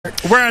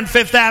We're on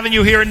Fifth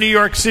Avenue here in New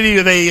York City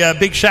with a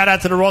big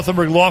shout-out to the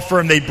Rothenberg Law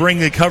Firm. They bring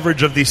the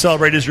coverage of the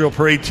Celebrate Israel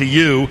Parade to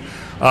you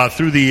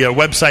through the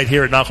website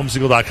here at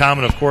NachumSegal.com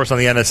and, of course, on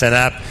the NSN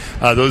app.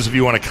 Those of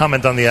you who want to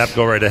comment on the app,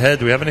 go right ahead.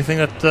 Do we have anything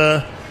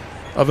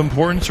of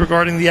importance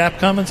regarding the app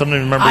comments? I don't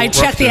even remember. I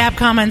checked the app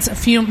comments a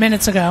few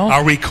minutes ago.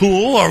 Are we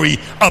cool? Are we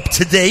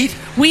up-to-date?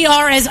 We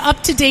are as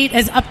up-to-date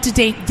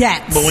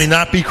gets. Will we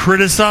not be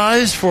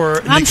criticized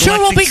for I'm sure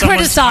we'll be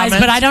criticized,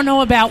 but I don't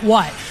know about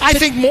what. I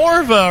think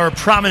more of our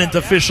prominent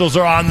officials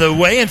are on the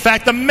way. In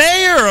fact, the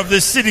mayor of the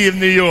city of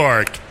New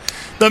York.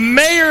 The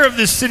mayor of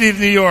the city of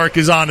New York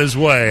is on his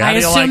way. I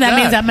assume that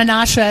means that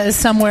Menashe is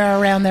somewhere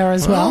around there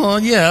as well. Oh,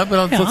 yeah,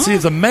 but let's see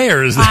if the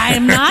mayor is there.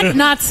 I'm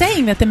not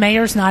saying that the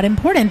mayor's not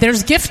important.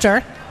 There's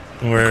Gifter.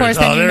 Of course,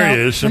 there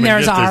he is. And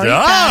there's Ari.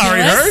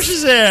 Ari Hirsch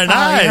is there.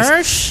 Nice. Ari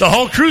Hirsch. The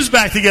whole crew's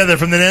back together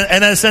from the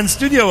NSN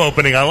studio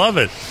opening. I love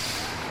it.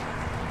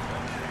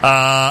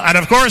 And,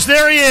 of course,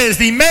 there he is,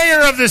 the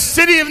mayor of the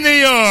city of New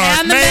York.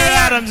 And Mayor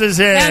Adams is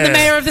here. And the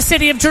mayor of the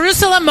city of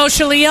Jerusalem,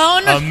 Moshe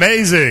Leon.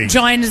 Amazing.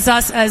 Joins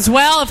us as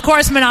well. Of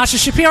course, Menashe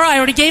Shapiro. I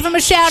already gave him a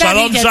shout-out.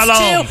 Shalom, he gets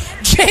shalom.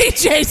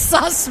 JJ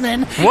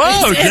Sussman.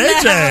 Whoa,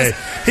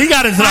 JJ. He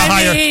got into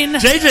the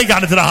JJ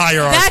got into the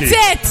hierarchy.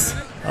 That's it.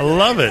 I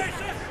love it.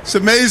 It's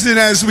amazing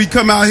as we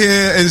come out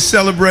here and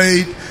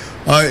celebrate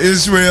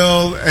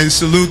Israel and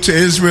salute to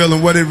Israel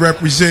and what it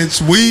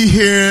represents. We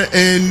here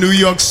in New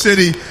York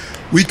City,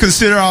 we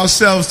consider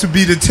ourselves to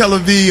be the Tel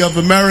Aviv of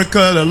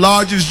America, the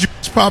largest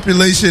Jewish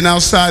population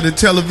outside of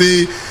Tel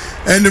Aviv.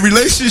 And the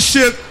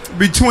relationship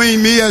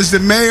between me as the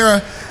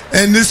mayor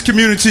and this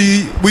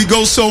community, we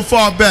go so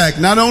far back.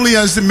 Not only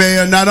as the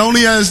mayor, not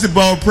only as the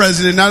borough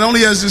president, not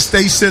only as a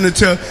state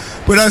senator,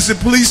 but as a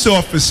police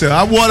officer.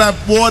 I wore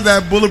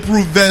that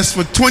bulletproof vest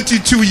for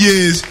 22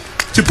 years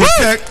to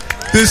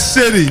protect this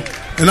city.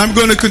 And I'm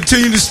going to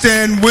continue to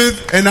stand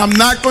with, and I'm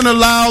not going to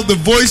allow the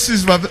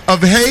voices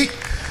of hate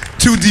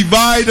to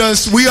divide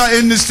us. We are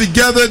in this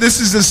together. This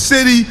is a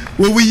city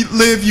where we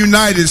live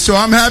united. So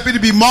I'm happy to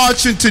be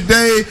marching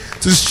today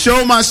to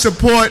show my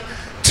support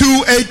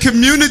to a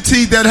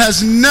community that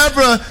has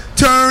never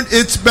turned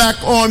its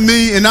back on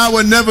me, and I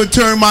will never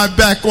turn my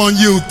back on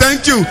you.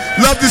 Thank you.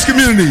 Love this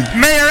community.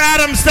 Mayor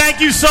Adams, thank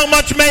you so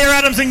much, Mayor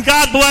Adams, and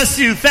God bless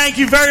you. Thank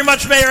you very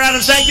much, Mayor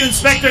Adams. Thank you,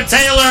 Inspector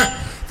Taylor.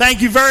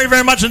 Thank you very,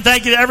 very much, and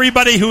thank you to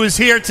everybody who is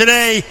here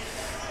today.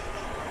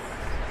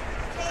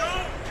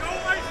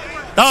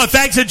 Oh,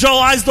 thanks to Joel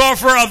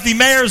Eisdorfer of the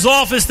mayor's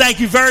office. Thank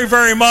you very,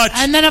 very much.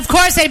 And then, of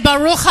course, a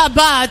Baruch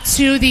Haba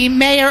to the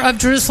mayor of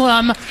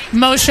Jerusalem,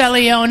 Moshe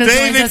Leon, who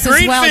joins us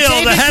as well. David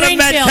Greenfield, the head of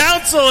Met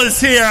Council, is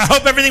here. I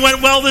hope everything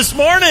went well this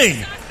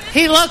morning.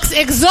 He looks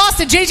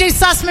exhausted. JJ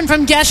Sussman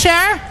from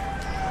Gesher.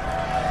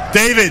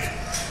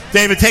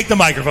 David, take the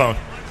microphone.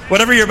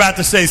 Whatever you're about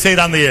to say it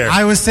on the air.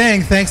 I was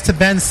saying thanks to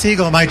Ben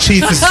Siegel, my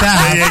chief of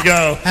staff. There you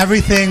go.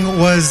 Everything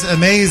was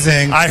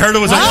amazing. I heard it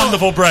was a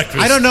wonderful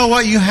breakfast. I don't know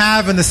what you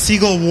have in the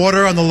Siegel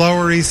water on the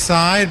Lower East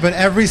Side, but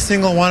every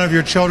single one of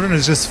your children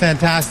is just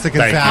fantastic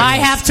and fabulous. I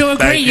have to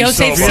agree.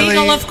 Yosef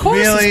Siegel, of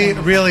course.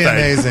 Really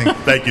amazing.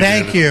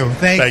 Thank you,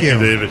 Thank you,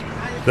 David.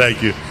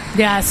 Thank you.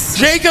 Yes.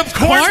 Jacob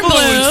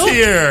Kornblue is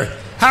here.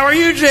 How are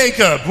you,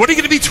 Jacob? What are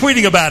you going to be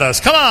tweeting about us?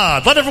 Come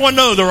on. Let everyone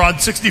know they're on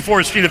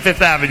 64th Street at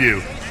 5th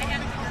Avenue.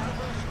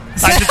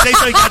 I should say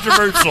something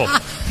controversial.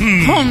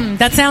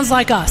 That sounds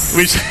like us.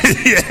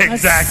 Yeah,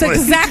 exactly. That's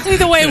exactly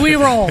the way we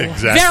roll.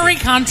 Exactly. Very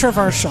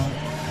controversial.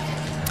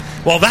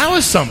 Well, that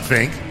was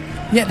something.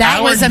 Yeah,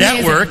 that was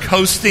amazing. Our network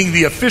hosting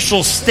the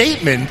official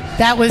statement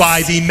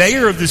by the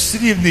mayor of the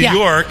city of New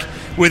York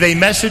with a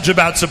message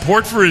about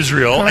support for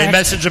Israel, Correct. A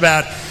message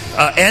about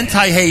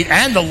anti-hate,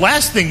 and the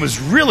last thing was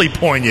really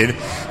poignant,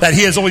 that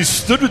he has always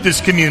stood with this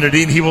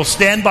community and he will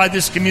stand by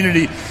this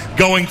community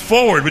going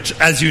forward, which,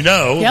 as you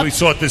know, we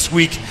saw it this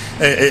week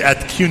at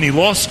the CUNY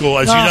Law School.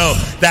 As you know,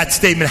 that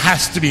statement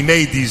has to be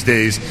made these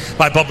days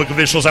by public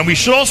officials. And we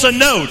should also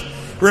note,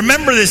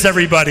 remember this,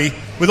 everybody,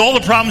 with all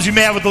the problems you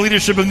may have with the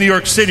leadership of New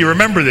York City,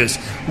 remember this,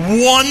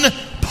 one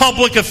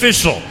public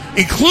official,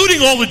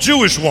 including all the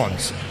Jewish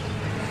ones,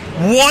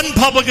 one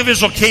public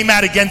official came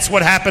out against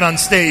what happened on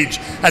stage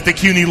at the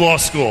CUNY Law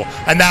School,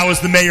 and that was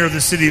the mayor of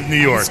the city of New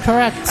York. That's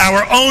correct.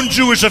 Our own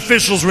Jewish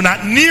officials were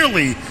not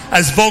nearly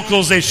as vocal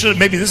as they should.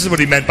 Maybe this is what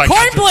he meant by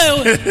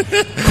Kornblue.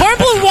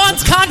 Kornblue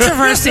wants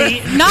controversy.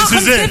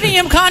 Nachum's giving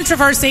him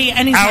controversy,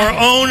 and he's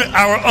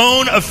our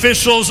own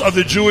officials of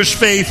the Jewish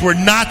faith were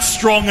not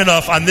strong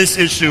enough on this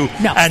issue,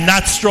 and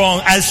not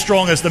as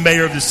strong as the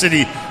mayor of the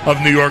city of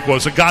New York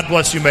was. So God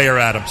bless you, Mayor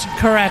Adams.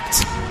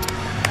 Correct.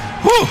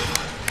 Whew.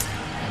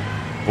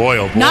 Boy,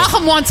 oh boy.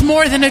 Nachum wants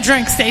more than a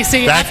drink,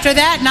 Stacey. After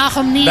that,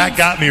 Nachum needs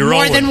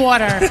more than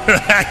water.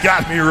 That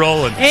got me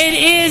rolling. It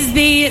is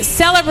the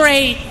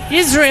Celebrate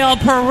Israel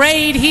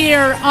Parade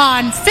here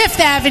on 5th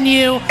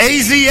Avenue.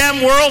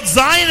 AZM World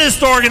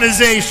Zionist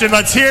Organization.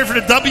 Let's hear it for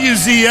the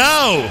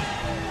WZO.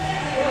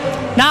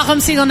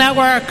 Nachum Segal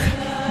Network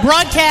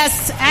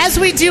broadcasts, as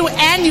we do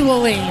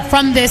annually,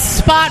 from this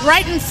spot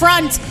right in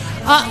front.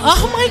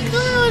 Oh my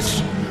gosh.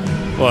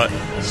 What?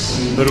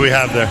 What do we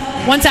have there?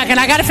 1 second.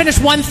 I got to finish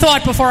one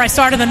thought before I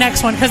start on the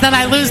next one, because then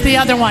I lose the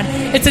other one.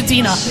 It's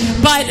Adina.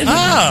 But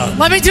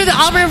let me do that.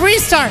 I'm going to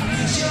restart.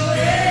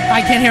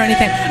 I can't hear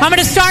anything. I'm going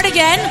to start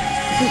again.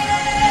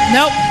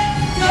 Nope.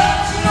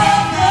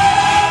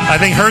 I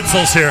think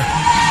Herzl's here.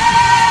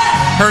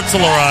 Herzl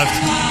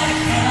arrived.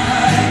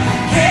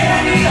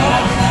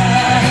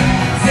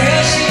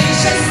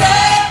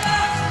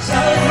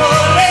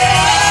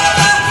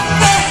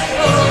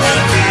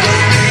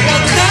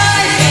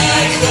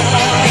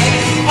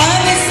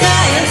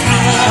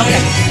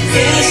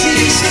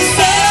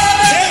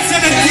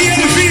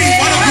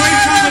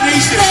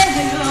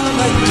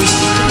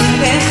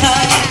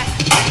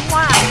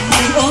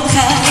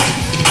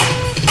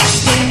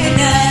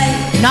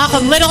 Not a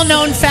little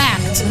known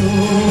fact.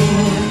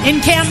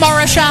 In Camp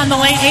Marasha in the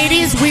late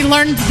 80s, we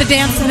learned the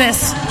dance to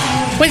this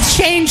with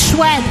Shane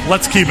Schwed.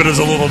 Let's keep it as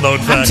a little known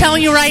fact. I'm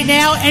telling you right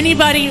now,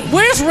 anybody...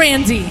 Where's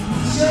Randy?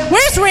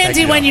 Where's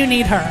Randy when you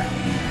need her?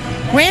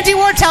 Randy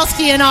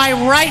Wartelski and I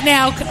right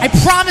now, I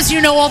promise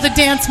you know all the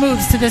dance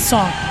moves to this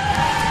song.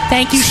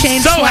 Thank you,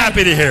 Shane So Schwed.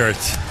 happy to hear it.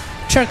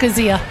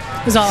 Cherkazia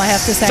is all I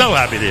have to say. So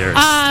happy to hear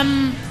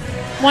it.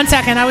 1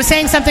 second. I was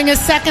saying something a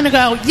second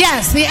ago.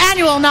 Yes, the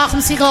annual Nachum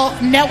Segal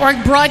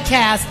Network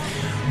broadcast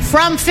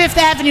from 5th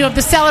Avenue of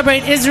the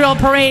Celebrate Israel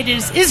Parade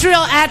is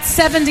Israel at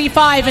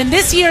 75. And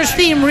this year's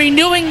theme,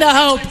 Renewing the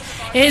Hope,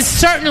 is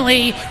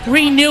certainly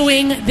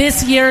renewing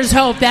this year's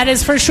hope. That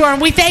is for sure.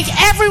 And we thank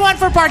everyone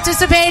for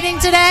participating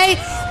today,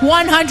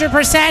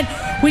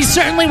 100%. We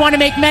certainly want to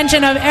make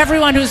mention of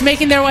everyone who's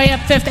making their way up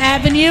 5th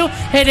Avenue.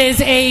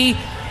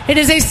 It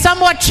is a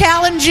somewhat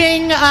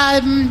challenging,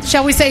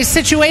 shall we say,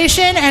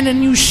 situation, and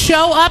then you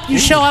show up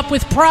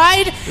with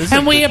pride,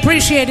 and we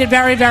appreciate it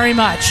very, very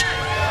much.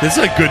 This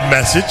is a good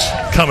message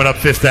coming up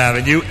 5th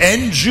Avenue.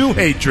 End Jew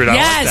hatred. I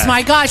yes, like that.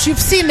 My gosh, you've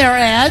seen their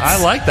ads. I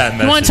like that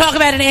message. You want to talk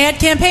about an ad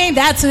campaign?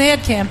 That's an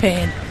ad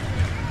campaign.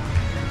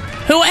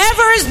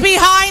 Whoever is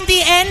behind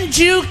the End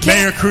Jew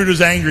Mayor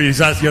Kruder's angry.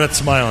 You're not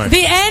smiling.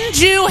 The End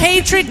Jew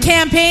Hatred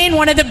campaign,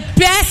 one of the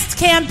best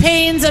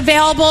campaigns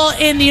available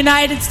in the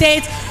United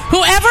States.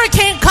 Whoever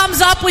comes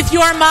up with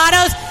your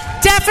mottos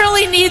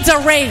definitely needs a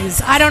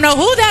raise. I don't know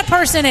who that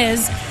person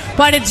is,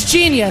 but it's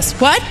genius.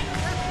 What?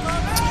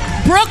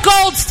 Brooke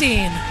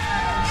Goldstein.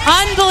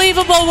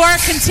 Unbelievable work,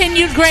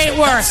 continued great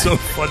work. It's so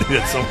funny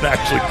that someone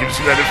actually gives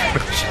you that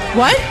information.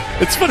 What?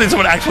 It's funny that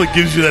someone actually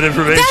gives you that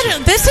information.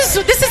 This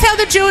is how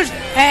the Jewish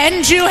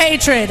End Jew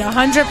hatred,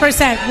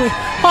 100%.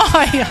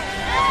 Oh yeah.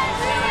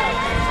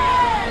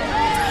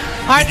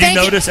 Did you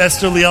notice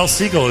Esther Liel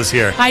Siegel is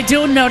here? I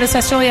do notice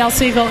Esther Liel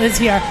Siegel is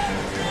here.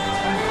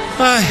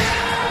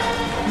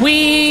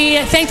 We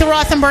thank the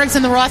Rothenbergs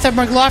and the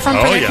Rothenberg Law Firm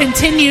for their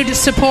continued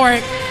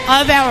support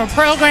of our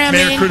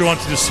programming. Mayor Kruder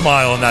wants you to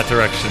smile in that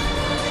direction.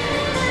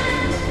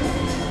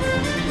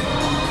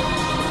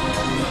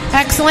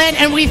 Excellent.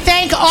 And we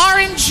thank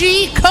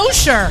R&G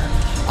Kosher.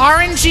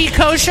 R&G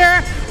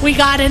Kosher. We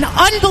got an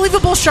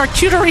unbelievable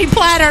charcuterie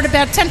platter at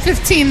about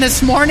 10:15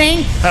 this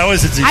morning. How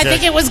is it, ZK? I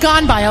think it was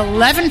gone by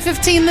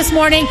 11:15 this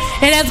morning.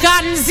 It has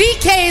gotten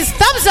ZK's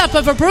thumbs up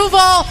of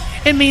approval.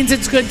 It means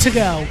it's good to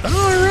go.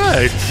 All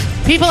right.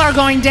 People are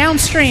going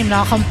downstream,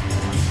 Nachum.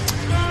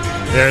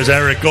 There's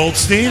Eric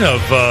Goldstein of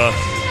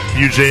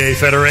UJA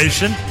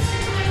Federation.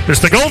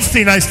 Mr.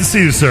 Goldstein, nice to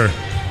see you, sir.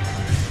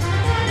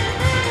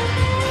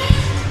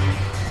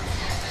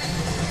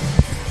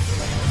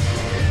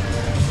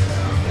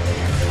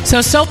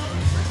 So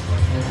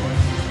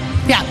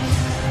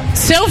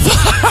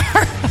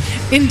far,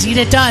 indeed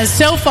it does.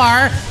 So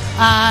far,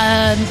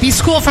 the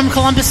school from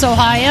Columbus,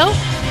 Ohio.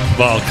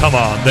 Well, come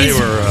on,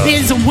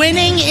 is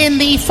winning in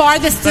the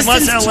farthest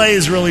distance. Unless LA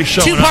is really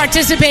showing to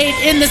participate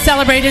in the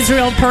Celebrate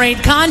Israel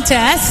Parade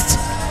contest.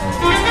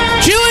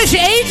 Jewish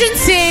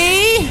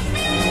Agency.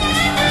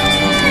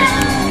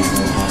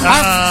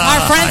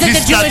 Our friends at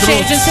the Jewish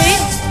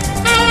Agency.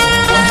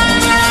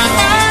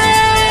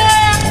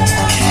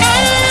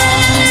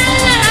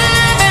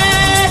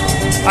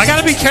 I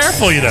got to be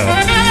careful, you know.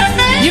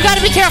 You got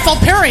to be careful,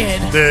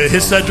 period. The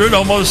Histadrut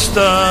almost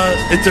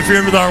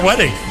interfered with our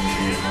wedding.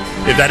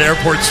 If that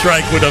airport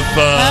strike would have...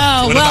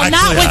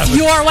 not with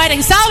your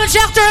wedding. Solomon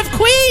Schechter of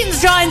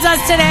Queens joins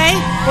us today.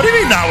 What do you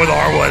mean not with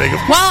our wedding?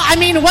 Well, I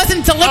mean, it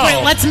wasn't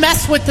deliberate. Let's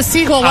mess with the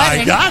Siegel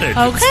wedding. I got it.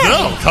 Okay.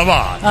 Still, come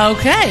on.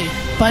 Okay.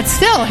 But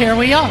still, here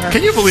we are.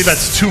 Can you believe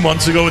that's 2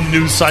 months ago in the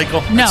news cycle?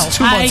 No, that's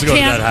 2 months ago I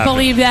can't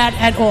believe that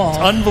at all.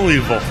 It's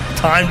unbelievable.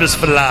 Time just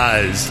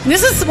flies.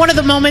 This is one of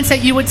the moments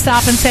that you would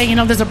stop and say,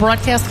 there's a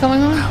broadcast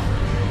going on.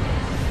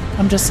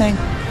 I'm just saying.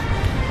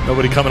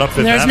 Nobody coming up 5th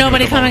Avenue. There's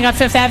nobody coming up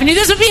 5th Avenue.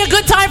 This would be a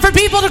good time for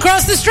people to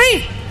cross the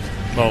street.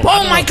 Well,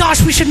 oh my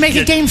gosh, we should make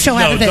a game show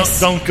out of this.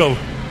 Don't go.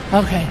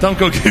 Okay. Don't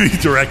go give me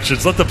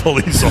directions. Let the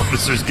police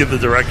officers give the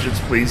directions,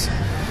 please.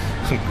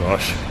 Oh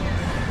gosh.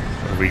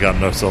 What have we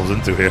gotten ourselves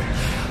into here?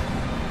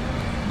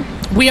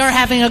 We are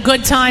having a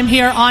good time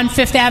here on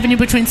 5th Avenue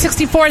between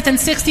 64th and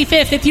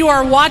 65th. If you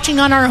are watching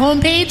on our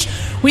homepage,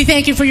 we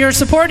thank you for your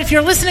support. If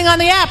you're listening on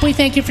the app, we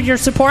thank you for your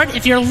support.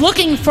 If you're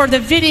looking for the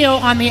video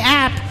on the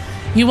app,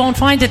 You won't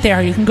find it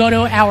there. You can go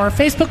to our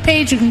Facebook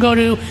page. You can go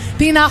to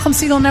the Nachum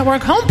Segal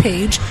Network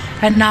homepage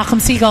at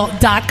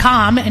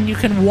NachumSegal.com, and you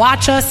can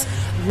watch us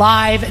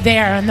live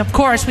there. And, of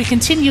course, we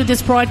continue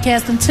this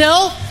broadcast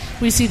until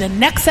we see the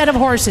next set of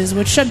horses,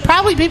 which should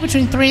probably be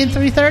between 3 and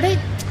 3:30.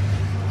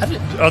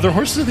 Are there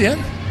horses at the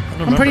end?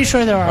 I'm pretty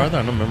sure there are. I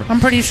don't remember.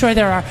 I'm pretty sure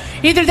there are.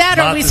 Either that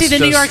or we see the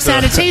New York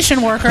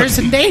sanitation workers,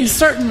 and they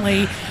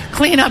certainly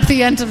clean up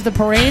the end of the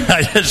parade.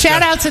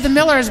 Shout out to the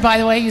Millers, by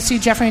the way. You see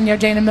Jeffrey and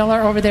Yardana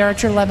Miller over there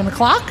at your 11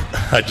 o'clock.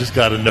 I just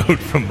got a note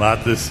from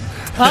Matis.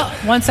 Oh,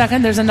 1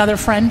 second. There's another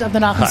friend of the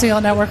Nachum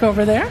Segal Network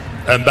over there.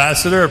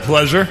 Ambassador, a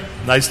pleasure.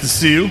 Nice to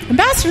see you.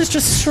 Ambassador's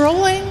just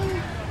strolling.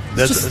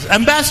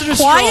 Ambassador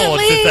stroll at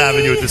Fifth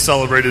Avenue at the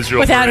Celebrate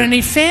Israel without parade.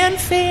 any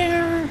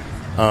fanfare.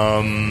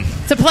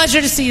 It's a pleasure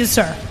to see you,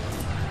 sir.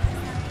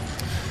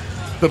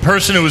 The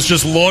person who was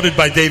just lauded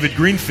by David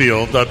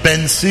Greenfield,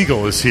 Ben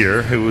Siegel, is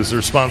here, who was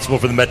responsible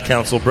for the Met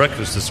Council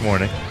breakfast this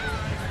morning.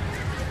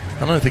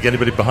 I don't think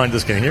anybody behind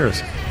us can hear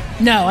us.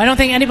 No, I don't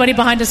think anybody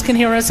behind us can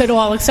hear us at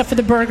all, except for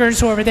the burgers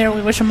who are over there.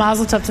 We wish a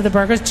mazel tov to the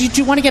burgers. Do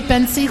you want to get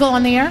Ben Siegel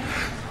on the air?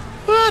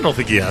 Well, I don't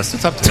think he has.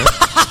 It's up to him.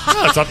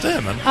 No, it's up to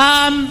him,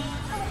 man.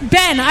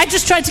 Ben, I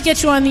just tried to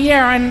get you on the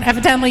air, and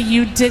evidently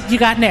you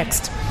got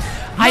nixed.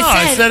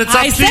 I said it's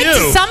up to you. I said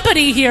to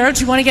somebody here, do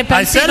you want to get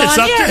Ben Siegel on here? I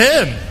said it's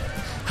up to him.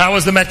 How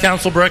was the Met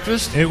Council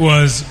breakfast? It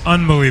was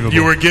unbelievable.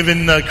 You were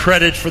given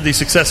credit for the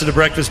success of the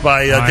breakfast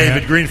by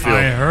David Greenfield.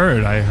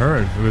 I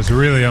heard. It was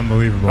really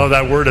unbelievable. Oh,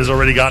 that word has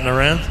already gotten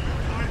around?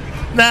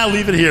 Nah,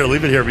 leave it here. I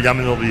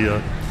mean, it'll be...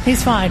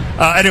 He's fine.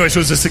 Anyway, so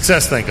it was a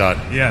success, thank God.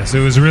 Yes, it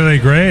was really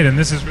great, and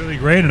this is really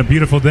great, and a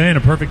beautiful day, and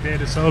a perfect day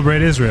to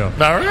celebrate Israel.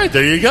 All right,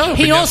 there you go.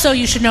 He also,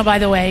 you should know, by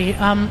the way,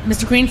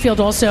 Mr. Greenfield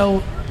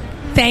also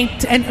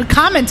thanked and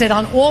commented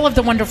on all of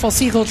the wonderful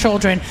Siegel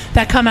children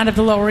that come out of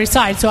the Lower East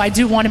Side. So I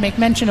do want to make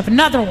mention of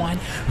another one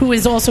who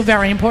is also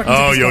very important.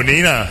 Oh,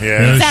 Yonina.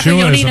 Yeah. Exactly.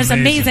 Yonina's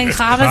amazing.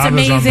 Chava's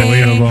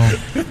amazing.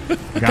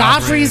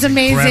 Gavri's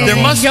amazing.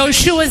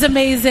 Yoshua's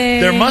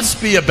amazing. There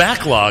must be a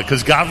backlog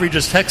because Gavri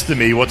just texted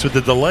me what's with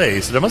the delay.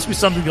 So there must be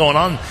something going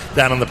on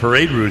down on the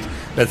parade route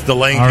that's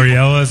delaying.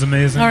 Ariella is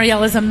amazing.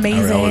 Ariel is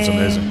amazing.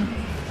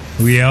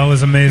 Liel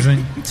is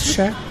amazing.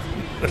 Sure.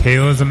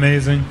 Kayla's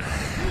amazing.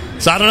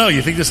 So I don't know.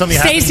 You think there's something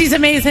happening? Stacey's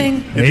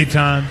amazing.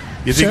 Eitan.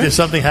 You think there's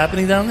something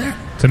happening down there?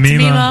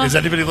 Tamima. Is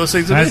anybody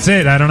listening to me? That's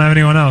it. I don't have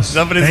anyone else.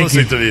 Nobody's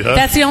listening to me, huh?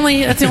 That's the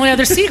only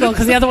other Siegel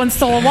because the other one's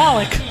still a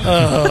Wallach.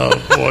 Oh,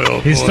 boy, oh, boy.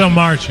 He's still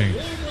marching.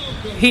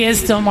 He is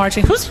still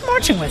marching. Who's he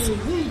marching with?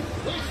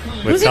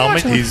 With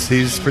Kalman?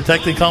 He's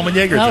protecting Kalman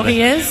Yeager today. Oh,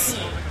 he is?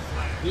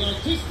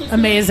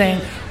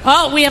 Amazing.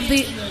 Oh,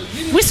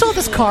 we saw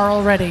this car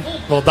already.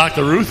 Well,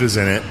 Dr. Ruth is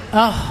in it.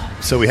 Oh.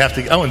 So we have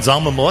to... Oh, and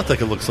Zalman Maletek,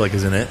 it looks like,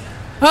 is in it.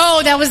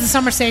 Oh, that was the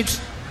summer stage.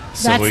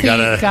 So we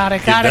got it. Got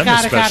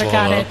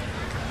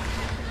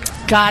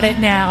it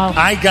now.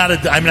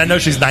 I know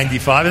she's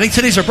 95. I think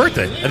today's her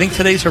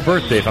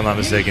birthday. If I'm not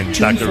mistaken.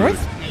 June Dr. 4th?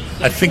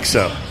 Ruth. I think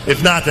so.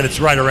 If not, then it's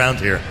right around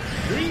here.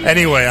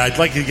 Anyway, I'd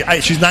like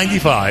to... she's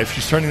 95.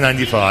 She's turning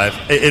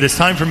 95. It is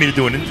time for me to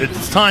do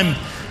it's time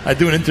I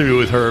do an interview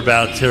with her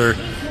about her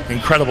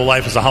incredible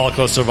life as a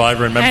Holocaust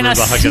survivor and member of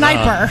the Haganah.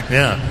 Sniper.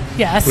 Yeah.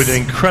 Yes. With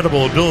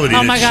incredible ability.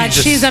 Oh, my God.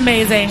 She's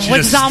amazing.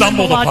 With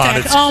stumbled upon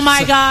it. Oh,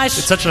 my gosh.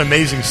 It's such an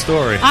amazing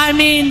story. I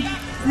mean,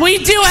 we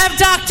do have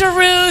Dr.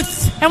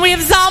 Ruth, and we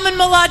have Zalman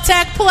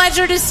Maletek.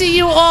 Pleasure to see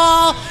you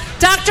all.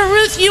 Dr.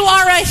 Ruth, you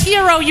are a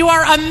hero. You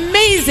are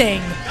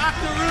amazing.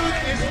 Dr.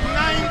 Ruth is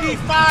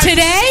 95.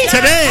 Today?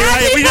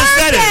 We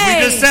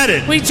just said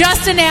it. We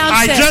just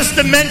announced it. I just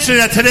mentioned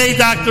that today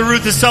Dr.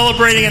 Ruth is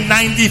celebrating a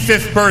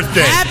 95th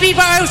birthday. Happy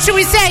birthday. Should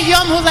we say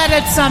Yom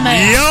Huledet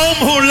Sameach?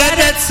 Yom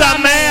Huledet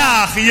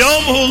Sameach.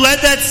 Yom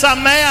Huledet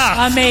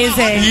Sameach.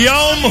 Amazing.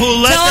 Yom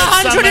Huledet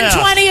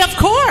Sameach. 120, of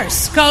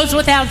course, goes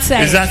without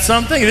saying. Is that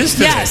something? It is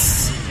today.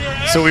 Yes.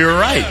 So we were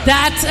right.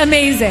 That's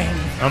amazing.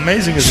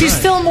 Amazing is She's right.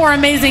 still more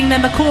amazing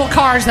than the cool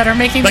cars that are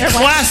making the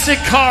classic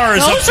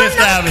cars of Fifth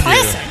Avenue.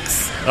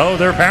 Classics. Oh,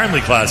 they're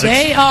apparently classics.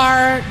 They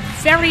are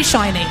very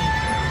shiny.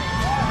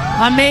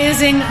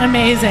 Amazing.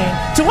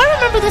 Do I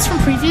remember this from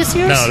previous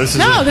years? No,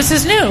 this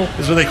is new. This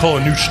is what they call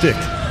a new shtick.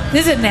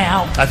 Is it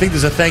now? I think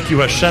there's a thank you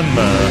Hashem.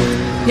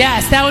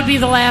 Yes, that would be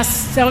the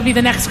last. That would be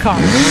the next car.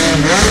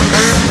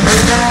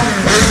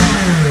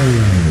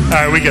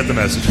 All right, we get the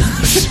message.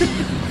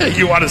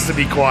 You want us to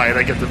be quiet.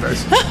 I get the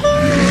message.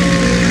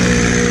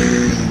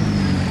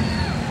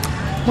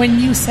 When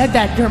you said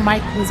that, your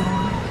mic was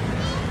on.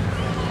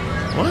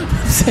 What?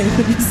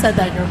 When you said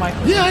that, your mic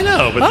was on. Yeah, I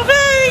know. But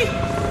okay.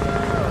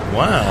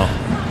 Wow.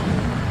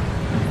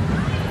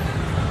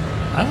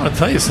 I want to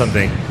tell you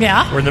something.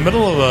 Yeah? We're in the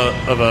middle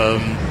of a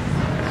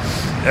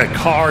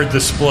car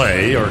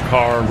display or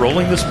car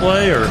rolling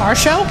display or... Car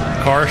show?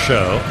 Car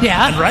show.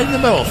 Yeah. And right in the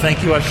middle,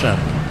 thank you Hashem.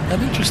 Isn't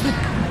that interesting?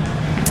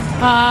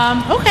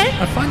 Okay.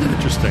 I find it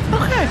interesting.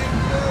 Okay.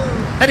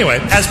 Anyway,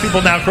 as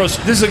people now cross...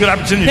 This is a good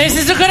opportunity. This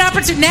is a good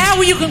opportunity. Now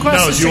you can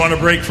cross the street. Do you want to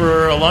break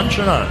for a lunch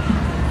or not?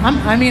 I'm...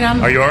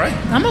 Are you all right?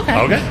 I'm okay.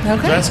 Okay.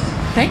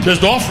 Thank you.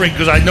 Just offering,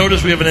 because I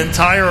noticed we have an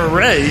entire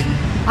array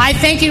I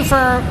thank you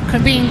for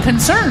being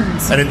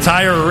concerned. An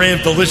entire array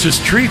of delicious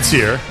treats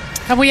here.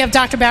 And we have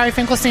Dr. Barry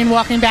Finkelstein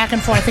walking back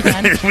and forth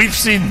again. We've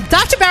seen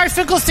Dr. Barry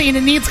Finkelstein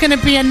needs going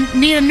to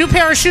need a new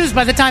pair of shoes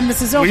by the time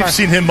this is over. We've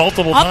seen him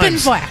multiple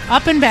times.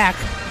 Up and back.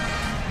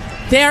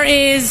 There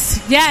is,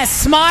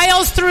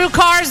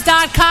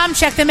 smilesthroughcars.com.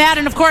 Check them out.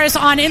 And, of course,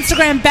 on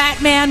Instagram,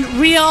 Batman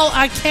Real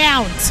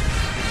Account.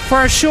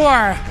 For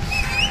sure.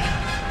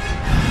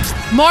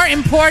 More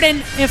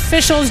important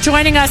officials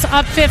joining us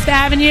up 5th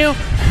Avenue.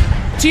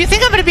 Do you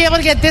think I'm going to be able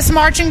to get this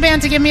marching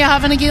band to give me a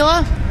Hava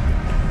Nagila?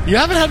 You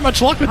haven't had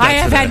much luck with that I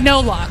have today. had no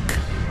luck.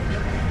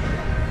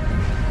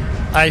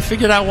 I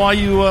figured out why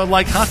you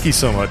like hockey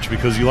so much,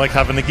 because you like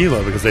Hava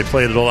Nagila, because they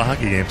play it at all the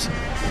hockey games.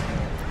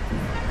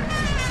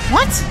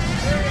 What?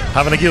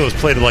 Hava Nagila is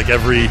played at like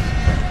every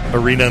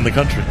arena in the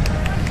country.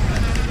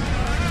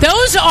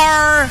 Those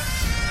are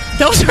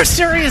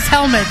serious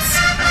helmets.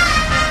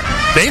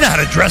 They know how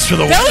to dress for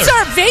the weather. Those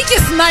are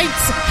Vegas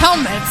Knights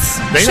helmets.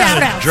 They know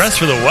how to dress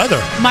for the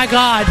weather. My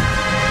God.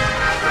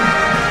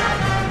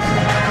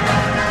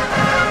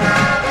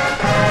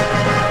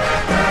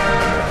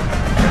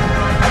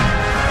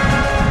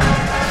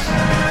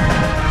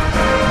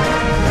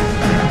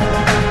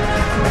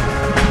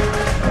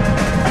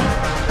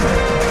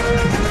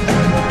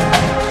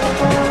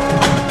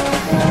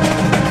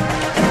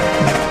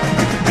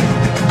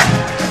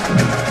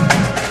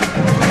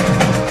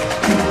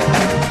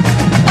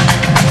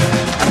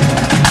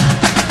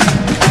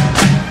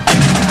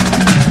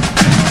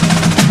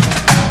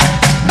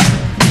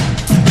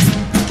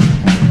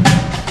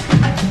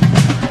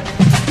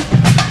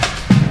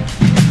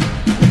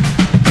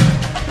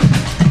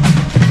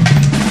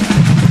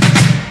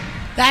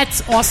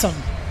 That's awesome.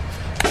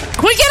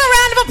 Can we get a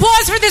round of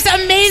applause for this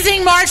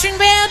amazing marching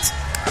band?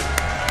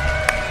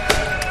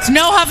 It's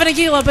no Hava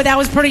Nagila, but that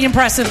was pretty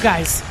impressive,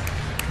 guys.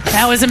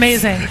 That was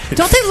amazing.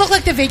 Don't they look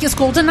like the Vegas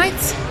Golden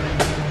Knights?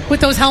 With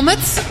those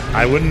helmets?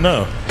 I wouldn't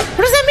know. What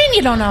does that mean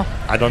you don't know?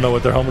 I don't know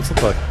what their helmets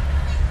look like.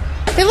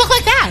 They look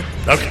like that.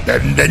 Okay,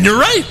 then you're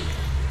right.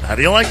 How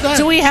do you like that?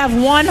 Do we have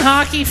one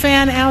hockey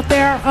fan out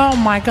there? Oh,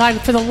 my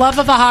God. For the love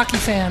of a hockey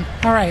fan.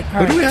 All right.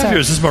 Who do we have here?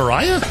 Is this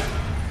Mariah?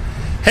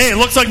 Hey, it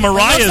looks like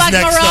Mariah's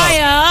next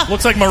up.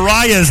 Looks like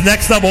Mariah is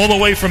next up all the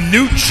way from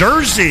New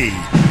Jersey.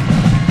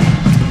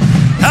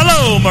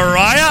 Hello,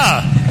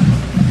 Mariah.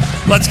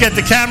 Let's get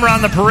the camera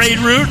on the parade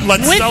route.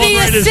 Let's celebrate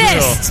Israel. With the Israel.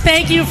 assist.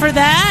 Thank you for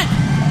that.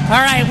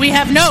 All right, we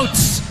have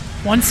notes.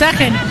 1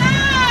 second.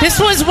 This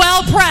was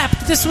well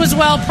prepped.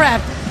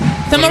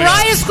 The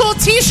Mariah School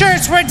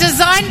T-shirts were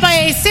designed by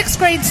a 6th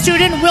grade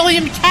student,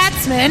 William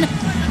Katzman,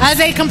 as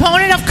a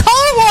component of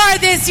Color War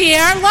this year.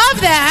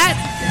 Love that.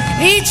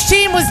 Each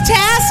team was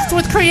tasked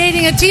with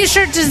creating a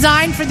T-shirt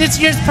design for this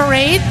year's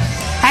parade,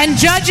 and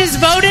judges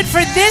voted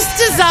for this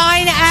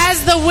design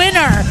as the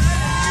winner.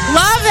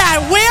 Love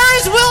that. Where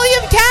is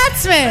William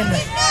Katzman?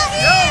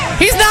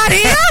 He's not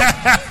here?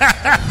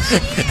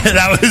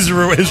 That was his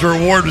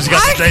reward, was he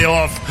got the day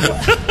off.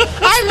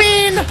 I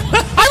mean,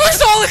 I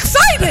was all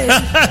excited.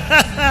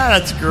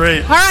 That's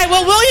great. All right,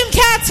 well, William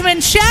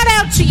Katzman, shout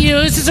out to you.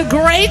 This is a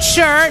great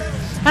shirt.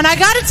 And I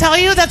got to tell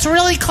you, that's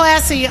really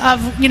classy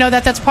of,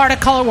 that's part of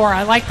Color War.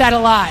 I like that a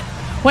lot.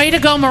 Way to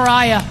go,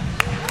 Mariah.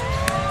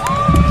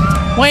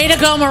 Way to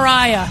go,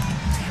 Mariah.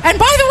 And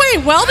by the way,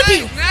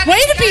 way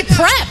to be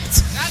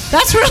prepped.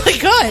 That's really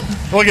good.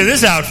 Look at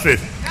this outfit.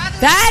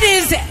 That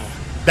is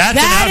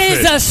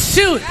a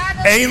suit.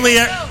 Ainley,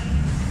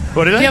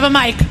 what is it? You have a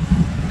mic.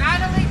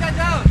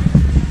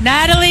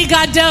 Natalie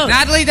Gadot.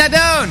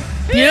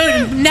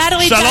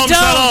 Natalie Shalom, Gadot.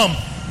 shalom.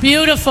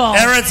 Beautiful.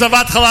 Eretz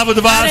Zavat Chalav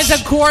Udvash.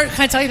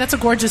 Can I tell you, that's a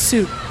gorgeous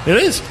suit. It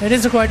is. It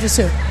is a gorgeous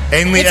suit.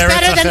 Ainley It's Eretz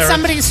better than Acheret.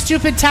 somebody's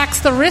stupid tax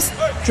the rich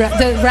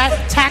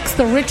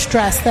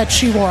dress that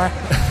she wore.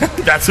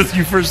 That's what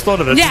you first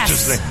thought of. That's Yes.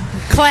 interesting.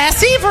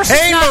 Classy versus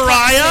Hey, not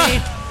Mariah.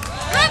 classy.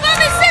 Rabba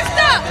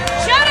Misifta!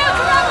 Shout out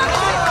to Rabba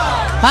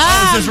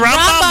Misifta! This is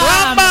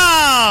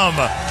Rambam.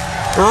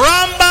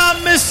 Rambam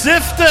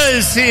Misifta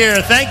is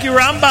here. Thank you,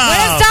 Rambam.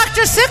 Where's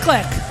Dr.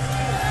 Siklik?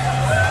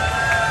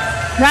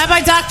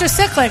 Rabbi Dr.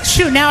 Siklik.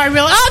 Shoot, now I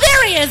realize. Oh,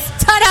 there he is.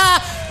 Ta-da.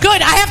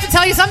 Good. I have to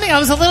tell you something. I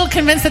was a little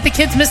convinced that the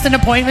kids missed an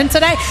appointment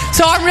today,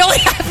 so I'm really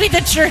happy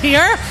that you're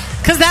here,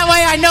 because that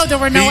way I know there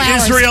were no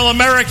hours. The Israel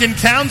American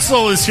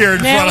Council is here in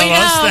front of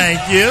us.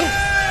 Thank you.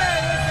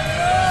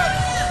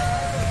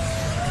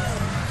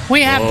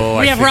 We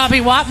have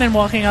Robbie Watman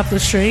walking up the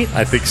street.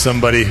 I think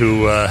somebody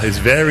who is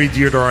very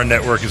dear to our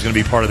network is going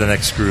to be part of the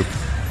next group.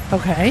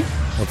 Okay.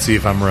 Let's see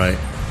if I'm right.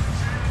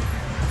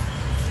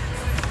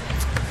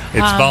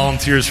 It's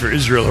Volunteers for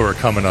Israel who are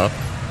coming up.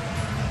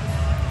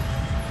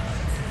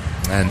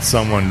 And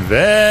someone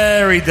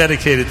very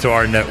dedicated to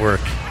our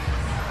network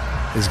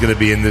is going to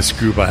be in this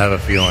group, I have a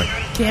feeling.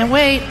 Can't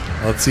wait.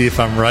 Let's see if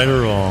I'm right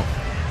or wrong.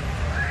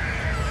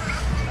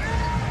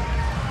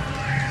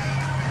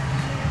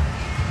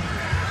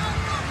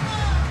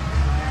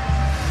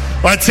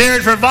 Let's hear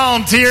it for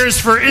Volunteers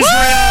for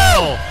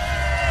Israel.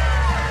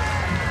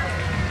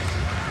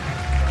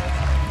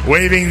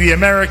 waving the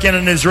American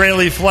and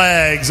Israeli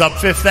flags up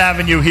Fifth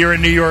Avenue here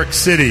in New York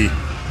City.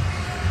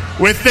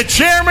 With the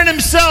chairman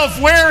himself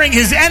wearing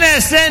his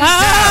NSN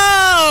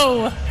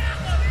cap.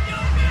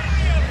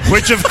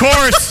 Which of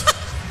course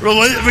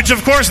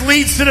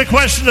leads to the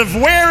question of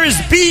where is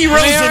B.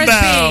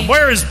 Rosenbaum?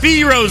 Where is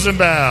B.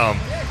 Rosenbaum?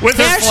 With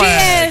her flag.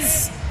 There she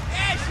is.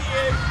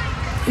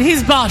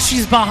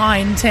 She's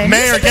behind him.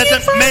 Mayor,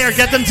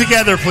 get them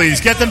together, please.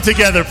 Get them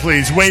together,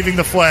 please. Waving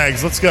the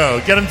flags. Let's go.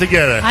 Get them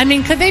together. I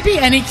mean, could they be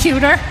any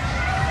cuter?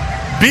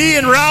 B.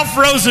 and Ralph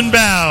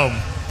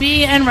Rosenbaum.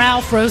 B. and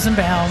Ralph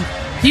Rosenbaum.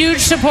 Huge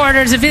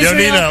supporters of Israel.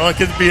 Yonina, look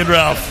at B. and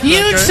Ralph.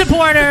 Huge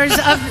supporters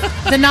of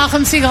the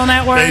Nachum Segal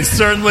Network. They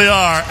certainly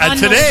are. And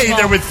today,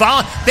 they're with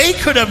they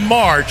could have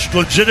marched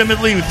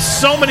legitimately with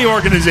so many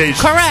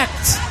organizations.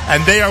 Correct.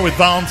 And they are with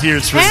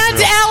volunteers for And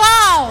Israel. El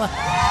Al.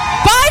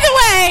 By the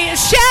way,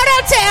 shout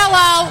out to El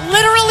Al.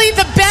 Literally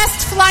the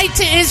best flight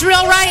to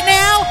Israel right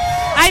now.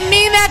 I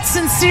mean that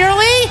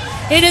sincerely.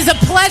 It is a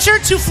pleasure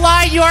to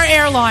fly your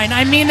airline.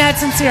 I mean that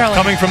sincerely.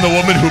 Coming from the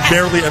woman who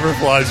barely ever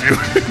flies you.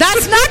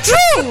 That's not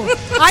true.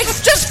 I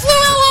just flew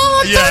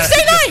on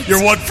Thursday night.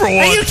 You're one for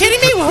one. Are you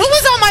kidding me? Who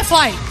was on my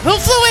flight? Who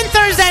flew in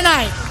Thursday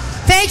night?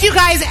 Thank you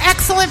guys.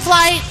 Excellent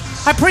flight.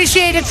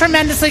 Appreciate it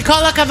tremendously.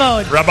 Kol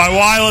hakavod. Rabbi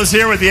Weil is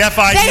here with the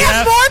FIDF. They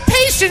have more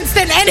patience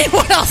than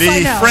anyone else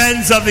I know. The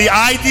Friends of the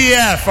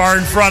IDF are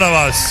in front of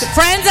us.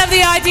 Friends of the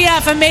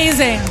IDF.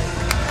 Amazing.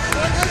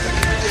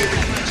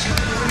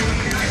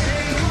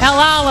 El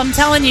Al, I'm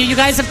telling you, you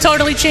guys have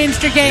totally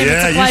changed your game.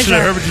 Yeah, it's a pleasure. You should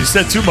have heard what you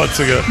said 2 months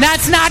ago.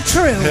 That's not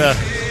true. Yeah.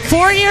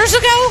 4 years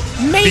ago?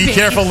 Maybe. Be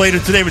careful later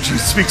today when she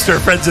speaks to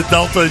her friends at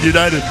Delta and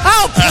United.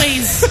 Oh,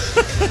 please.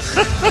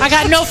 I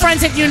got no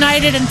friends at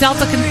United, and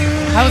Delta can...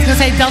 I was going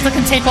to say Delta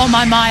can take all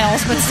my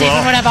miles, but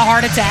Stephen would have a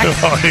heart attack.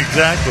 Oh,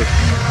 exactly.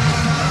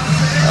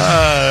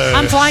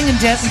 I'm flying in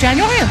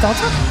January at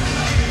Delta?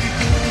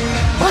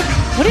 What?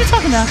 What are you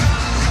talking about?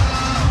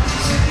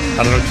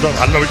 I don't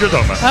know what you're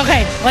talking about.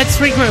 Okay,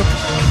 let's regroup.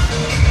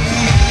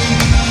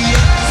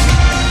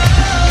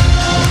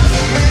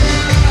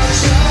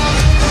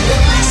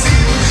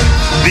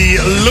 The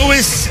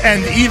Louis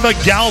and Eva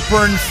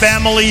Galpern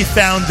Family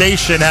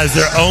Foundation has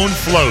their own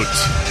float.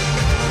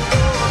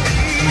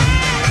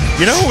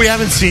 You know who we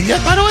haven't seen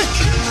yet, by the way?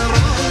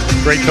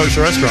 Great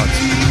Kosher Restaurants.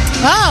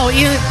 Oh,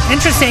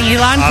 interesting.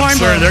 Elon Kornberg. I'm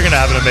sure they're going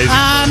to have an amazing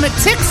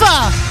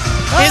Tikva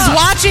is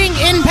watching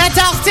in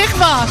Petach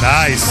Tikva.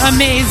 Nice.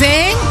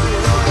 Amazing.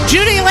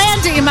 Judy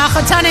Landy,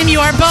 Machatanim,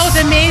 you are both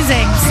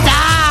amazing.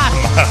 Stop.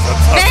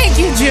 Thank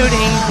you,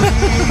 Judy.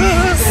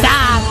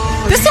 Stop.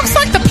 This looks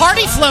like the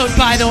party float,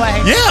 by the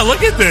way. Yeah,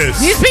 look at this.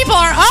 These people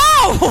are,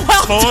 well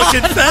full done.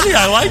 of confetti.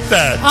 I like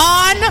that.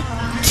 On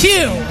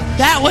cue.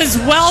 That was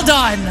well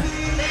done.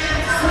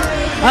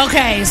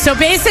 Okay, so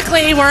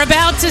basically we're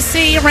about to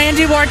see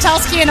Randy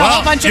Wartelski and a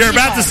whole bunch of people. You're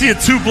about to see a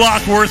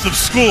 2-block worth of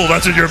school.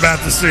 That's what you're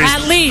about to see.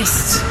 At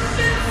least.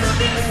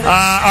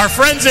 Our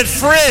friends at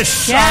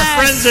Frisch. Yes. Our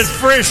friends at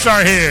Frisch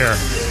are here.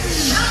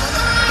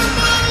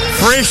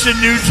 Frisch in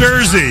New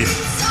Jersey.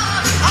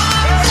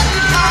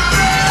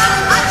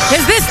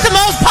 Is this the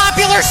most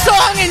popular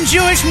song in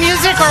Jewish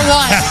music or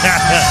what?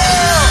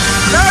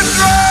 That's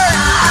right!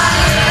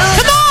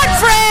 Come on,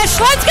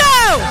 Frisch, let's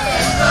go!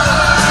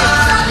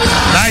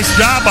 Nice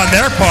job on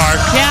their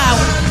part. Yeah.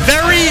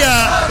 Very,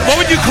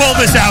 what would you call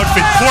this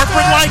outfit?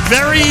 Corporate-like?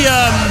 Very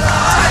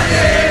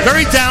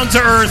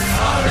down-to-earth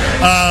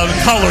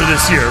color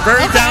this year.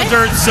 Very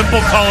down-to-earth,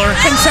 simple color.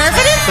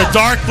 Conservative? The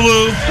dark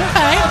blue.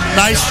 Okay.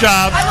 Nice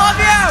job. I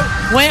love you!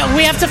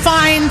 We have to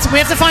find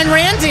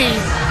Randy.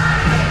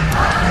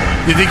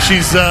 You think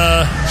she's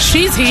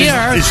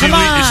here. Is she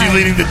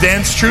leading the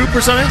dance troupe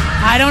or something?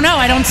 I don't know.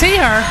 I don't see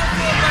her.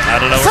 I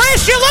don't know.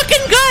 Frisch, you're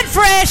looking good,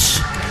 Frisch.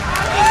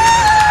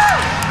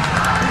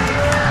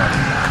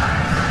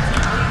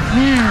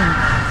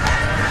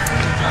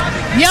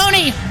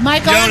 Yoni,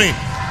 Michael. Yoni.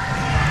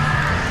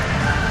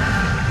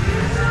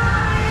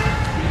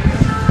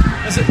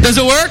 Does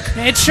it work?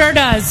 It sure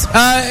does.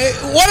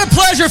 What a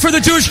pleasure for the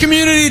Jewish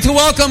community to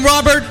welcome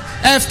Robert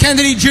F.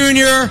 Kennedy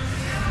Jr.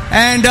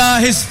 and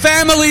his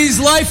family's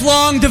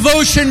lifelong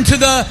devotion to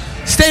the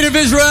state of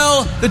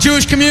Israel, the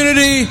Jewish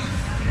community.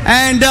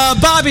 And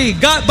Bobby,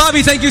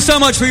 thank you so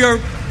much for your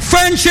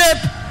friendship,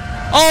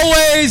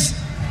 always.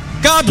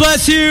 God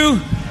bless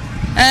you.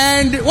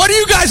 And what do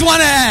you guys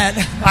want to add?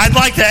 I'd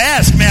like to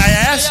ask. May I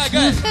ask?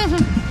 Yeah, go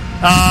ahead.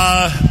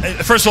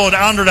 First of all, an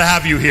honor to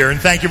have you here, and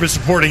thank you for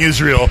supporting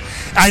Israel.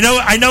 I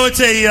know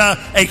it's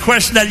a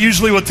question that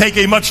usually will take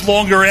a much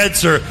longer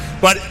answer,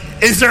 but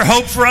is there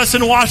hope for us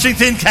in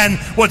Washington? Can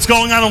what's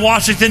going on in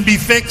Washington be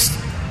fixed?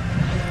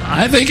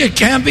 I think it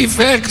can be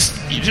fixed.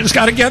 You just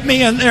got to get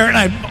me in there,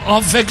 and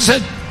I'll fix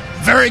it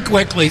very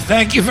quickly.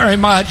 Thank you very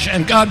much,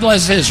 and God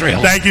bless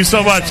Israel. Thank you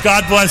so much.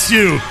 God bless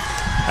you,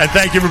 and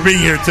thank you for being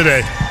here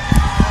today.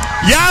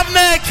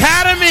 Yavne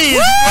Academy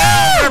is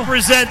well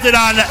represented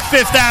on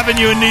Fifth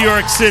Avenue in New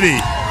York City.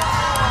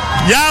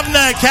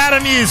 Yavne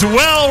Academy is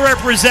well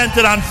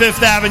represented on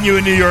Fifth Avenue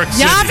in New York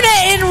City.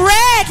 Yavne in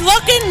red,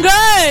 looking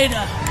good.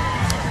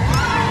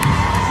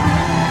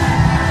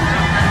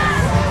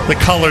 the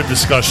color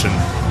discussion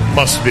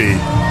must be.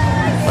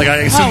 Like,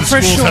 I assume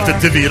the schools have to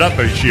divvy it up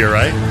each year,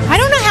 right?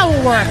 I don't know how it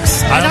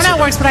works. I don't know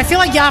how it works, but I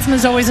feel like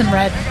Yavna's always in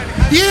red.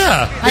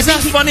 Yeah. It's not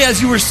funny as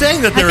you were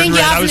saying that they're in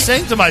red. I was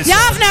saying to myself.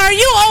 Yavna, are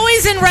you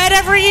always in red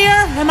every year?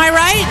 Am I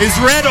right? Is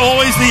red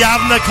always the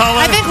Yavna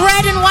color? I think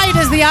red and white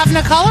is the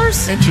Yavna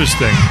colors.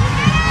 Interesting.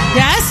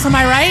 Yes? Am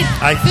I right?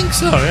 I think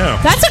so, yeah.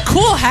 That's a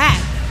cool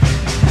hat.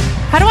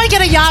 How do I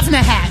get a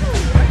Yavna hat?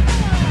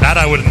 That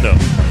I wouldn't know.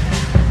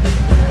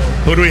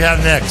 Who do we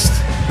have next?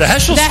 The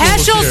Heschel School. The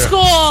Heschel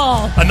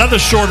School. Another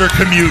shorter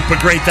commute, but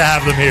great to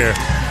have them here.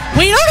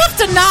 We don't have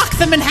to knock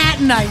the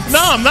Manhattanites.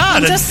 No, I'm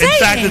not. I'm just saying. In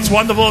fact, it's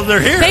wonderful that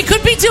they're here. They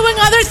could be doing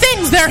other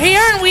things. They're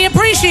here, and we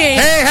appreciate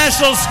it. Hey,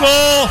 Heschel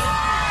School.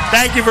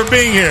 Thank you for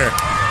being here.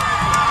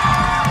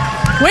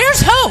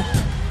 Where's Hope?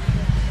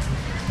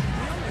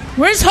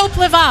 Where's Hope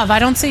Levav? I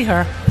don't see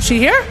her. Is she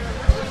here?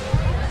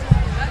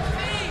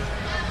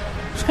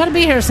 She's got to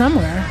be here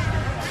somewhere.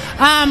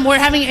 We're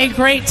having a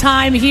great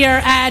time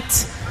here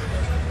at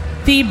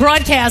the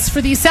broadcast for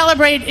the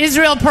Celebrate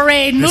Israel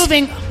Parade.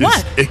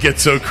 What? It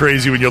gets so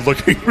crazy when you're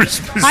looking for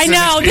specific I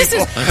know. This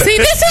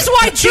is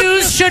why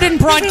Jews shouldn't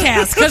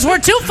broadcast, because we're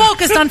too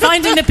focused on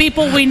finding the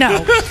people we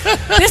know.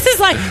 This is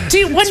like,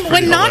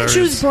 when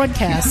non-Jews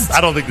broadcast,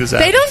 I don't think this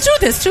happens. They don't do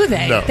this, do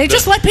they? No, they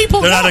just let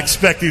people They're know. not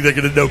expecting they're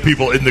going to know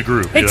people in the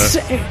group. This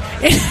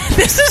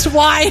is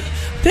why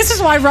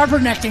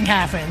rubbernecking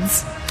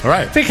happens. All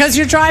right. Because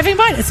you're driving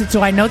by. Do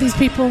I know these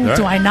people? Right.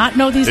 Do I not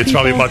know these people? It's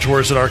probably much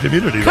worse in our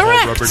community, Correct. The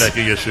whole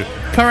rubbernecking issue.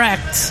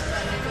 Correct.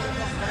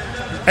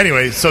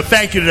 Anyway, so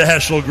thank you to the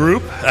Heschel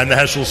Group and the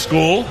Heschel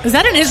School. Is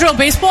that an Israel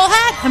baseball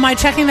hat? Am I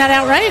checking that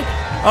out right?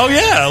 Oh,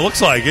 yeah. It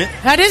looks like it.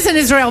 That is an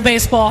Israel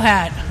baseball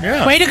hat.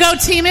 Yeah. Way to go,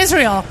 Team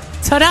Israel.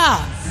 Ta-da.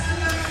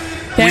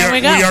 There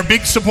we go. We are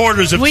big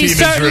supporters of Team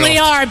Israel. We certainly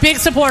are big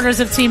supporters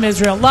of Team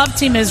Israel. Love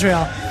Team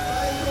Israel.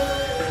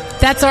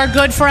 That's our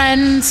good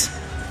friend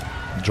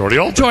Jordy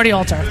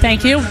Alter.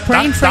 Thank you.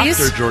 Brain freeze.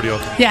 Dr. Jordy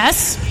Alter.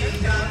 Yes.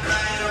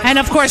 And,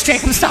 of course,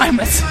 Jacob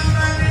Steinmetz.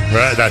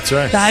 Right, that's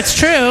right. That's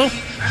true.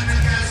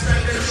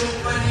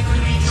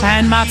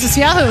 And Matzis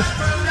Yahoo.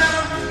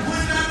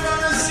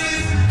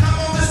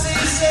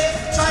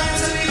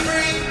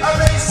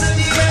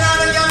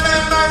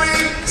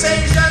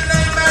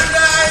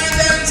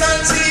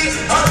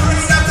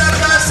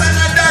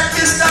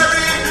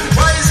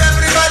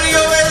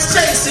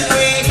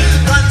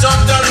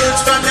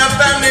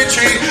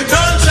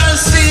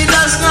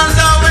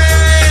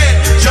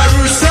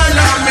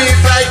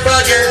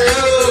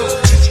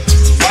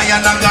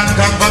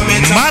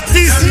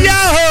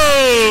 Matisyahu!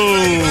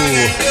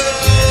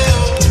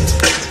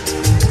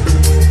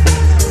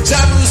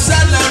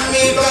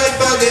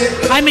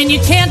 I mean, you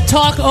can't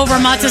talk over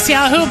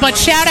Matisyahu, but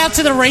shout out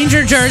to the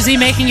Ranger jersey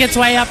making its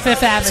way up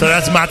Fifth Avenue. So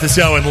that's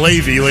Matisyahu and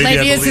Levi.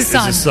 Levi is his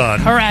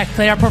son. Correct.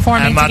 They are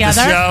performing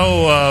together.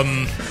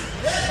 And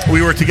Matisyahu,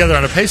 we were together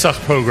on a Pesach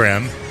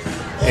program.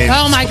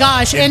 Oh my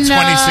gosh! In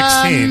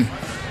 2016.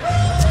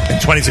 In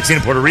 2016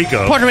 in Puerto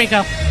Rico.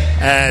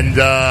 And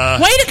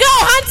way to go,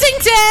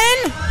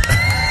 Huntington!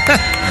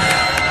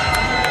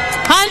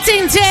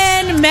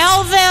 Huntington,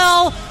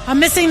 Melville. I'm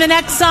missing the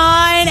next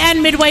sign,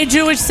 and Midway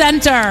Jewish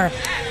Center.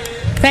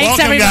 Thanks,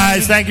 welcome, everybody.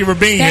 Guys. Thank you for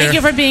being here. Thank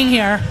you for being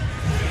here.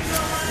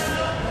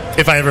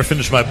 If I ever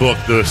finish my book,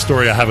 the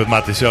story I have with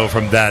Matisyahu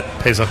from that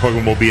Pesach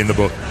program will be in the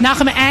book.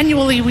 Nachum,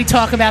 annually we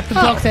talk about the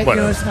book that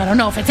yours. I don't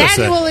know if it's just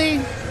annually.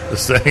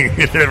 Just saying,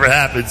 if it ever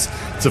happens,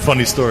 it's a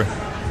funny story.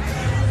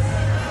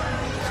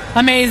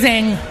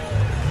 Amazing.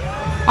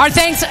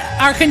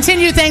 Our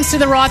continued thanks to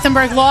the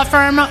Rothenberg Law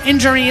Firm,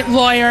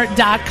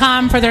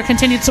 InjuryLawyer.com, for their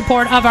continued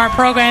support of our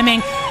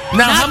programming.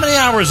 Now, how many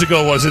hours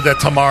ago was it that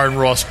Tamar and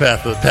Ross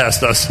passed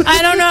us?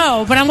 I don't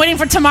know, but I'm waiting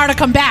for Tamar to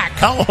come back.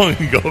 How long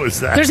ago was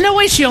that? There's no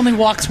way she only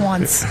walks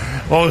once.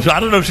 Well,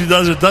 I don't know if she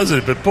does or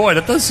doesn't, but boy,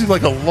 that does seem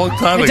like a long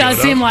time ago. It does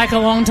seem like a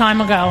long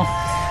time ago.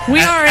 We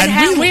are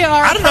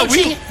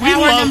approaching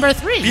hour number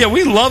 3. Yeah,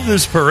 we love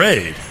this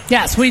parade.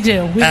 Yes, we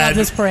do. We love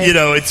this parade. You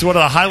know, it's one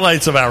of the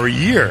highlights of our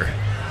year.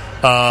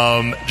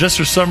 Just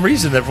for some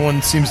reason,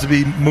 everyone seems to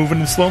be moving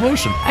in slow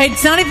motion.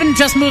 It's not even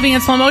just moving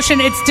in slow motion.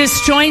 It's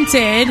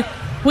disjointed.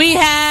 We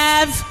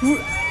have,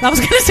 I was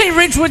going to say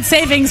Ridgewood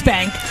Savings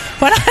Bank,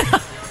 but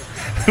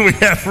we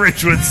have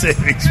Ridgewood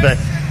Savings Bank.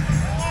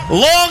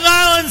 Long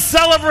Island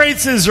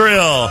celebrates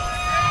Israel.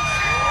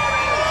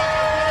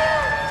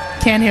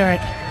 Can't hear it.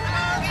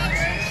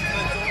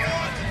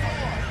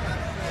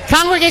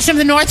 Congregation of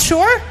the North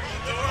Shore?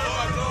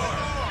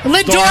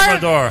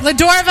 Lador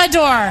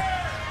Vador.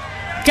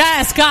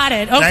 Yes, got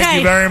it. Okay. Thank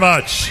you very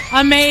much.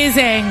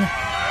 Amazing.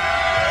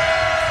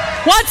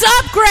 What's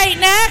up, Great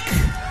Neck?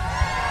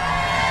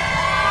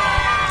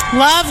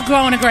 Love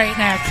growing a Great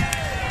Neck.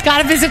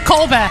 Got to visit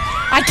Colby.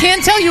 I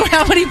can't tell you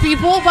how many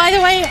people, by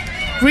the way,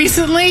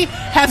 recently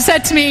have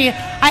said to me,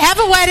 I have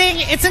a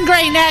wedding, it's in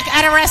Great Neck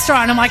at a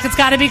restaurant. I'm like, it's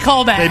got to be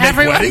Colby. They make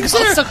weddings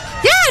there?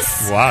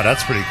 Yes. Wow,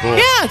 that's pretty cool.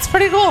 Yeah, it's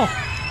pretty cool.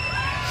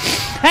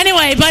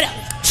 Anyway, but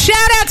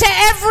shout out to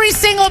every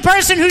single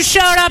person who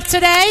showed up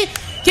today.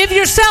 Give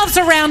yourselves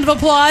a round of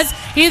applause.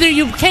 Either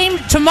you came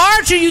to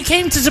march or you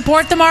came to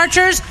support the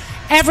marchers.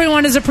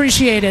 Everyone is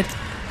appreciated.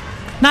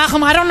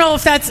 Nachum, I don't know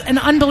if that's an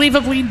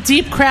unbelievably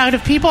deep crowd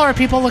of people or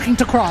people looking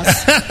to cross.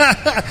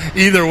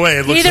 Either way,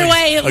 it looks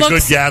like a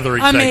good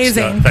gathering.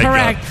 Amazing. Thank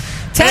Correct.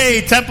 Hey,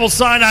 Temple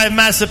Sinai of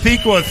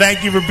Massapequa,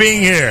 thank you for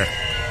being here.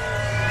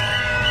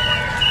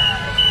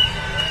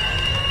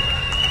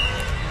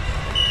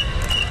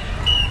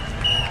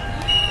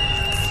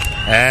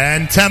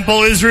 And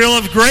Temple Israel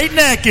of Great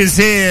Neck is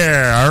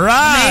here. All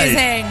right.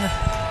 Amazing.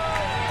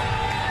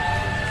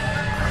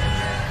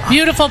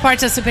 Beautiful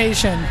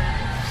participation.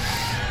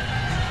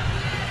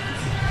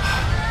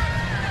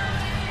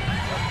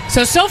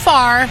 So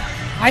far,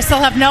 I still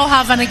have no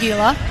Hava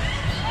Nagila.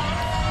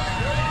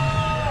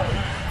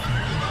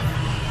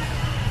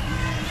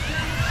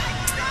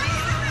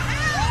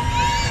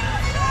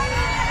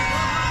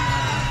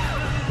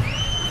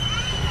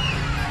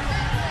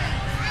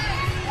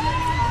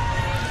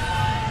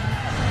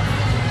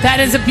 That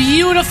is a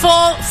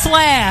beautiful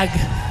flag.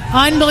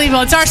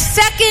 Unbelievable. It's our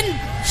second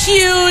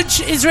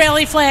huge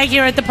Israeli flag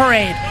here at the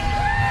parade.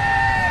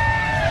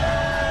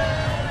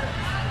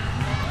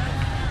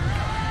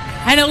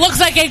 And it looks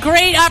like a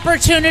great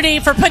opportunity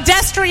for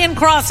pedestrian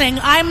crossing.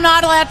 I'm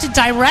not allowed to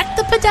direct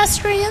the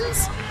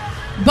pedestrians,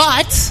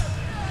 but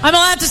I'm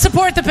allowed to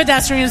support the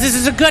pedestrians. This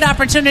is a good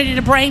opportunity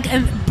to break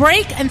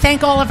and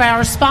thank all of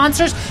our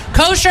sponsors.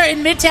 Kosher in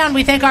Midtown,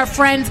 we thank our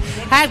friends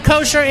at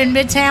Kosher in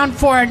Midtown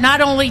for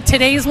not only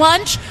today's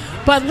lunch,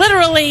 but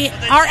literally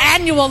our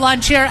annual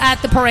lunch here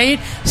at the parade.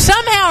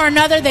 Somehow or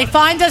another, they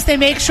find us, they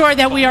make sure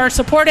that we are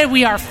supported,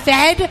 we are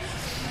fed.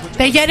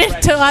 They get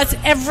it to us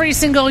every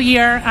single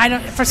year.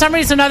 For some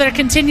reason or another, it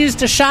continues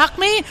to shock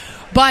me,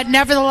 but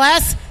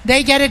nevertheless,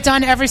 they get it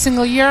done every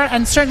single year,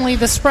 and certainly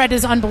the spread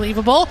is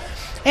unbelievable.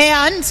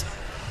 And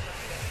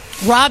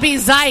Robbie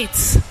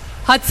Zeitz,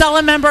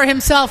 Hatzalah member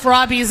himself,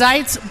 Robbie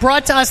Zeitz,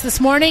 brought to us this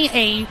morning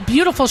a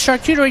beautiful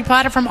charcuterie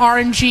platter from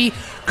R&G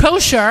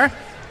Kosher.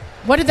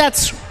 What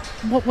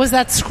was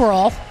that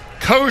scroll?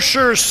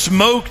 Kosher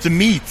smoked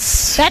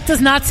meats. That does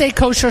not say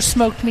kosher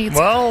smoked meats.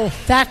 Well,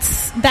 that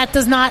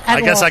does not at all.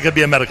 I guess I could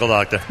be a medical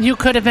doctor. You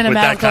could have been a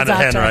medical doctor. With that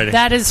kind of handwriting.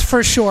 That is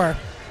for sure.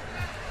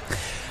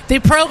 The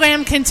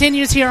program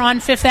continues here on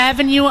Fifth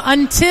Avenue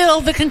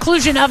until the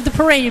conclusion of the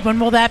parade. When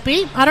will that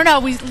be? I don't know.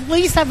 We at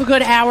least have a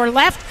good hour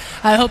left.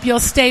 I hope you'll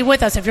stay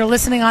with us. If you're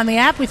listening on the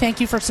app, we thank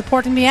you for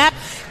supporting the app.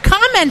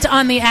 Comment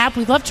on the app.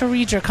 We'd love to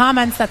read your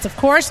comments, that's of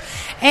course.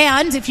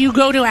 And if you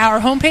go to our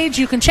homepage,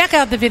 you can check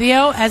out the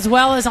video as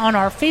well as on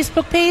our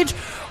Facebook page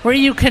where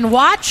you can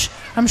watch.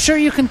 I'm sure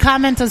you can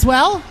comment as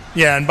well.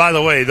 Yeah, and by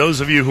the way, those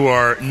of you who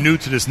are new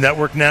to this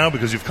network now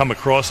because you've come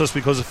across us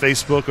because of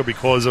Facebook or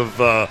because of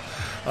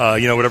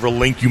whatever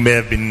link you may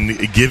have been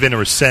given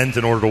or sent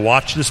in order to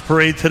watch this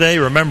parade today.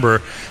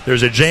 Remember,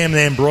 there's a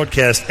JMN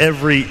broadcast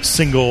every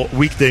single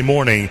weekday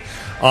morning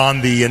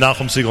on the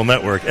Nachum Segal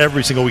Network,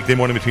 every single weekday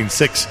morning between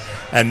 6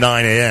 and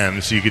 9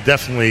 a.m. So you could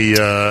definitely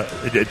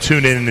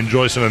tune in and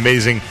enjoy some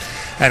amazing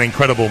and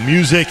incredible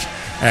music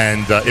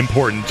and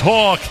important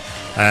talk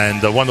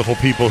and wonderful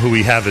people who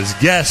we have as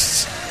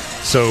guests.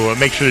 So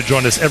make sure to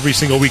join us every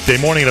single weekday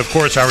morning. And, of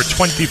course, our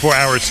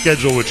 24-hour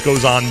schedule, which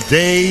goes on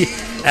day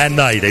and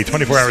night. A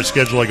 24-hour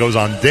schedule that goes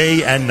on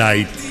day and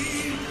night,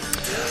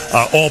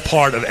 all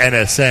part of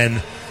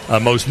NSN,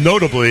 most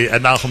notably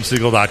at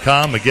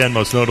NachumSegal.com. Again,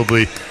 most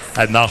notably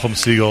at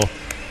NachumSegal.com.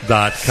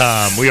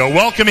 We are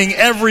welcoming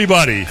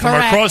everybody from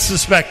across the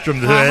spectrum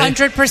today.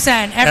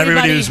 100%.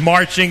 Everybody who's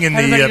marching in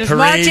the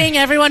parade.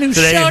 Everyone who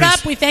showed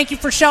up. We thank you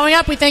for showing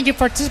up. We thank you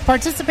for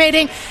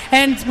participating.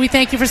 And we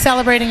thank you for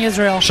celebrating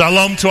Israel.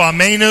 Shalom to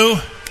Amenu.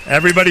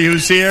 Everybody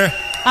who's here.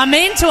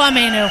 Amen to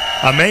Amenu.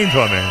 Amen to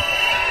Amenu.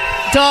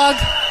 Dog.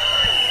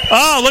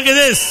 Oh, look at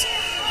this.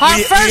 Our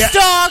first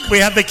dog. We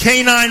have the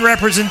canine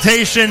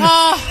representation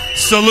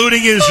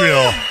saluting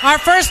Israel. Our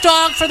first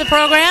dog for the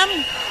program.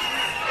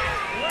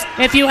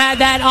 If you had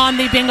that on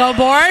the bingo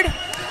board.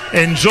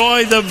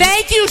 Enjoy the...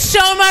 Thank you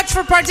so much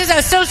for participating.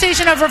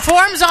 Association of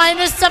Reform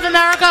Zionists of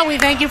America. We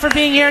thank you for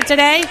being here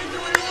today.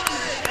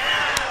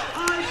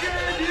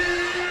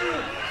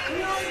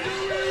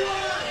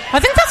 I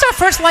think that's our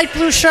first light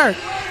blue shirt.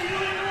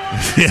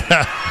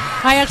 Yeah.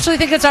 I actually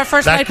think it's our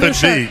first light blue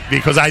shirt. That could be,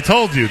 because I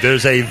told you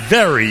there's a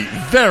very,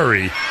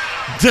 very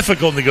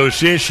difficult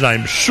negotiation,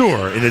 I'm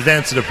sure, in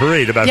advance of the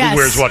parade about who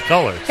wears what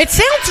color. It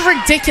sounds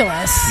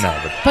ridiculous.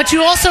 No, but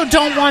you also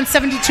don't want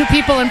 72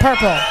 people in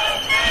purple.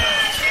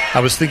 I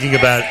was thinking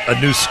about a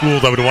new school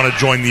that would want to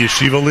join the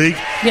Yeshiva League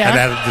and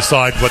have to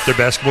decide what their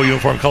basketball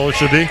uniform color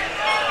should be.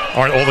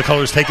 Aren't all the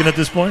colors taken at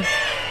this point?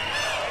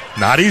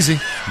 Not easy.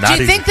 Do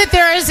you think that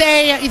there is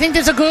you think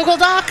there's a Google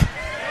Doc?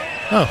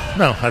 Oh,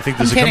 no. I think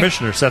there's a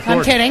commissioner, Seth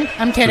Gordon.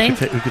 I'm kidding.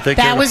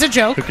 That was a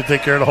joke. Who could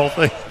take care of the whole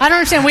thing? I don't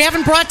understand. We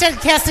haven't brought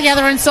that cast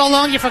together in so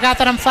long. You forgot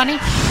that I'm funny?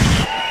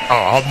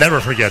 Oh, I'll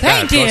never forget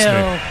that. Thank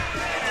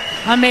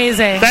you.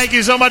 Amazing. Thank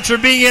you so much for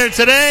being here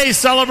today,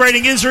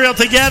 celebrating Israel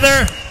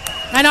together.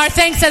 And our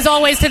thanks, as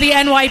always, to the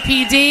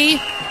NYPD.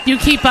 You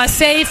keep us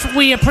safe.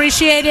 We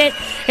appreciate it.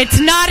 It's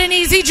not an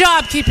easy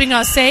job keeping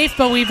us safe,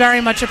 but we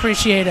very much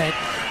appreciate it.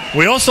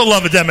 We also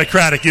love a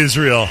democratic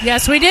Israel.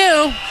 Yes, we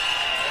do.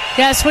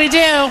 Yes, we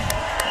do.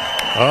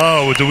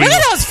 Oh, do we? Look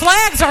at those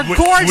flags are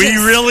gorgeous. We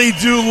really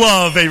do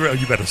love a...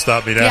 You better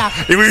stop me now. Yeah.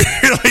 We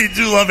really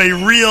do love a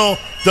real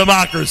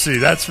democracy.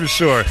 That's for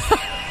sure.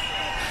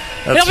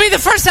 It'll be the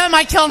first time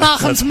I kill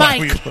Nachum's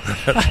mic.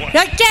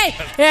 Okay,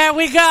 there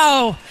we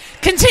go.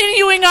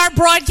 Continuing our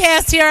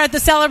broadcast here at the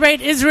Celebrate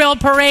Israel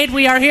Parade.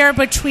 We are here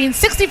between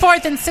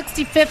 64th and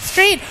 65th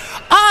Street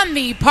on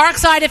the park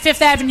side of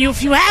 5th Avenue.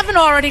 If you haven't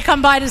already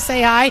come by to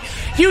say hi,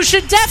 you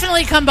should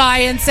definitely come by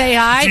and say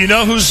hi. Do you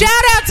know who's... Shout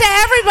out to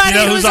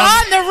everybody who's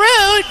on the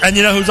route. And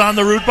you know who's on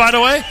the route, by the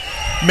way?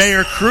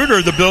 Mayor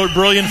Kruder, the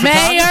brilliant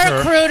photographer.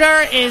 Mayor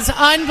Kruder is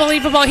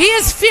unbelievable. He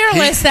is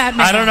fearless, that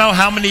man. I don't know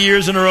how many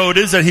years in a row it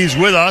is that he's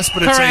with us,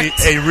 but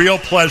it's a real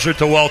pleasure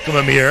to welcome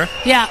him here.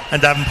 Yeah.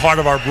 And to have him part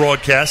of our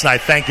broadcast, and I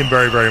thank him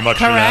very, very much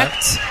for that.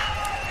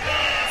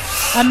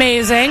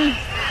 Amazing.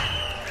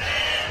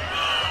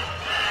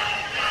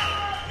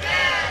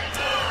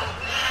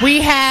 We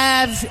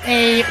have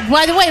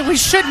by the way, we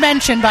should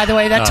mention,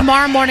 that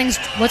tomorrow morning's...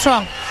 What's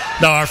wrong?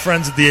 No, our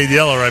friends at the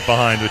ADL are right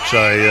behind, which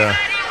I...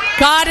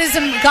 God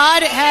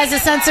has a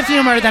sense of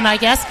humor, then, I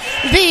guess.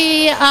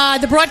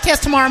 The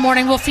broadcast tomorrow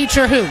morning will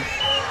feature who?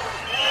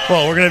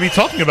 Well, we're going to be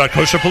talking about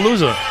Kosher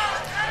Palooza.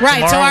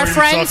 Right, tomorrow so our we're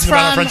friends from...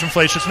 our friends from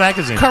Flacious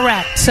Magazine.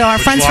 Correct. So our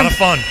friends from... a lot of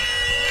fun.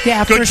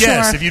 Yeah, good for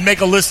guess. sure. If you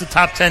make a list of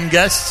top 10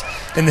 guests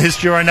in the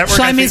history of our network...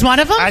 Shlomo's one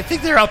of them? I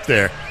think they're up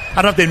there. I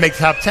don't know if they'd make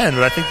top 10,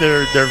 but I think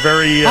they're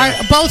very...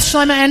 both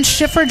Shlomo and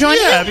Schiffer join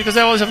you? Yeah, because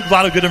they always have a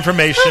lot of good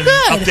information. Oh,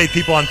 good. Update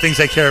people on things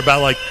they care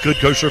about, like good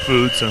kosher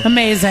food. So.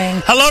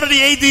 Amazing. Hello to the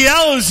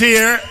ADL who's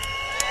here.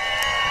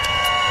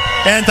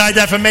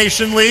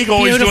 Anti-Defamation League,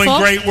 always Beautiful. Doing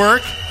great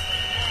work.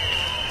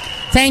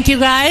 Thank you,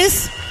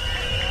 guys.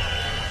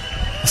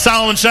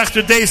 Solomon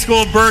Schechter Day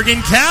School of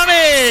Bergen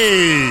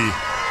County.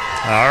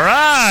 All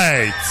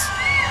right.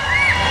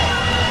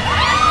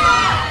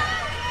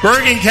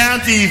 Bergen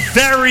County,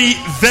 very,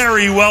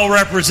 very well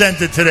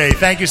represented today.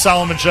 Thank you,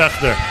 Solomon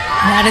Schechter.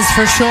 That is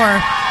for sure.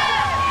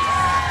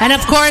 And,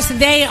 of course,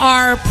 they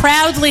are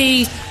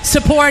proudly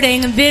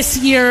supporting this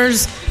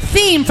year's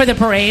theme for the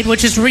parade,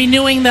 which is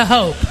Renewing the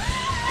Hope.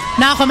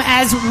 Nachum,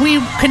 as we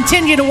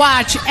continue to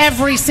watch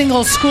every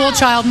single school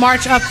child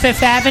march up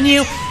Fifth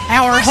Avenue,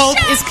 our hope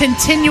is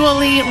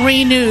continually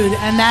renewed,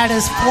 and that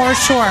is for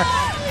sure.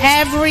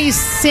 Every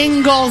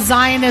single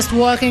Zionist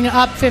walking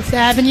up Fifth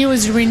Avenue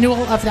is a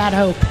renewal of that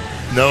hope.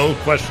 No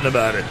question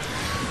about it.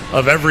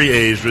 Of every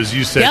age, but as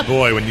you said, Yep.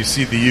 boy, when you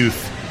see the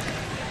youth,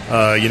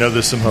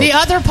 there's some hope. The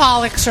other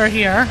Pollocks are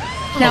here.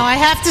 Now, I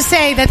have to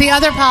say that the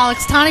other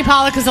Pollocks, Tani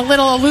Pollock is a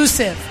little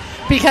elusive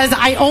because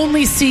I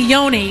only see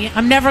Yoni.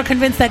 I'm never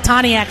convinced that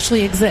Tani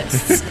actually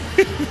exists.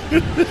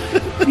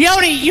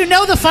 Yoni, you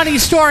know the funny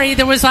story.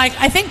 There was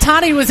I think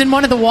Tani was in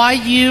one of the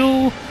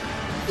YU...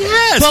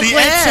 Yes, the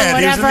ad.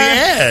 He was in the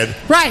ad.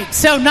 Right.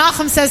 So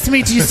Nachum says to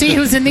me, do you see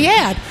who's in the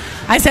ad?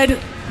 I said,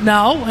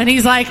 no. And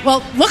he's like,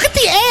 well, look at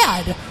the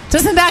ad.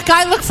 Doesn't that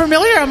guy look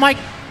familiar? I'm like,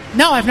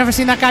 no, I've never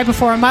seen that guy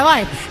before in my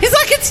life. He's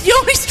like, it's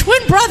Yoni's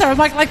twin brother. I'm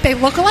like they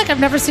look alike? I've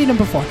never seen him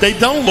before. They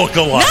don't look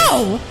alike.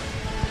 No.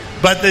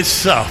 But they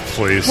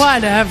please.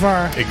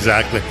 Whatever.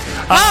 Exactly.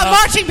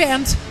 Marching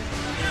band.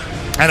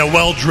 And a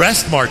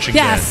well-dressed marching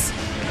band. Yes.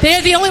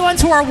 They're the only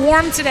ones who are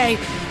warm today.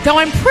 Though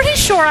I'm pretty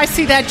sure I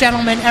see that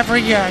gentleman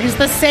every year. He's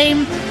the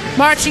same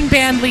marching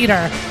band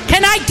leader.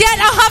 Can I get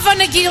a Hava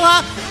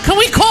Nagila? Can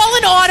we call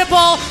an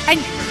audible?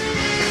 And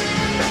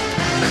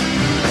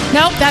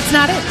nope, that's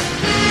not it.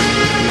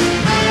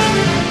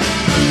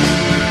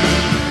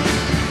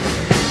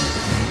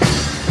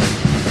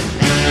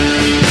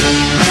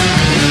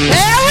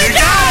 There we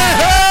go!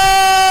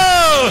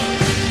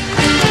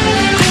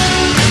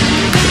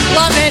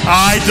 Love it.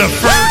 I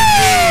defer to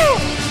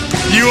you.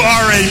 You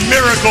are a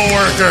miracle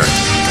worker.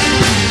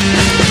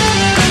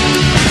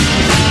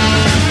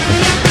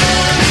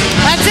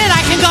 That's it.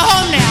 I can go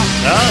home now.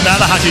 Oh, now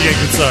the hockey game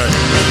can start.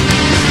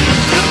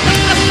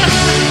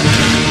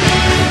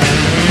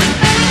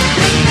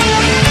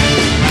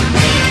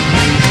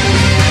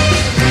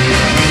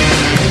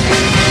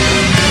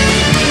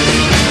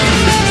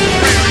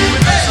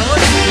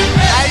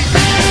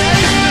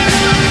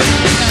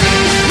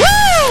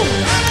 Woo!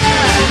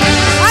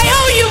 I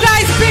owe you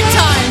guys big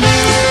time.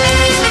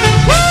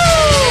 Woo!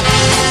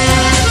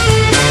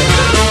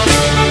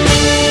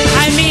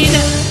 I mean,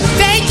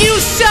 thank you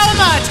so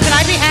much. Can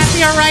I be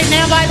happier right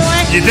now, by the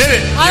way? You did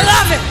it. I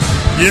love it.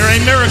 You're a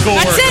miracle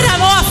worker. That's it. I'm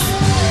off.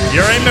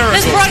 You're a miracle.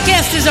 This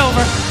broadcast is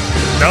over.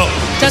 No,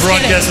 the Just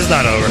broadcast kidding. is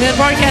not over. The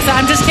broadcast,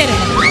 I'm just kidding.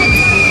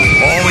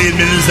 All we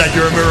admit is that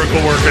you're a miracle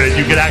worker, that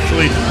you could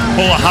actually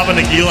pull a Hava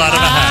Nagila out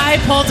of a hat.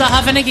 I pulled a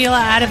Hava Nagila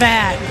out of a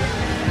hat.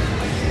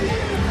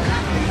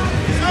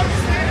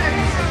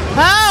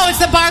 Oh,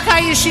 it's the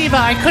Barkai Yeshiva.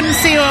 I couldn't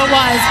see who it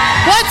was.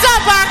 What's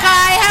up,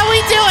 Barkai? How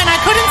we doing? I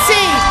couldn't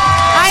see.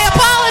 I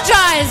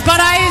apologize, but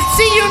I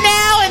see you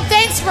now, and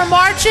thanks for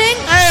marching.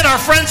 And our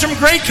friends from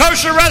Great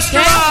Kosher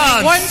Restaurants. Yeah,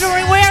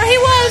 wondering where he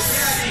was.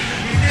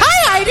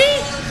 Hi, Heidi.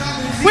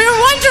 We were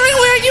wondering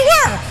where you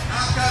were.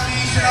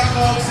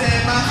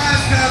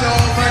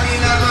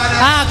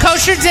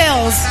 Kosher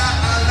Dills.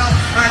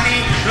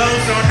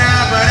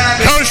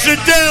 Kosher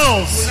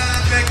Dills.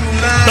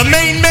 The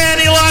main man,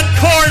 Elon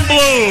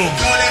Kornblum.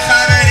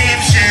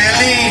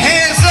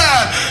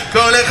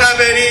 כל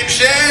החברים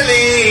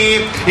שלי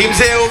אם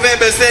זה עובד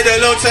בסדר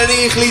לא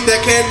צריך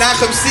להתקן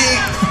נחם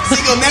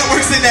סיגל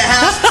networks in the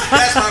house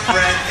that's my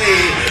friend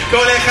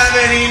כל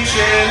החברים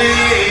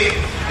שלי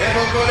איפה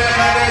כל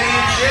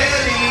החברים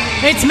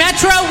שלי It's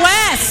Metro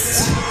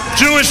West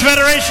Jewish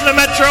Federation of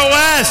Metro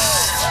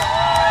West.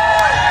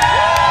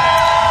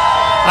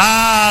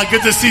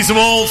 Good to see some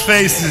old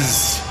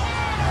faces.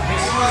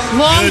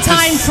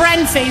 Long-time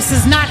friend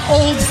faces, not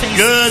old faces.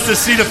 Good to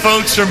see the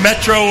folks from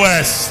Metro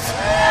West.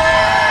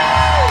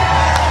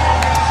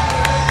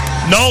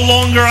 No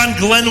longer on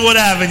Glenwood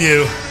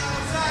Avenue.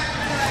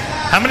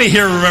 How many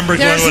here remember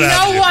Glenwood Avenue?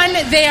 There's no one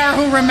there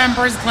who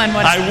remembers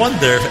Glenwood Avenue. I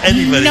wonder if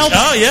anybody...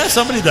 Oh, yeah,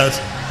 somebody does.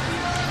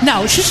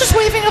 No, she's just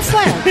waving a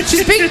flag.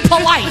 She's being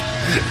polite.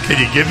 Can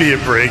you give me a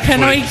break,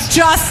 Can please? we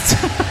just...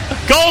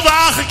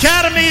 Goldach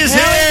Academy is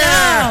here.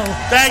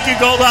 Thank you,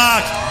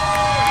 Goldach.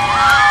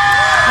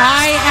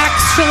 I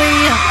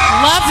actually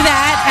love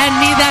that and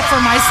need that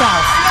for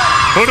myself.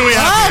 Who do we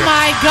have here? Oh,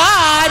 my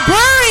God.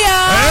 Buria.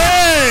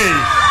 Hey.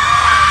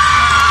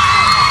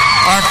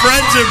 Our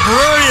friends at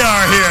Brewery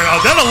are here. Oh,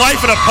 they're the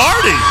life of the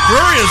party.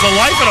 Brewery is the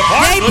life of the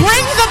party. They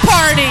bring the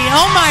party.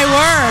 Oh, my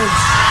word.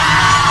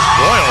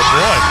 Boy, oh,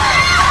 boy.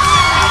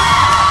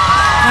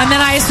 And then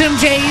I assume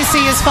JEC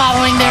is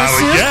following their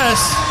suit. Yes.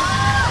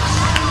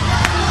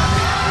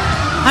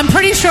 I'm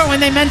pretty sure when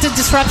they meant a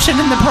disruption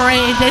in the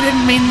parade, they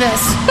didn't mean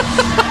this.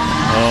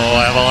 Oh,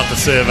 I have a lot to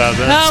say about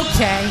that.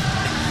 Okay.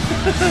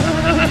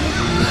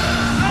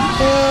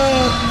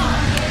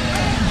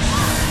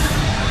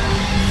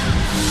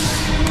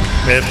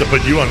 May have to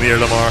put you on the air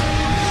tomorrow.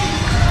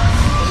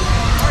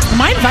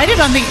 Am I invited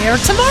on the air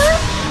tomorrow?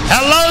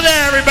 Hello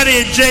there, everybody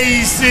at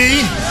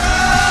JEC.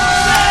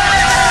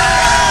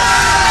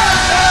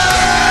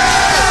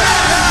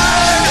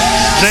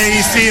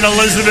 JEC in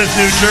Elizabeth,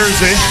 New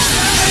Jersey.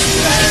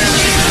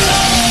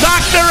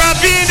 Dr.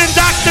 Rabin and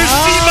Dr.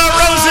 Sima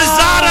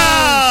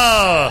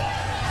Rosazada.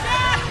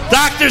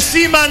 Dr.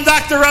 Sima and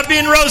Dr.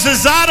 Rabin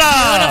Rosazada.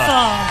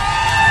 Beautiful.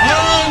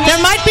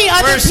 There might be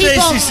other Where's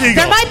people. Stacey Siegel?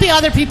 There might be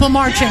other people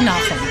marching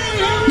nothing.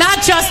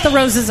 Not just the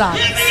Rosazadas.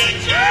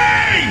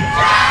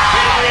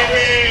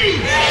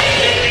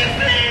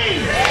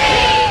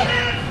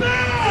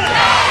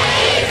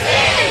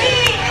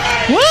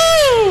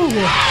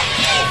 Woo!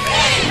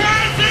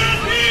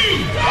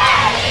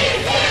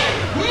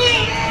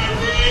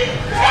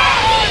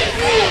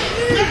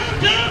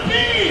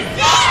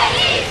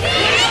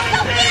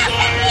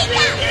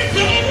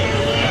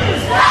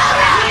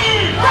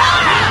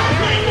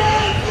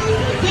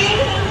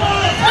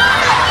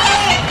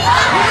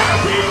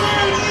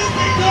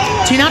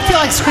 Do you not feel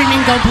like screaming,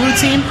 "Go Blue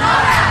Team"?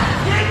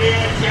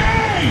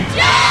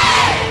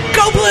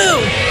 Go Blue!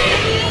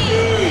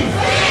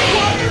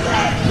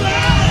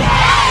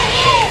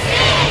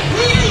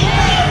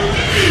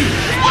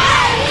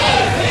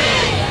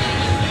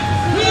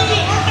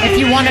 If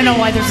you want to know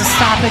why there's a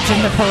stoppage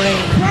in the parade,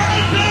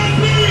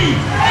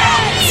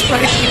 it's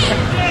right here.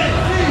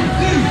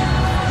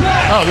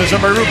 Oh, there's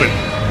Rabbi Rubin.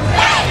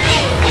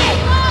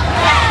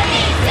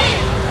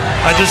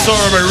 I just saw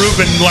Rabbi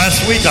Rubin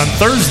last week on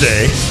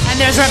Thursday. And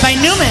there's Rabbi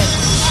Newman.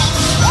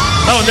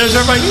 Oh, and there's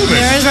Rabbi Newman.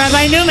 There is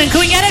Rabbi Newman.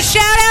 Can we get a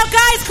shout out,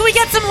 guys? Can we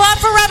get some love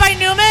for Rabbi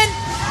Newman?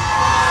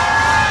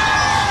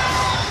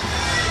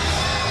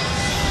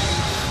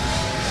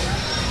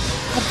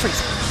 Oh,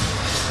 please.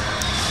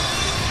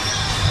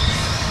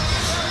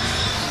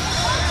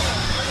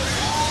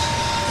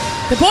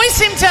 The boys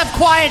seem to have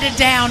quieted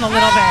down a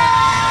little bit.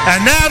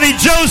 And now the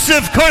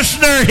Joseph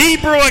Kushner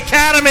Hebrew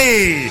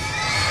Academy.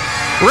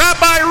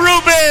 Rabbi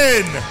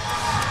Rubin.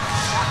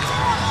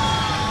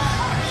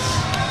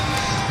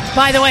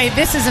 By the way,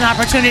 this is an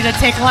opportunity to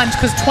take lunch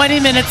because 20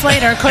 minutes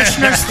later,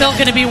 Kushner's still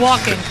going to be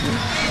walking.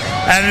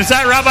 And is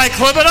that Rabbi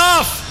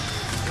Klibanoff?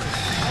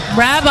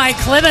 Rabbi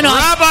Klibanoff.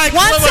 Rabbi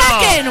One Klibanoff.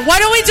 second.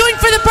 What are we doing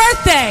for the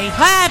birthday?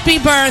 Happy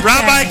birthday.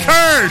 Rabbi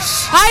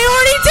Kirsch. I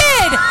already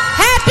did.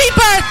 Happy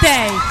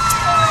birthday.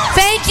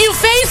 Thank you,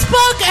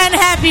 Facebook, and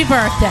happy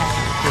birthday.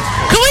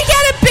 Can we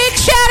get a big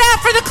shout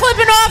out for the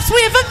Klibanoffs?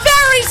 We have a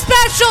very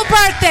special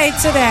birthday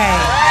today.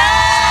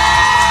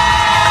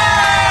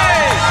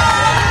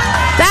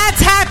 That's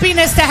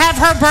happiness to have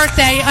her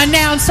birthday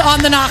announced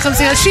on the Nachum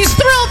Segal. She's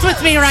thrilled with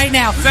me right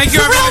now. Thank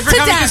you, everybody, for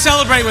coming death. to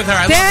celebrate with her.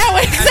 I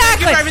love it. Exactly.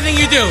 Thank you for everything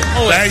you do.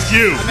 Always. Thank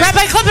you.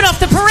 Rabbi Klibanoff,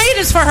 the parade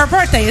is for her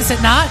birthday, is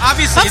it not?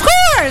 Obviously. Of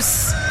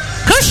course.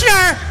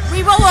 Kushner.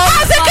 We will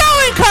How's it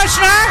going,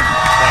 Kushner?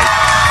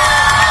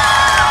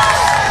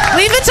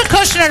 Leave it to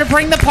Kushner to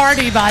bring the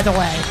party, by the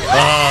way.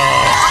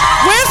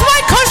 Where's my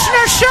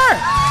Kushner shirt?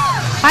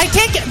 I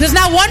can't get... There's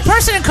not one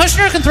person in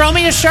Kushner who can throw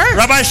me a shirt.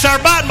 Rabbi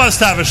Sharbat must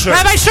have a shirt.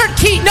 Rabbi Shirt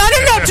Key. No.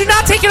 Do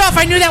not take it off.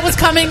 I knew that was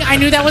coming.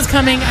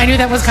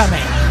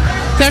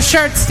 The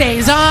shirt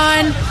stays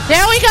on.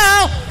 There we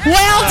go.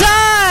 Well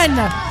done.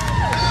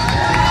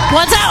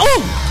 What's that?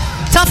 Ooh.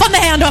 Tough on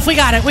the handoff. We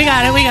got it. Thank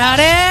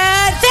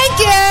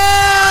you.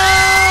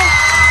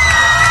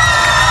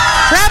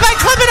 Rabbi,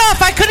 clip it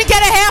off. I couldn't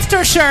get a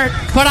Hafter shirt,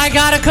 but I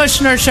got a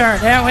Kushner shirt.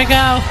 There we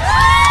go.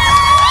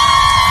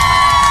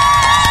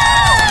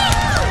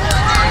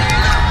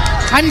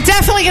 I'm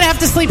definitely going to have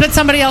to sleep at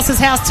somebody else's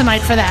house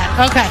tonight for that.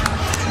 Okay.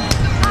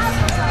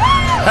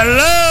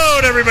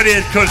 Hello to everybody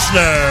at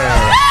Kushner.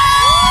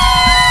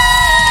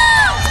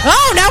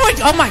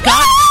 Oh my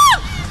God.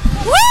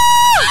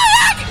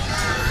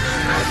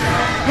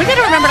 We got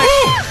to remember to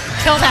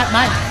kill that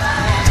mic.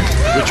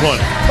 Which one?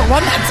 The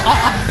one that's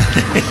on.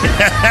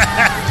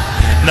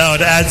 No,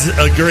 it adds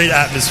a great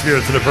atmosphere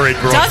to the parade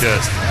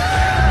broadcast.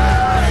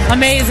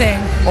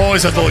 Amazing.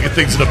 Always have to look at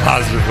things in a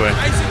positive way.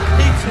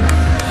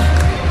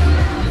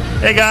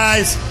 Hey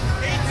guys,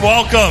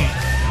 welcome.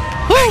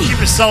 Thank you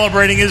for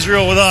celebrating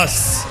Israel with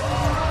us.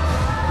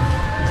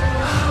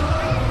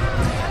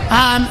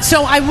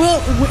 So I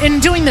will, in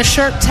doing the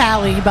shirt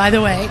tally, by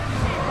the way,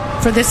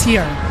 for this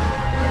year,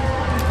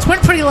 it's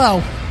went pretty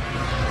low.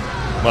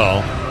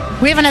 Well,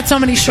 we haven't had so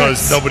many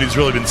shirts. Because nobody's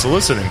really been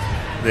soliciting.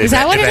 Is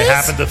that what it is? They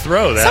happen to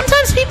throw that.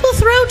 Sometimes people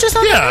throw just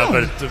on their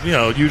own.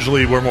 Yeah, but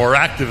usually we're more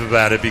active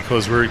about it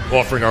because we're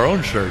offering our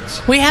own shirts.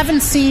 We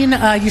haven't seen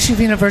Yeshiva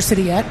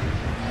University yet.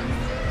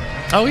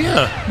 Oh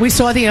yeah, we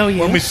saw the OU.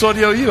 When we saw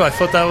the OU, I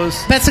thought that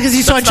was. That's because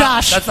you saw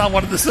Josh. That's not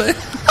what I wanted to say.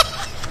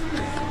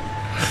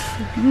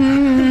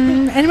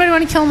 Anybody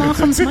want to kill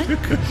Malcolm's mic?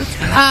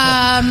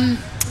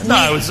 No,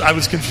 I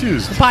was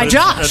confused by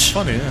Josh. That's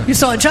funny. Yeah. You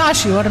saw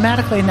Josh, you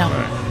automatically know.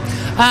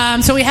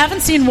 Right. So we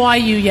haven't seen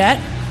YU yet.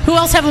 Who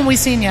else haven't we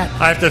seen yet?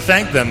 I have to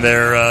thank them.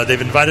 They've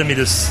invited me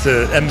to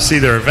MC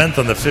their event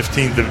on the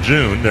 15th of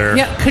June.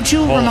 Could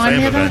you remind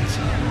me of that?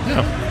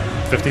 Yeah,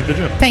 15th of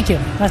June. Thank you.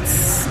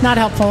 That's not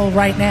helpful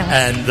right now.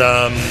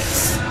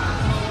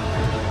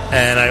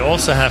 And I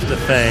also have to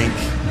thank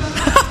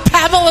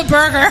Pamela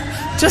Berger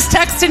just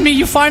texted me.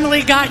 You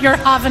finally got your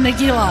Hava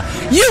Nagila.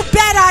 You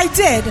bet I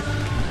did.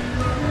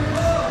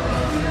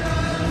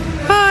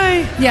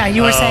 Hi. Yeah,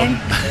 you were saying.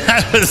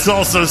 I was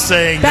also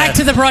saying back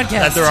to the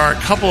broadcast that there are a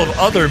couple of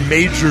other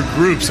major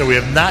groups that we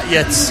have not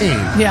yet seen.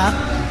 Yeah.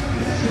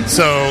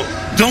 So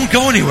don't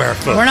go anywhere,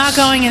 folks. We're not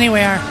going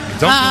anywhere.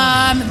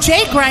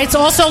 Jake writes,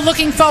 also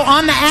looking for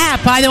on the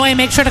app. By the way,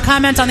 make sure to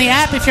comment on the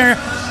app if you're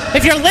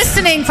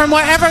listening from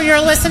wherever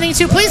you're listening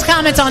to. Please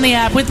comment on the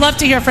app. We'd love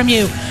to hear from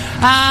you.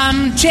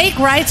 Jake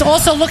writes,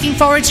 also looking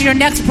forward to your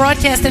next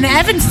broadcast in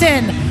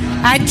Evanston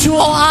at Jewel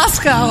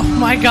Osco. Oh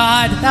my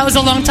God, that was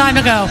a long time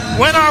ago.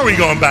 When are we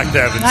going back to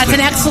Evanston? That's an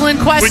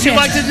excellent question. Would you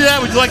like to do that?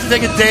 Would you like to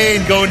take a day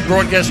and go and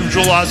broadcast from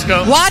Jewel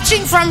Osco?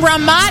 Watching from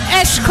Ramat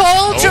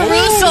Eshkol,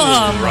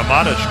 Jerusalem.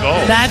 Ramat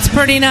Eshkol. That's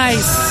pretty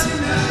nice.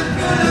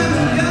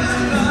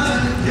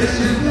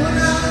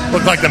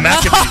 Look like the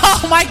Maccabees.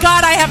 Oh my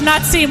God, I have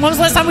not seen. When was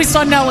the last time we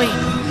saw Noe?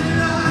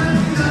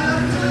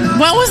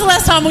 When was the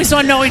last time we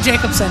saw Noe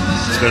Jacobson?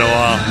 It's been a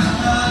while.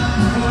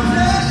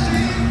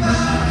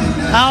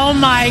 Oh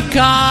my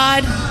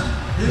God.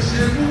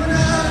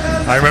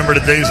 I remember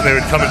the days when they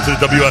would come into the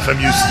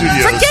WFMU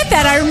studios. Forget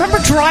that. I remember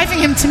driving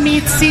him to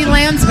meet C.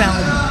 Lansbaum.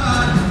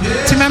 Do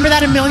you remember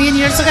that a million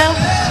years ago?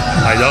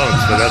 I don't,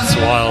 but that's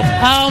wild.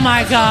 Oh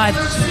my God.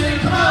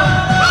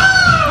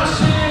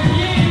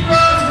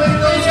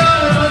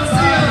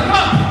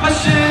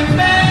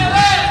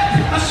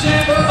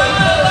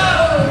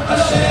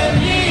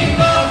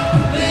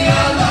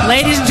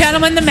 Ladies and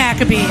gentlemen, the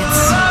Maccabees.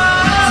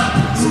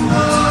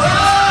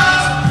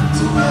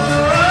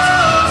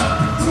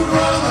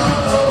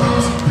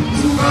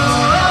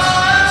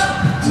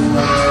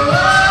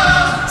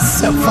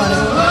 So funny.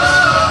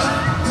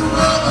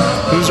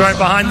 Who's right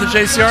behind the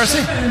JCRC?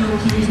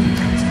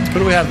 Who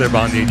do we have there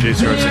behind the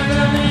JCRC?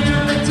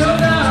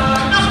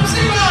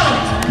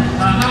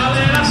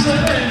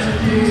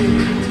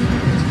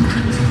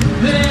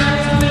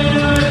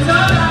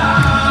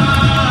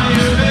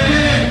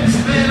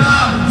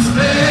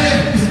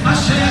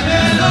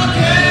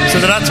 So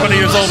they're not 20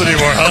 years old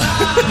anymore, huh?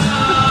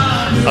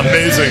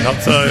 Amazing, I'll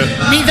tell you.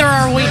 Neither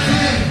are we.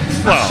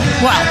 Well.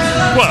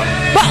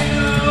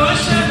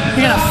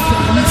 You're gonna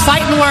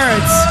fight in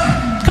words.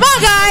 Come on,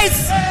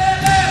 guys.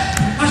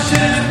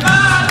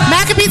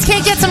 Maccabees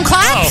can't get some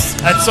claps? Oh,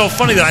 that's so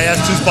funny that I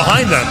asked who's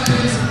behind them.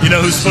 You know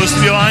who's supposed to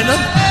be behind them?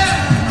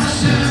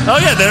 Oh,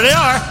 yeah, there they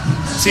are.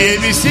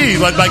 CABC,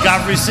 led by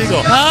Godfrey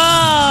Siegel.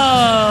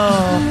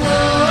 Oh.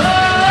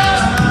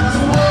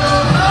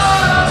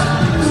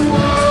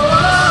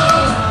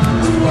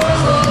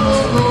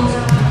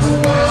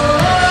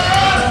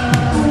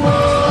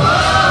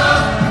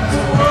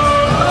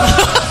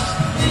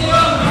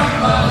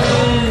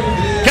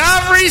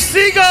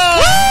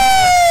 Siegel!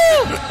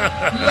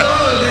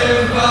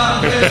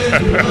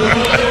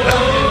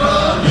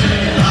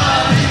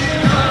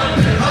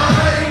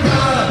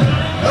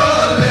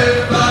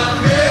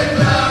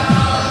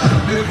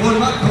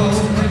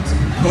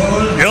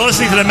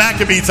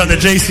 Maccabees on the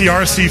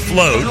JCRC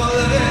float.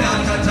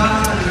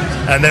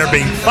 And they're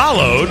being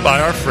followed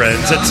by our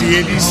friends at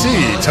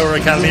TABC,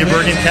 Torah Academy of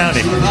Bergen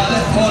County.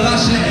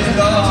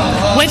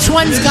 Which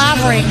one's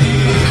Gavri?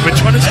 Which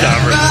one is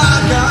Gavri?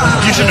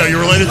 You should know,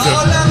 you're related to him.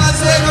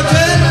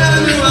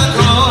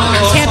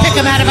 Can't pick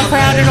him out of a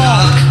crowd at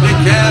all.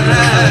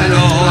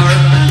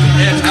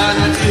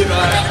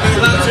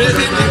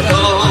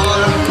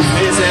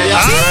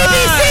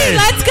 TABC,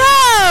 let's go!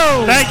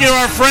 Thank you to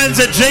our friends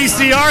at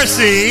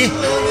JCRC.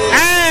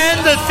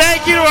 And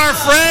thank you to our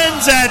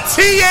friends at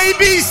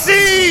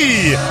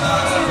TABC.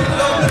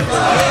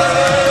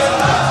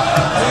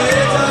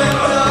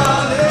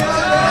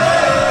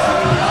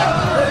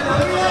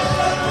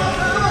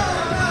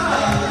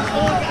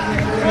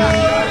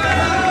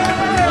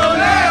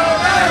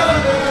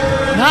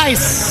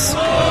 Nice.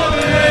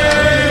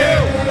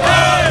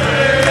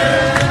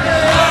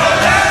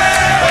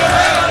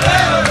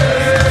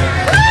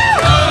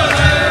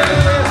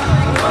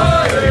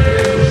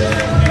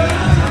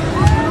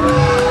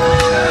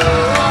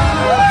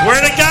 Where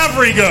did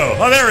Gavri go?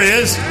 Oh, there he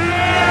is.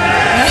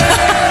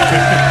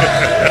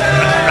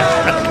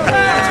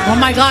 Oh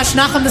my gosh,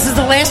 Nachum, this is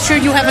the last year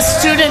you have a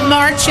student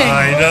marching.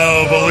 I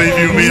know, believe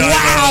you me, I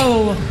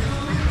know.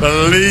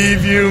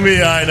 Believe you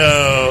me, I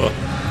know.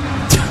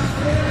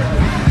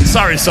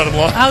 Sorry,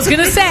 son-in-law. I was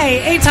going to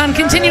say, Eitan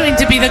continuing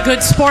to be the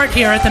good sport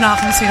here at the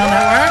Nachum Segal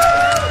Network.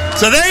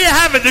 So there you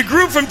have it, the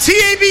group from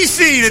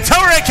TABC, the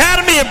Torah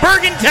Academy of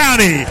Bergen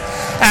County.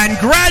 And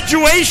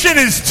graduation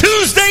is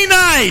Tuesday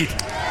night.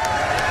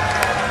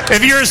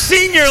 If you're a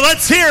senior,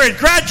 let's hear it.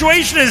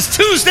 Graduation is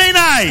Tuesday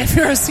night. If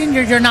you're a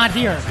senior, you're not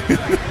here.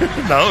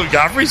 No,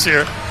 Gavri's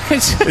here.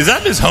 Is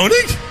that Ms.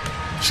 Honig?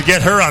 Should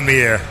get her on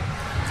the air.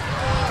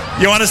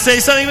 You want to say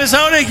something, Ms.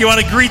 Honig? You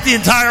want to greet the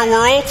entire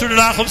world through the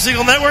Nachum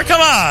Segal Network?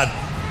 Come on.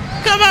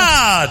 Come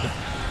on.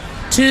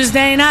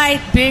 Tuesday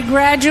night, big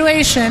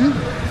graduation.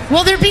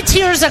 Will there be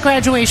tears at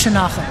graduation,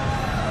 Nachum?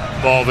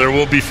 Well, there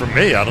will be for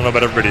me. I don't know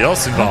about everybody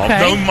else involved.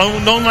 Okay.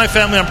 Knowing my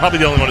family, I'm probably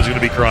the only one who's going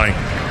to be crying.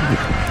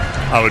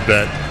 I would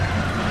bet.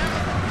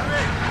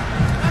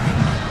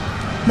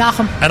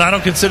 Nachum. And I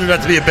don't consider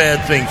that to be a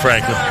bad thing,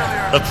 frankly.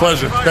 A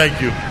pleasure.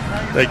 Thank you.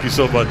 Thank you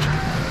so much.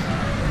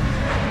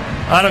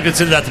 I don't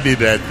consider that to be a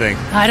bad thing.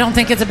 I don't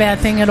think it's a bad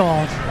thing at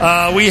all.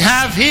 We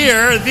have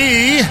here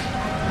the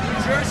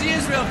New Jersey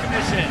Israel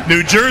Commission.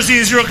 New Jersey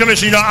Israel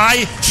Commission. You know,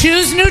 I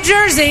choose New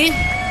Jersey.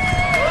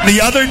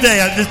 The other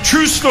day, the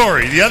true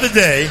story. The other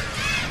day,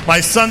 my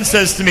son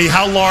says to me,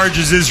 "How large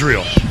is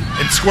Israel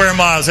in square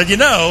miles?" And you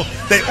know,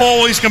 they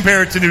always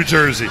compare it to New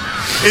Jersey.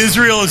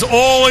 Israel is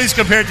always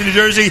compared to New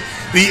Jersey.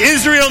 The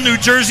Israel-New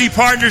Jersey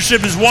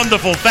partnership is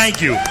wonderful.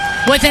 Thank you.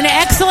 With an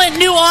excellent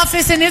new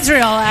office in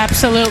Israel,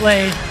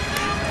 absolutely.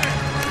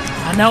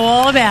 I know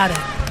all about it.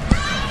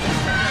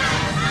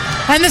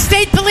 And the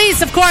state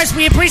police, of course.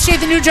 We appreciate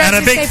the New Jersey State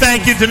And a big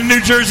thank you to the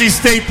New Jersey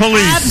State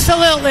Police.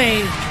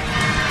 Absolutely.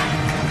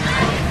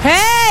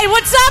 Hey,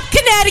 what's up,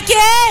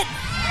 Connecticut?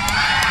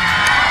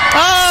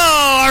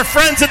 Oh, our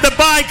friends at the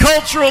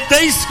Bicultural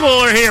Day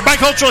School are here.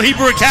 Bicultural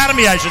Hebrew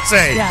Academy, I should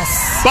say. Yes.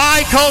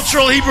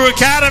 Bicultural Hebrew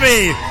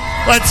Academy.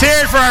 Let's hear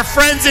it for our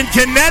friends in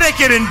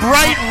Connecticut in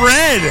bright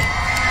red,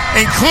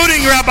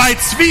 including Rabbi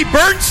Tzvi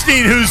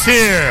Bernstein, who's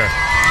here.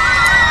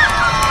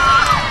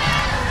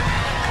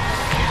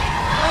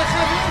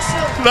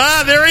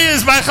 Ah, there he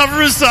is, my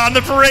chavrusa on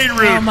the parade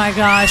route. Oh, my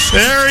gosh.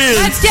 There he is.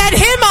 Let's get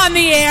him on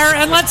the air,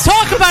 and let's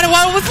talk about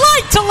what it was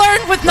like to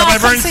learn with Rabbi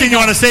Nachum Bernstein, Segal. you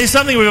want to say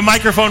something? We have a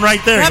microphone right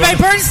there. Rabbi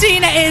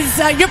Bernstein is,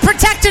 you're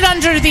protected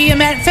under the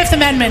Fifth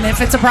Amendment if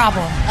it's a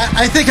problem.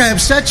 I think I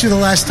upset you the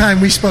last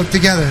time we spoke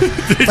together.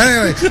 But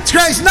anyway, it's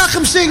great. It's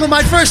Nachum Segal,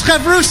 my first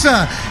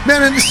chavrusa.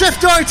 Man, in the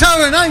Sifdor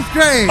Torah, 9th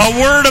grade.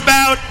 A word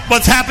about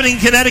what's happening in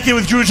Connecticut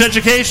with Jewish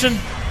education?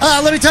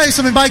 Let me tell you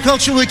something.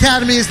 Bicultural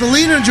Academy is the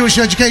leader in Jewish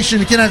education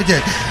in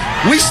Connecticut.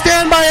 We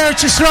stand by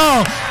Eretz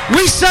Yisrael.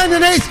 We send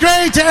an 8th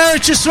grade to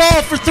Eretz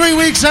Yisrael for 3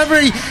 weeks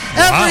every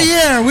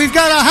year. We've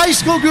got a high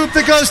school group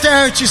that goes to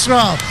Eretz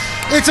Yisrael.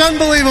 It's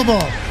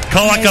unbelievable.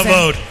 Kol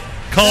hakavod.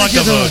 Kol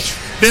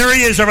hakavod. There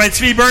he is, Rabbi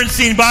Tzvi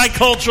Bernstein,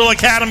 Bicultural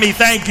Academy.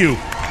 Thank you.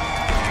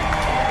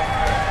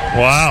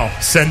 Wow.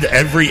 Send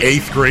every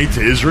 8th grade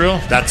to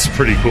Israel? That's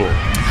pretty cool.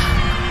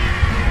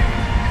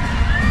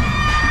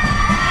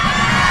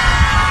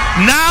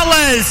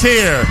 Nala is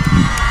here.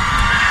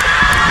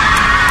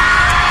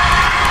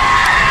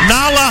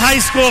 Nala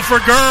High School for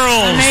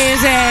Girls.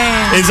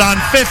 Amazing. Is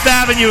on 5th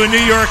Avenue in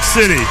New York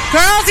City.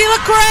 Girls, you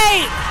look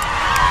great.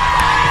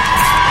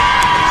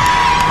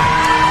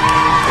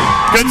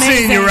 Good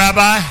seeing you,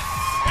 Rabbi.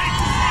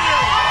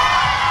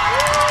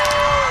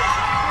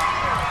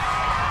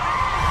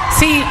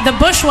 See, the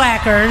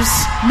bushwhackers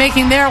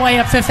making their way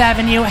up 5th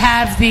Avenue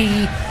have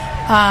the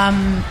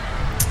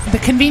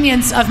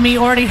convenience of me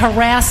already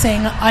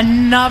harassing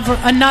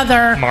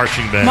another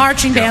marching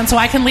band, so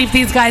I can leave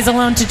these guys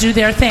alone to do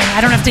their thing.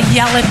 I don't have to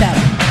yell at them.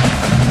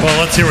 Well,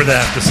 let's hear what they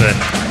have to say.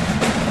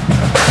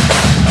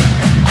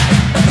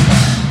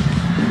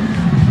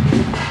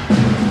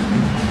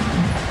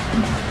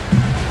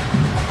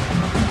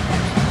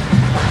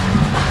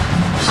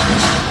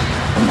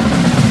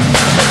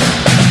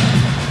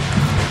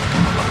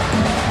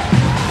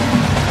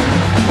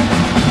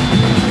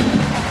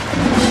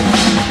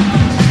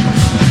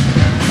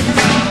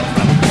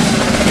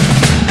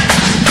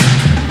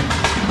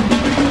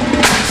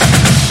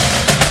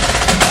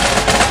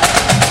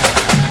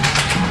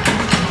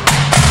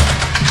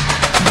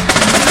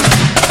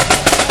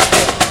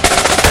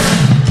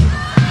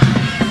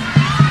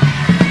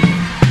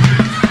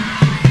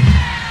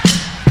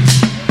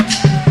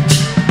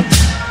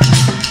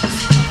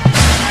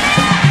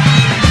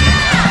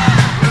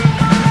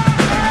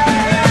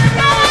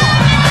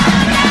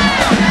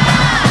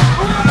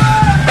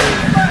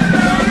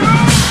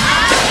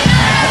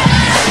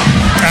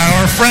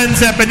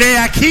 represent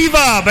B'nai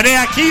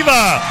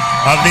Akiva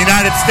of the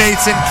United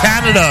States and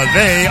Canada.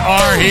 They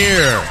are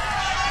here.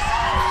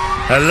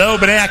 Hello,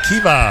 B'nai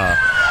Akiva.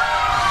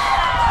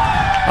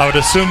 I would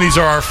assume these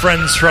are our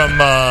friends from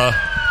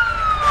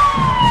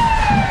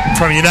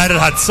United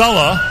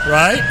Hatzalah,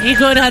 right?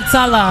 Igud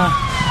Hatzalah.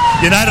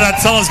 United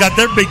Hatzalah's got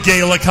their big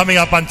gala coming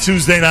up on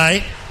Tuesday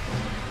night.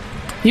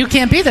 You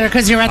can't be there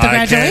because you're at the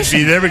graduation. I can't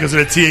be there because of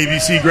the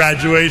TABC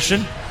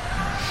graduation.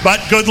 But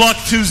good luck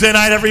Tuesday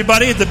night,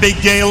 everybody, at the big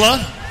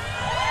gala.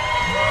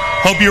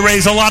 Hope you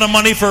raise a lot of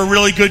money for a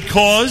really good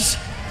cause.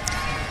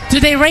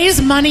 Do they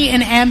raise money in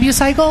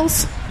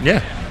ambucycles?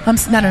 Yeah.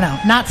 No.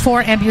 Not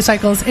for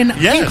ambucycles. In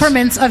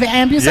increments of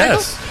ambucycles?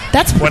 Yes.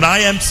 That's when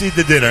I emceed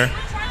the dinner.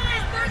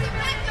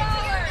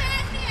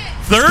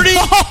 30?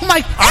 Oh,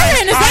 my.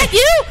 Aaron, is that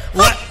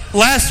you?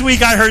 Last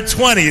week I heard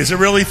 20. Is it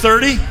really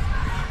 30?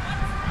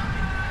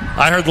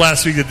 I heard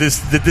last week that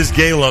this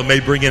gala may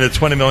bring in a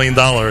 $20 million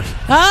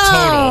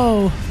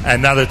total.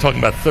 And now they're talking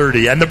about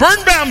 30. And the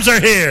Birnbaums are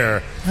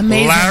here.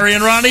 Amazing. Larry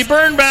and Ronnie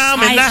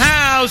Birnbaum in the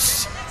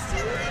house.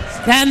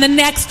 And the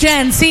next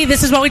gen. See,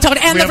 this is what we talked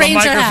about. And we the Ranger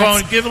have a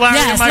microphone. hats. Give Larry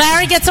a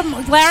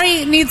microphone.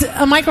 Larry needs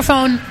a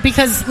microphone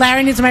because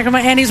Larry needs a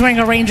microphone and he's wearing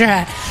a Ranger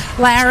hat.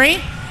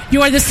 Larry,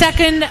 you are the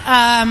second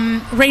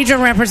Ranger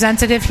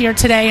representative here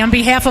today. On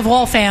behalf of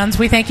all fans,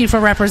 we thank you for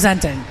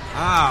representing.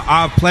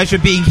 Our pleasure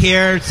being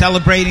here,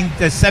 celebrating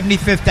the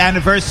 75th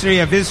anniversary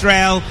of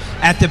Israel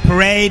at the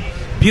parade.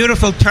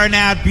 Beautiful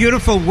turnout,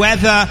 beautiful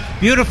weather,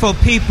 beautiful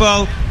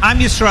people. Am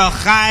Yisrael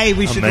Chai.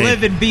 We should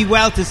live and be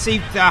well to see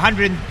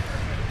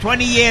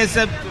 120 years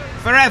of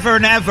forever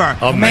and ever.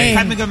 Amen.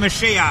 Coming of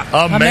Mashiach.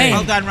 Amen.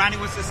 Hold on, Ronnie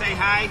wants to say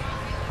hi.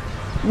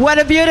 What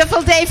a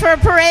beautiful day for a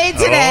parade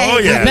today. Oh,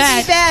 yes.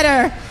 Couldn't be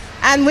better.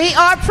 And we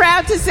are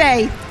proud to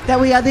say that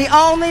we are the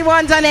only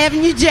ones on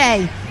Avenue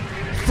J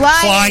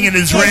flying an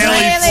Israeli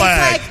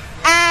flag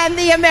and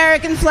the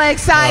American flag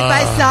side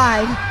by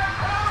side.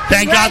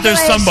 Thank God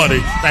there's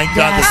somebody. Thank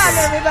God there's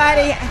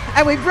somebody. Everybody.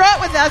 And we brought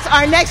with us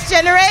our next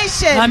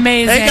generation.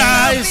 Amazing. Hey,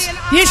 guys.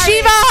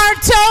 Yeshiva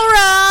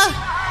Hartorah.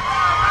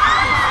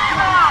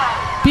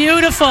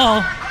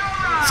 Beautiful.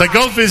 So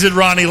go visit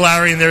Ronnie,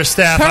 Larry, and their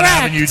staff on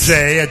Avenue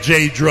J at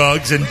J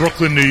Drugs in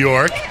Brooklyn, New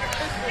York.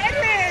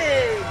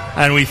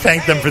 And we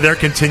thank them for their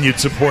continued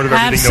support of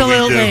everything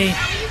that we do.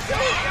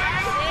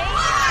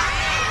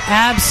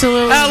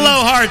 Absolutely.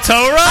 Hello,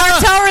 Hartorah.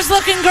 Hartorah's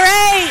looking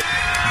great.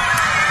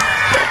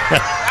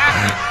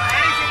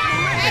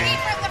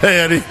 Hey,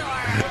 Eddie.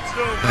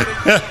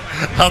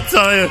 I'll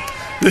tell you,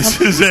 this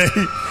is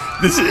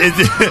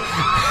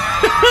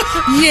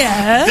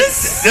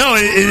yes.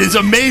 It is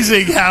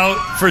amazing how,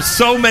 for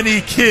so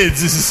many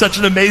kids, this is such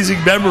an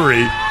amazing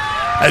memory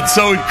and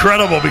so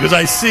incredible because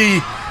I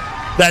see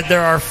that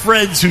there are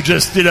friends who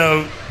just,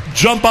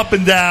 jump up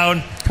and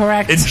down,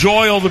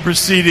 enjoy all the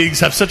proceedings,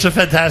 have such a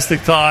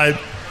fantastic time,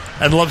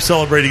 and love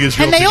celebrating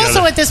Israel And they together.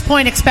 also, at this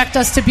point, expect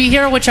us to be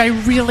here, which I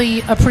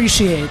really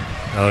appreciate.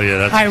 Oh,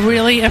 yeah. I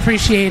really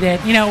appreciate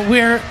it.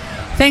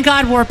 Thank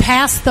God we're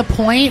past the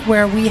point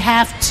where we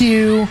have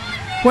to...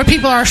 where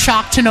people are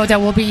shocked to know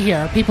that we'll be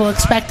here. People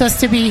expect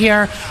us to be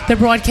here. The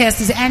broadcast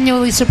is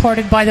annually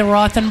supported by the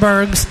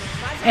Rothenbergs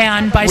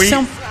and by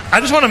I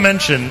just want to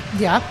mention...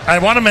 Yeah. I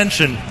want to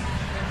mention...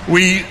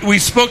 We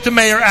spoke to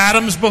Mayor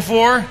Adams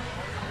before,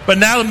 but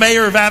now the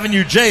mayor of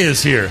Avenue J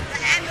is here.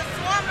 And the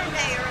former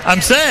mayor.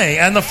 I'm saying,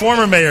 and the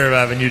former mayor of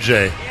Avenue J.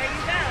 There you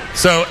go.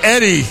 So,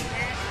 Eddie,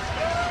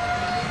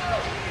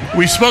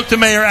 we spoke to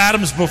Mayor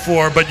Adams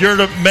before, but you're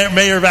the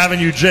mayor of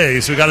Avenue J,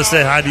 so we got to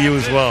say hi to you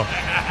as well.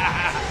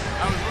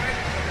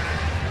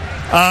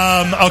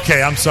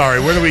 Okay, I'm sorry.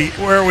 Where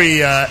are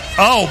we?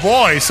 Oh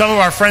boy, some of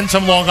our friends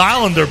from Long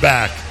Island are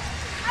back.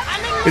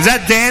 Is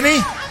that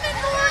Danny?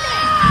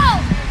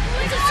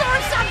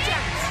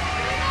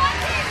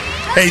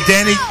 Hey,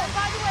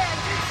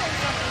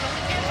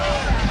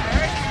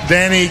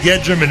 Danny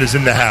Gedgerman is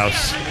in the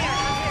house.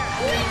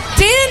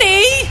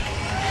 Danny!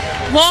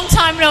 Long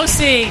time no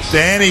see.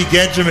 Danny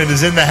Gedgerman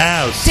is in the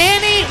house.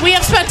 Danny, we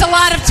have spent a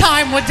lot of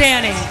time with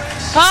Danny.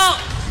 Oh.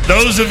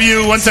 Those of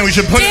you, one second, we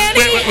should put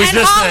Danny and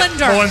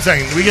Hollander. One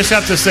second, we just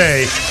have to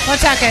say. 1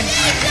 second.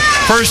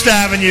 First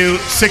Avenue,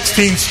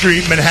 16th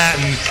Street,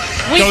 Manhattan.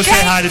 Go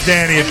say hi to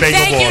Danny at Bagel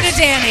Boss. Thank you to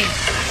Danny.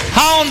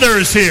 Hollander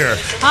is here.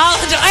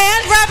 Hollander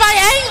and Rabbi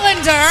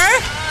Englander.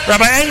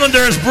 Rabbi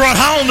Englander has brought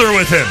Hollander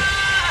with him.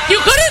 You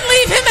couldn't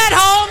leave him at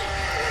home.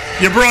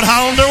 You brought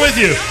Hollander with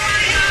you.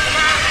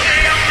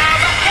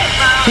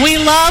 We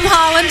love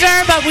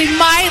Hollander, but we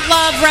might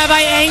love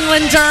Rabbi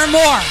Englander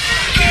more.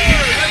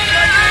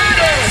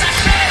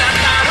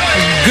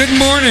 Good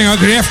morning or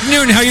good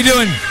afternoon. How you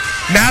doing?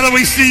 Now that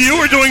we see you,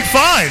 we're doing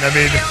fine.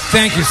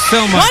 Thank you so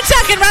much. 1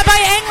 second, Rabbi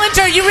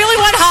Englander. You really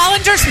want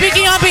Hollander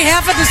speaking on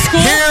behalf of the school?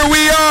 Here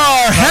we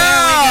are,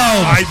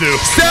 Hal. I do.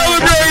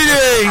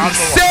 Celebrating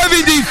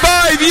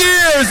 75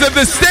 years of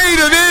the state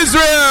of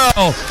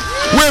Israel.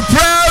 We're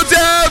proud to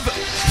have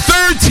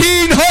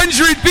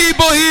 1,300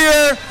 people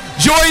here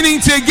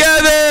joining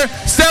together,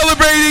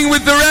 celebrating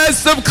with the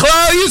rest of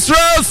Klal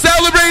Yisrael,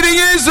 celebrating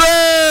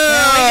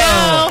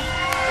Israel. There we go.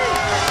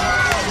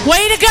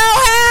 Way to go,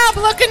 Hab!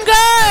 Looking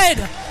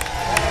good.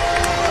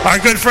 Our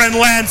good friend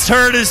Lance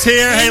Hurd is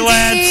here. Hey,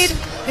 Lance.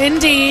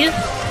 Indeed.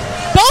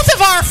 Both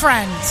of our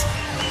friends.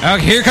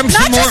 Here comes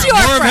Not some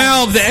more of friends.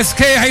 help. The SK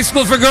High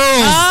School for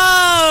Girls.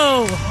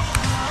 Oh.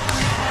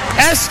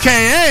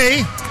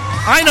 SKA?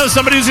 I know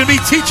somebody who's going to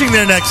be teaching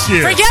there next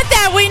year. Forget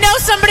that. We know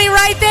somebody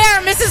right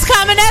there. Mrs.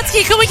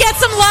 Kamenetsky. Can we get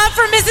some love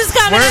for Mrs.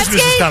 Kamenetsky? Where's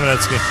Mrs.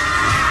 Kamenetsky?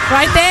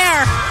 Right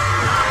there.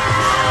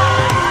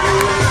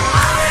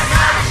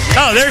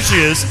 Oh, there she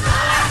is.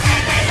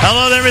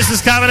 Hello there,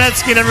 Mrs.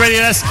 Kamenetsky and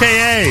everybody at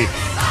SKA.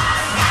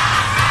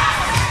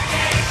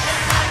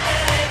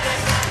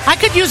 I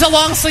could use a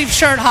long sleeve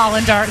shirt,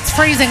 Hollander. It's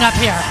freezing up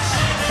here.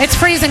 It's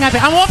freezing up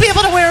here. I won't be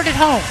able to wear it at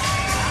home.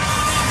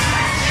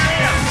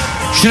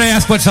 Should I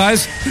ask what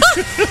size?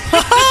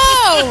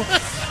 Oh!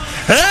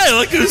 Hey,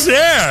 look at his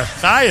hair.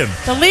 Chaim.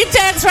 The lead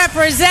tags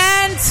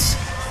represent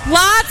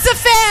lots of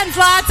fans,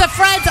 lots of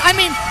friends. I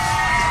mean,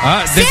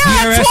 the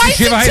Sarah, DRS twice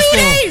in Yeshiva High 2 School.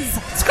 days.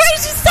 It's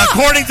crazy stuff.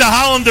 According to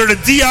Hollander, the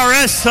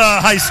DRS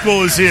High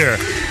School is here.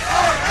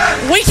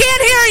 We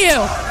can't hear you.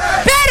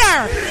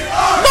 Better.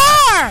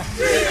 More.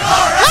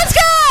 Let's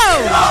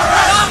go.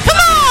 Come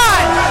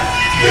on.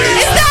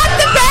 Is that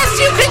the best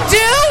you can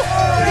do?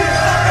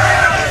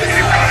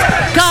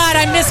 God,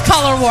 I miss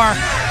Color War.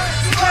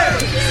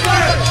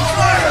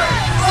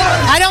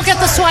 I don't get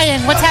the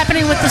swaying. What's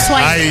happening with the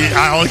swaying?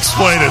 I'll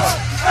explain it.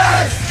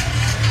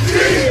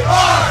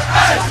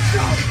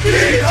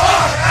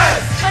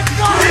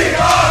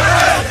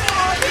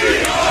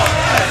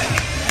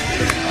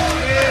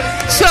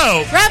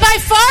 So, Rabbi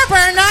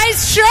Farber,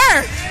 nice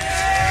shirt.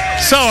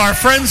 So our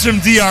friends from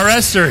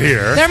DRS are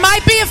here. There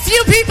might be a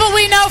few people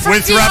we know from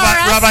with DRS.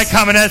 Rabbi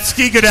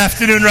Kamenetsky. Good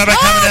afternoon, Rabbi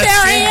Kamenetsky.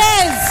 There he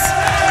is.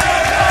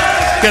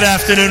 Good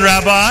afternoon,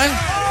 Rabbi.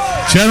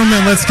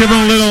 Gentlemen, let's give him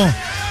a little.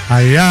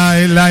 Ay,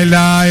 ay, lie,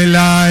 lie,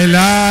 lie,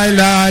 lie,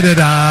 lie, da,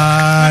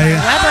 die.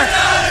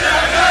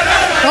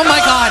 Oh my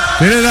God.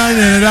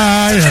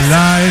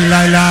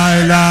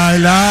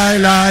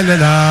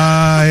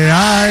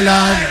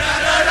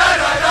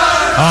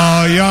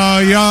 Ay,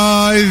 ay,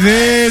 ay,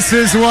 this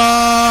is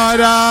what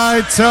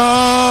I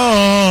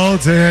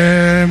told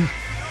him.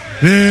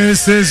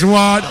 This is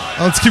what.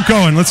 Let's keep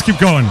going. Let's keep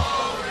going.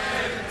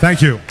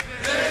 Thank you.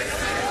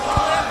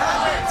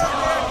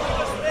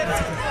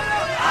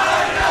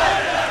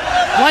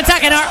 One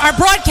second. Our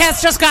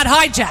broadcast just got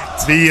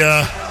hijacked.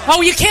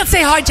 Oh, you can't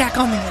say hijack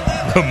on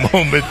the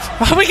moment.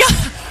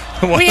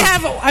 We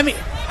have. I mean.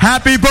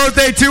 Happy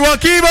birthday to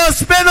Akiva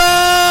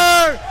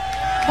Spinner!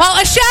 Well,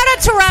 a shout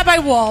out to Rabbi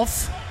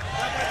Wolf.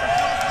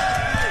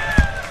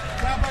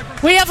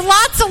 We have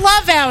lots of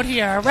love out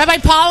here. Rabbi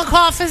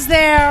Polikoff is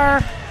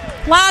there.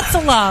 Lots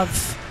of love.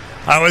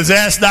 I was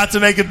asked not to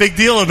make a big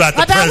deal about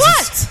the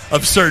presence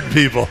of certain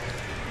people.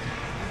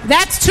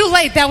 That's too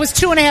late. That was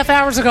 2.5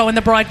 hours ago in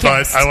the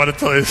broadcast. But I want to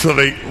tell you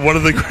something. One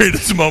of the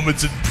greatest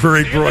moments in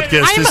parade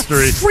broadcast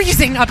history. I'm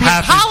freezing up here.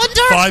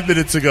 Hollander? 5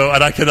 minutes ago,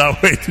 and I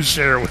cannot wait to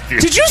share it with you.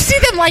 Did you see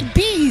them like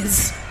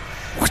bees?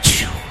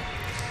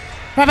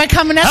 Rabbi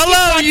Kamenetsky.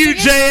 Hello,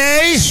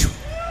 UJA.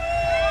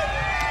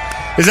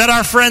 Is that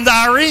our friend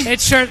Ari? It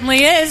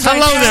certainly is. Hello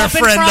right there,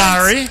 friend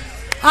Ari.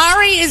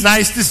 Ari is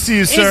nice to see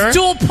you, sir. Is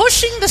dual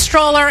pushing the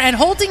stroller and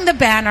holding the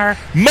banner.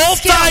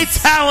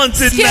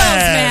 Multi-talented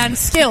man.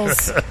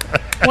 Skills.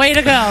 Way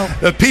to go.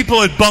 The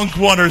people at Bunk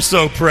 1 are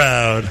so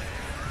proud.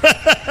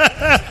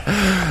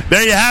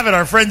 There you have it,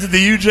 our friends at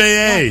the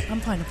UJA. I'm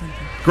fine.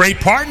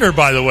 Great partner,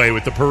 by the way,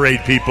 with the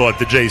parade people at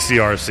the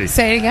JCRC.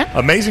 Say it again.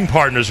 Amazing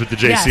partners with the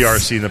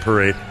JCRC in the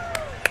parade.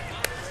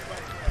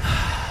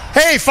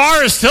 Hey,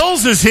 Forest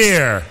Hills is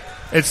here.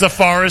 It's the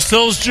Forest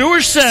Hills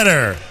Jewish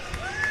Center.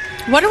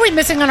 What are we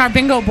missing on our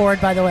bingo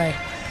board, by the way?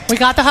 We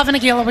got the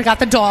Havanagila, we got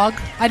the dog.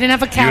 I didn't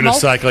have a camel.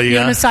 Unicycle you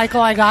got? Unicycle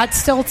I got.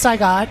 Stilts I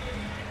got.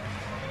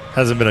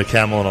 Hasn't been a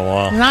camel in a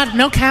while.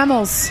 No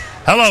camels.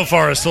 Hello,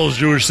 Forest Hills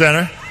Jewish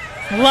Center.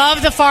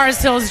 Love the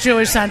Forest Hills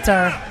Jewish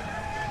Center.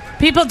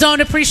 People don't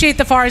appreciate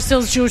the Forest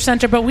Hills Jewish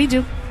Center, but we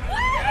do.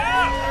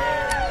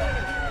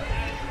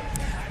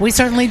 We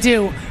certainly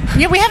do.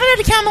 Yeah, we haven't had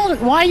a camel.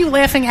 Why are you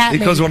laughing at me?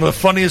 Because one of the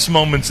funniest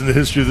moments in the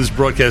history of this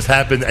broadcast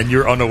happened, and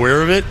you're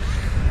unaware of it.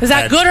 Is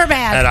that good or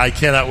bad? And I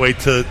cannot wait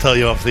to tell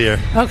you off the air.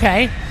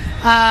 Okay.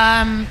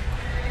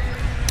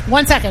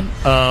 1 second.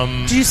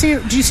 Do you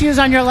see who's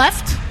on your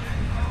left?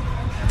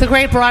 The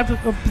great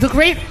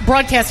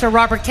broadcaster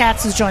Robert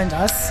Katz has joined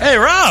us. Hey,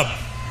 Rob.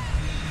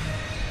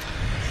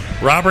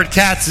 Robert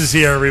Katz is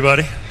here,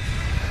 everybody.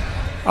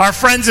 Our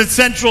friends at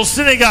Central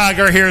Synagogue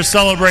are here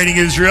celebrating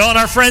Israel, and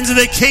our friends at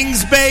the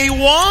Kings Bay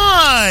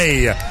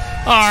Y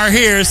are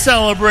here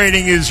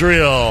celebrating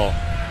Israel.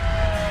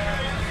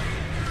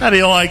 How do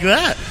you like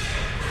that?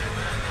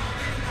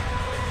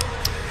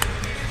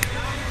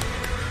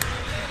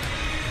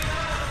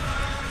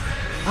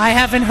 I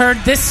haven't heard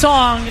this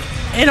song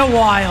in a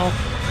while.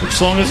 Which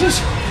song is this?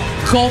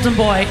 Golden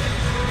Boy.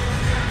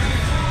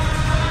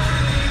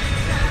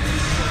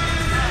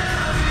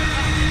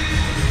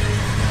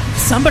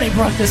 Somebody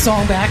brought this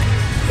song back.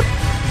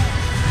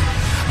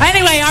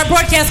 Anyway, our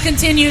broadcast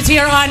continues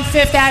here on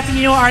Fifth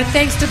Avenue. Our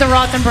thanks to the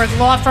Rothenberg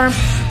Law Firm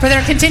for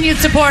their continued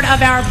support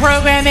of our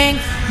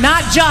programming,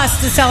 not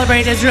just the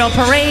Celebrate Israel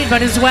Parade,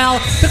 but as well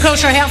the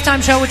Kosher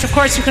Halftime Show, which of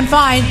course you can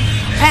find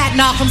at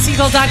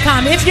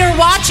NachumSegal.com. If you're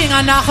watching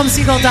on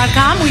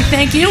NachumSegal.com, we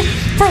thank you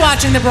for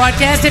watching the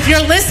broadcast. If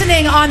you're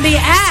listening on the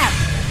app,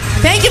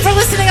 thank you for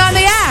listening on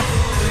the app.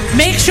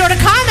 Make sure to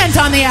comment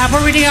on the app.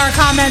 We're reading our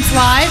comments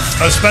live.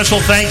 A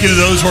special thank you to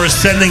those who are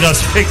sending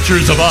us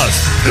pictures of us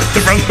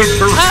from the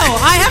parade.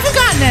 Oh, I haven't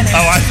gotten any.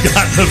 Oh, I've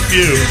gotten a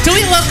few. Do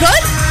we look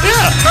good?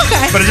 Yeah.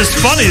 Okay. But it's just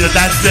funny that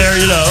that's there,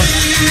 you know.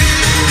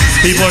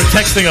 People are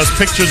texting us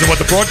pictures of what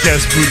the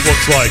broadcast booth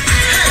looks like.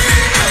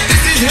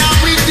 This is how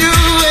we do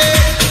it.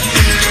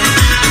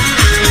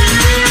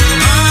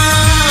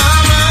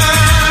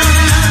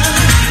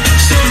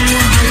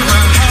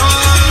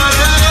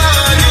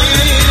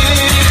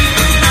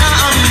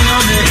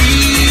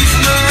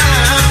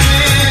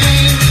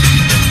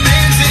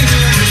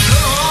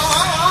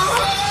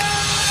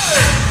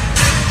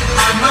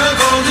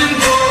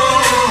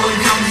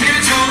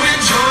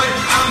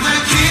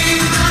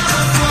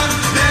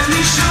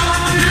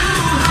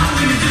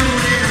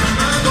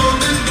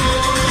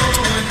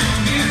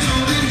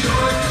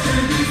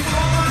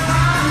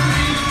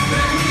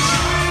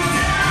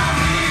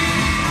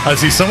 I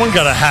see someone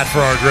got a hat for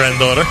our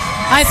granddaughter.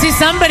 I see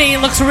somebody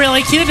looks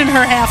really cute in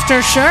her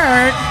after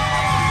shirt.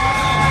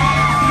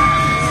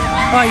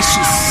 Oh,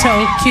 she's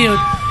so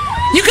cute.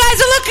 You guys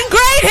are looking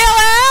great,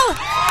 Hillel!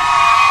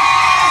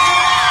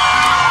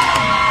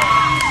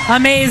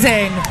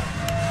 Amazing.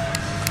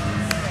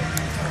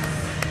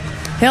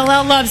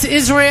 Hillel loves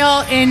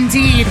Israel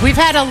indeed. We've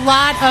had a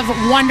lot of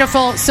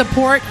wonderful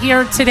support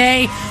here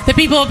today. The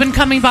people have been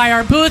coming by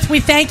our booth. We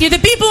thank you. The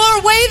people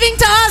are waving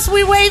to us.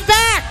 We wave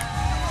back.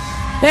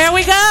 There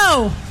we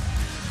go.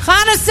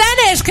 Chana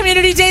Senesh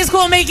Community Day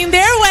School making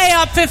their way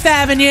up Fifth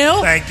Avenue.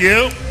 Thank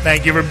you.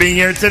 Thank you for being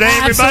here today,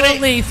 everybody.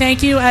 Absolutely.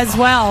 Thank you as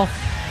well.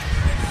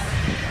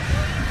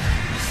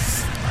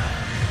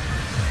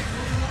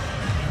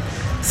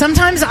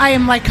 Sometimes I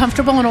am like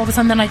comfortable and all of a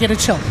sudden then I get a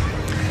chill.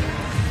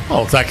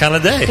 Oh, it's that kind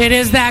of day. It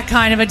is that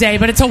kind of a day,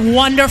 but it's a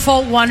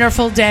wonderful,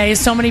 wonderful day.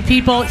 So many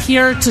people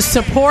here to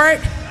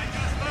support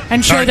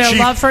and show their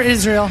love for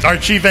Israel. Our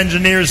chief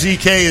engineer,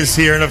 ZK, is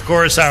here, and of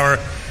course our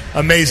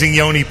amazing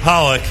Yoni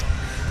Pollock.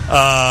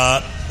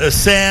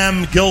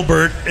 Sam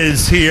Gilbert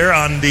is here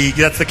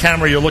that's the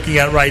camera you're looking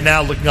at right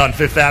now, looking on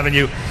Fifth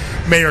Avenue.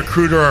 Mayor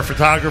Kruder, our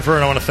photographer,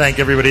 and I want to thank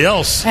everybody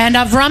else. And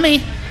Avrami.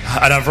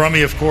 And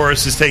Avrami, of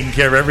course, is taking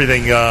care of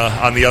everything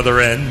on the other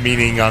end,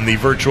 meaning on the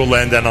virtual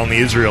end and on the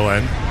Israel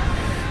end.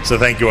 So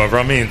thank you,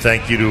 Avrami, and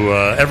thank you to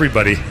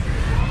everybody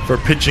for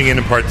pitching in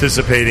and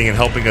participating and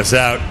helping us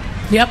out.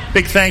 Yep.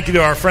 Big thank you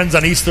to our friends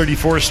on East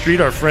 34th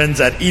Street, our friends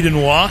at Eden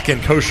Walk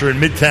and Kosher in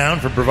Midtown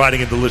for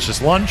providing a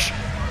delicious lunch.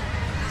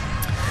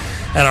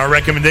 And our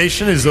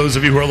recommendation is those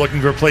of you who are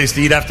looking for a place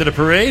to eat after the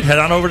parade, head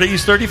on over to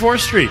East 34th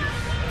Street,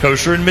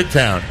 Kosher in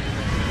Midtown.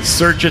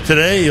 Search it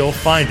today, you'll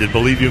find it,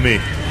 believe you me.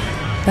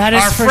 That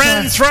is our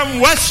friends from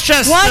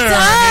Westchester. What's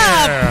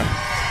up? Here.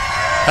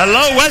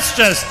 Hello,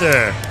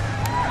 Westchester.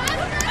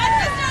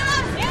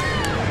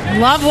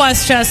 Love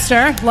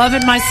Westchester. Love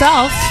it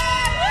myself.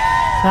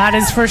 That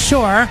is for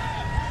sure.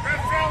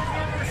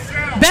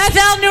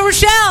 Bethel, New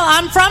Rochelle.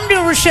 I'm from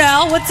New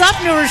Rochelle. What's up,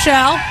 New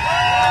Rochelle?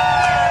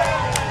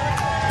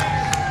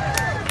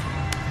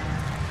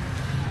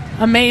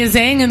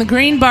 Amazing. And the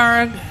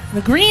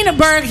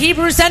Greenberg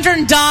Hebrew Center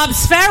in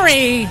Dobbs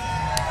Ferry.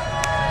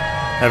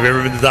 Have you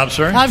ever been to Dobbs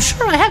Ferry? I'm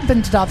sure I have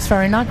been to Dobbs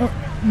Ferry, not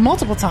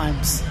multiple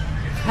times.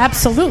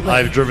 Absolutely.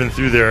 I've driven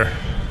through there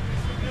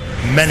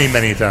many,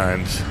 many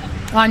times.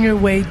 On your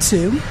way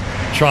to?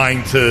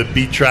 Trying to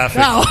beat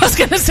traffic. Oh, I was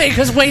going to say,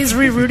 because Waze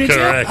rerouted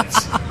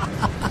Correct.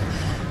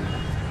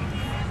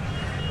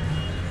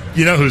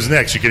 You know who's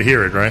next. You could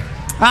hear it, right?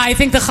 I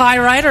think the Chai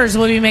Riders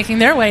will be making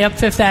their way up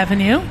Fifth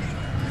Avenue.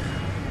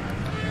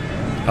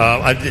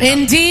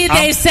 Indeed,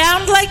 they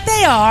sound like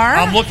they are.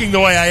 I'm looking the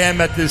way I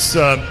am at this...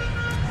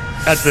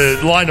 at the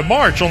line of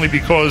march, only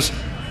because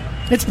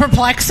it's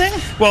perplexing.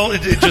 Well,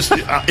 it just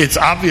it's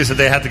obvious that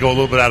they had to go a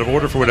little bit out of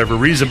order for whatever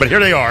reason, but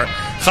here they are,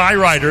 Chai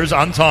Riders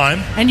on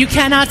time. And you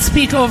cannot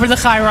speak over the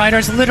Chai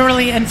Riders,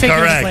 literally and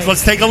figuratively. Correct.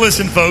 Let's take a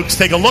listen, folks.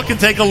 Take a look and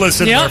take a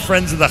listen to our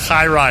friends of the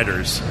Chai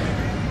Riders.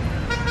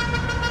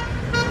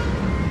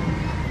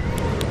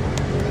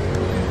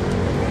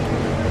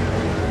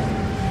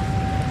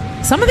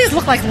 Some of these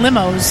look like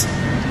limos.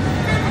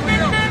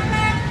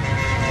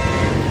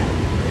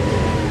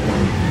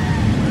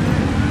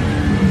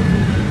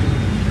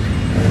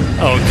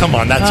 Oh, come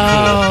on. That's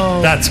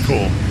cool. That's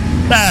cool.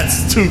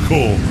 That's too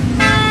cool.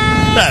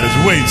 That is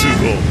way too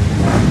cool.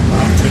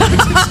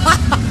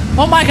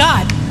 Oh, my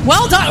God.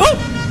 Well done. Ooh.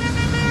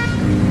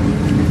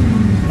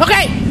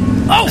 Okay.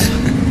 Oh.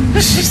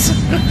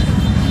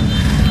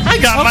 I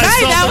got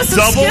myself a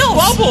double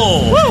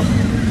bubble. Woo.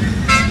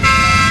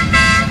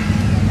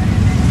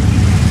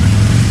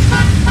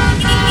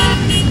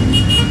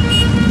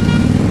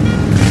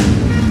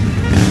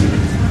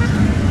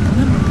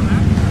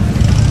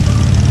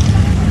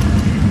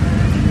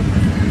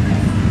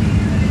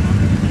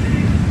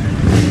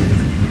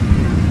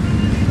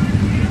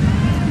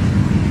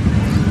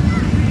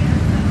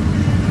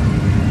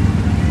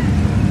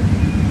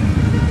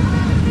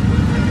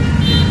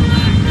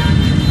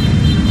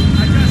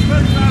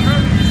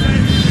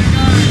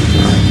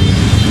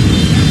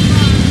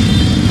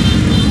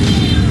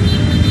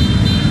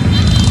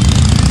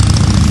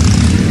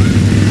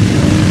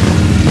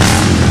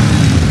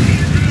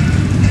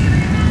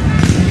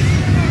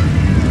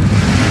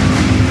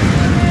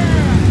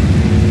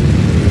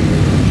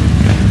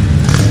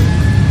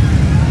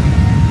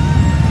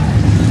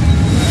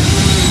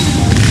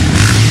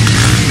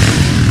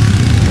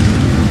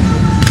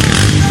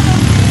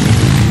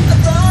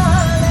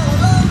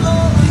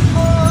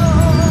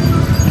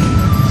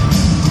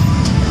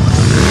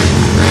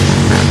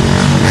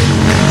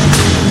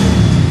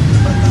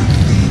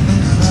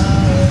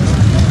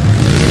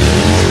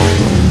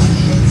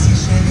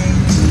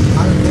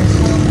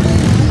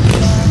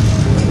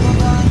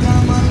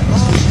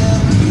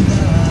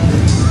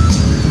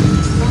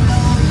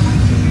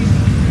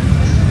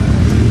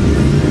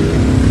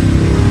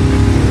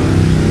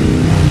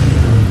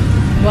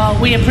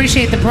 We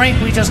appreciate the break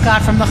we just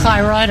got from the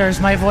High Riders.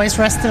 My voice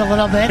rested a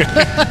little bit.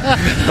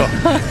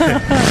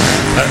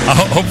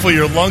 Hopefully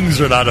your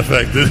lungs are not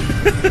affected.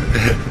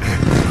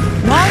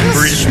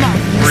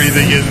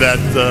 Breathing in that...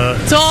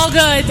 It's all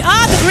good.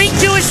 The Greek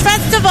Jewish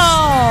Festival.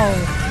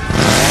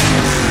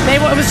 It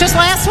was just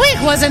last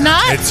week, was it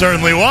not? It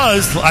certainly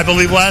was. I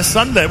believe last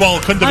Sunday. Well,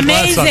 it couldn't have been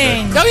last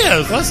Sunday. Amazing. Oh, yeah, it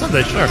was last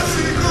Sunday, sure.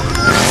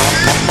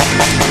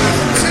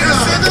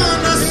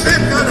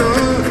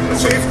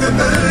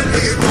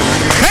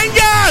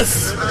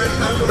 Pengas!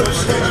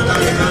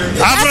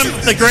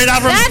 The great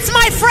Avram. That's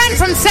my friend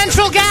from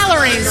Central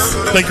Galleries.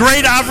 The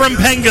great Avram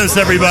Pengas,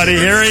 everybody.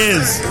 Here he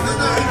is.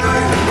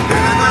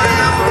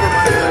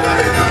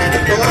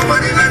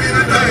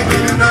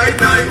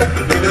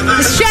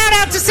 Shout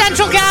out to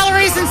Central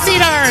Galleries and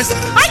Cedars.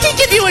 I can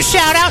give you a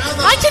shout out.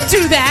 I can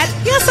do that.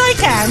 Yes, I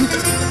can.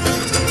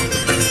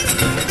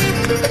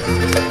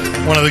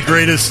 One of the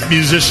greatest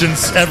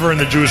musicians ever in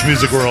the Jewish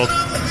music world,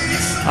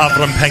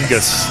 Avram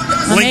Pengas.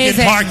 Amazing.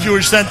 Lincoln Park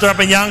Jewish Center up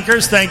in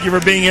Yonkers. Thank you for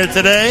being here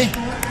today.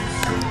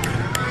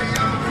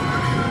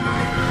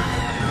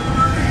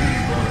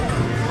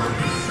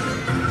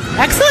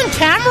 Excellent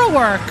camera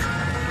work.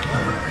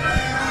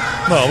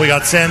 Well, we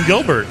got Sam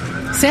Gilbert.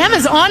 Sam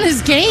is on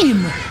his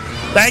game.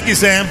 Thank you,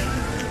 Sam.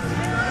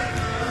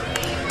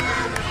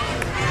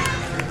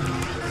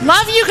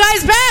 Love you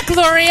guys back,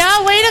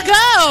 L'Oreal. Way to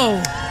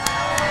go.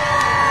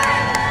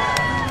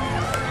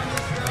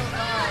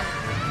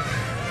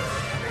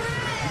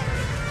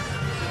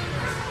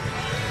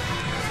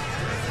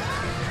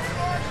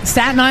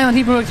 Staten Island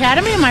Hebrew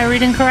Academy, am I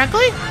reading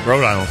correctly?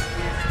 Rhode Island.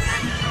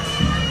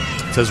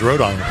 It says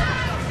Rhode Island.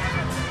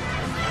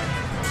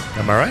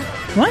 Am I right?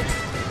 What?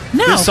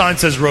 No. This sign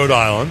says Rhode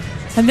Island.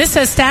 And this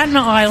says Staten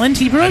Island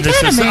Hebrew Academy.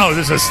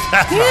 This is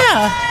Staten Island.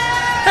 Yeah.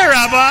 Hey,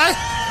 Rabbi.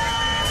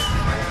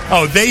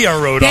 Oh, they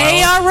are Rhode Island.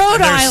 They are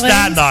Rhode Island.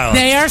 Staten Island.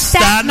 They are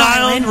Staten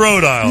Island,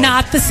 Rhode Island.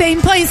 Not the same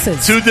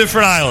places. Two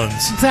different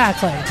islands.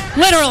 Exactly.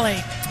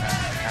 Literally.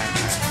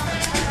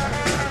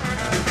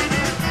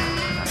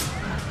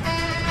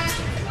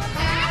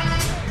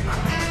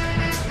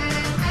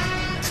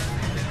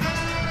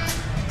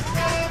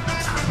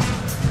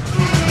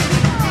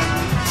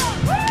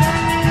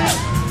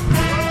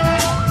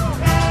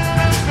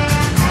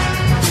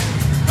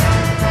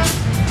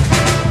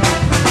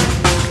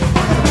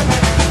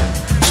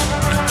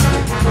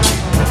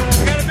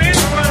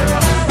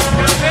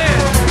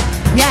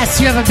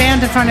 You have a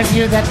band in front of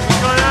you that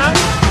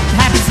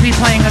happens to be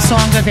playing a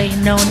song of a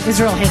known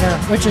Israel hater,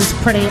 which is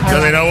pretty ironic.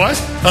 Do they know what?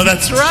 Oh,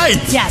 that's right.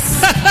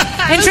 Yes.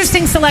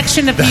 Interesting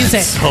selection of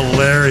music. That's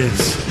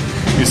hilarious.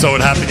 You saw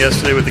what happened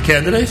yesterday with the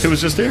candidate who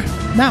was just here?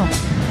 No.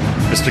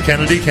 Mr.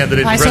 Kennedy,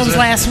 candidate I for saw it president?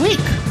 last week.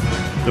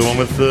 The one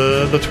with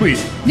the tweet.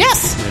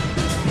 Yes.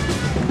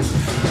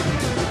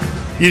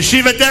 Yeah.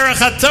 Yeshiva Derech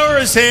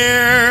HaTorah is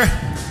here.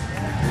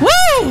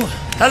 Woo!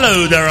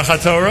 Hello, Derech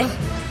HaTorah.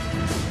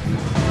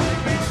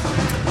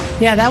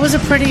 Yeah, that was a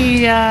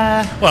pretty...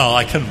 Well,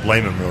 I couldn't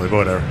blame him, really, but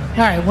whatever.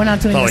 All right, we're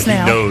not doing this like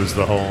now. He knows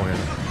the whole... doesn't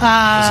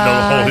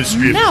know the whole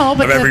history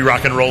of every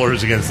rock and roller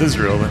who's against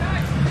Israel. But.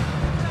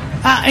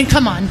 And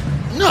come on.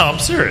 No, I'm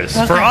serious.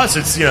 Okay. For us,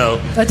 it's, a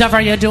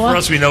davar yadua? For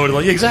us, we know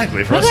it.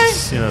 Exactly. For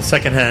us, it's,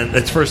 secondhand...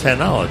 It's first-hand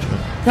knowledge. But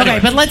anyway. Okay,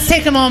 but let's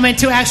take a moment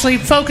to actually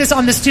focus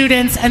on the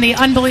students and the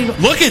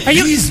unbelievable... Look at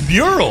these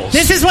murals.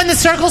 This is when the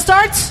circle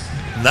starts?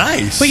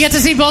 Nice. We get to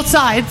see both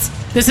sides.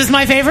 This is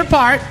my favorite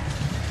part.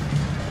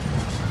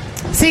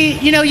 See,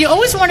 you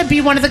always want to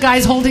be one of the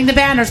guys holding the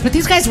banners, but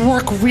these guys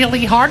work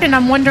really hard, and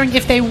I'm wondering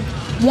if they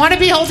want to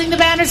be holding the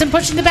banners and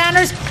pushing the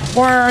banners,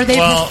 or they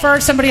prefer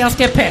somebody else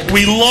get picked.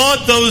 We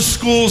laud those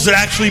schools that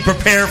actually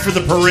prepare for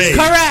the parade.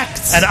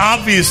 Correct. And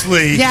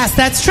obviously... Yes,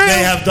 that's true.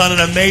 They have done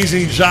an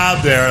amazing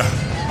job there.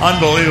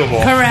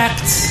 Unbelievable.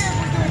 Correct.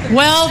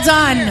 Well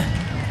done.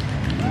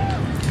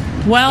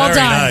 Well Very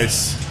done. Very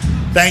nice.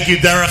 Thank you,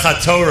 Derech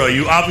HaTorah.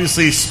 You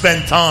obviously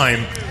spent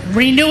time...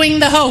 renewing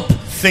the hope.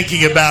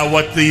 Thinking about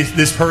what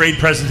this parade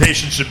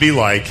presentation should be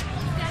like.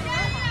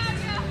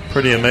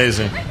 Pretty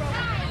amazing.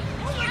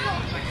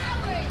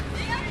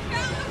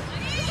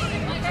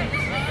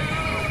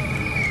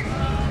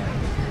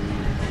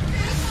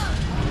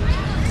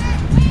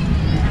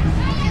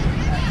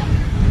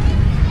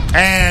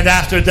 And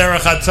after Derech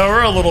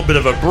HaTorah, a little bit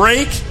of a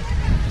break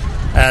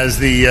as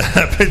the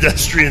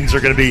pedestrians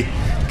are going to be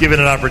given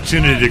an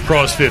opportunity to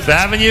cross Fifth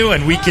Avenue,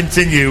 and we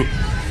continue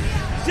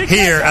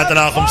here at the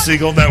Nachum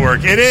Segal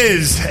Network. It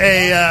is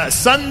a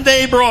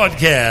Sunday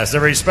broadcast, a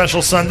very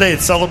special Sunday.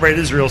 It's Celebrate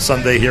Israel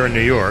Sunday here in New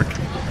York.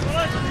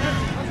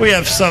 We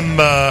have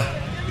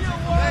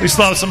we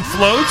still have some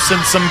floats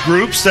and some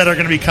groups that are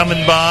going to be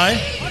coming by.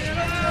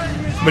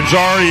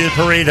 Majority of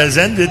the parade has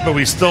ended, but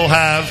we still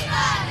have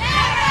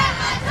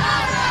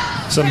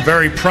some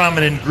very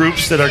prominent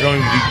groups that are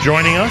going to be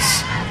joining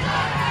us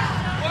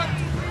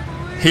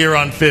here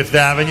on Fifth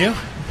Avenue.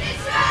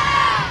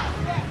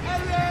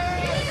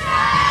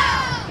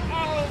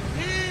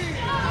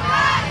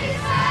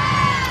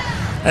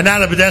 And now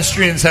the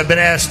pedestrians have been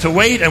asked to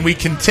wait, and we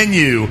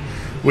continue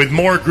with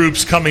more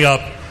groups coming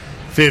up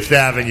Fifth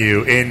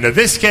Avenue. In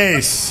this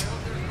case,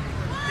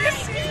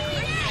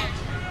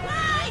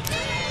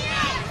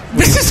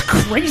 this is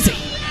crazy.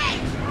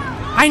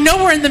 I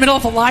know we're in the middle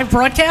of a live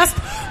broadcast,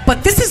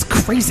 but this is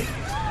crazy.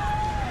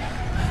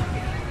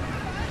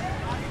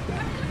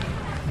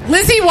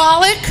 Lizzie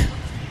Wallach,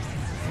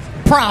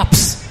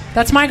 props.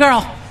 That's my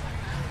girl.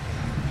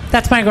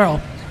 That's my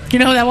girl. You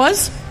know who that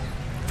was?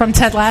 From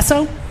Ted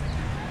Lasso?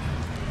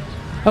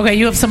 Okay,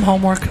 you have some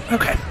homework.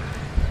 Okay.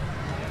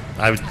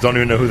 I don't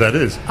even know who that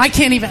is. I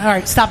can't even. All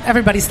right, stop.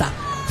 Everybody stop.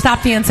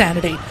 Stop the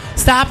insanity.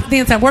 Stop the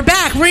insanity. We're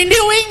back.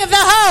 Renewing the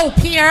hope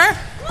here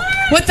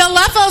with the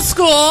Leffel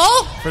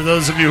School. For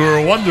those of you who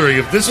are wondering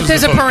if this was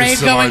There's the a parade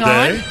focus of our going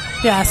day. on.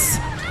 Yes.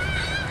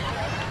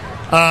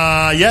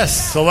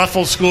 Yes, the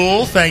Leffel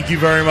School. Thank you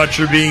very much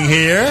for being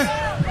here.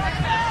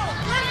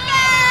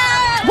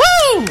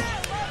 Woo!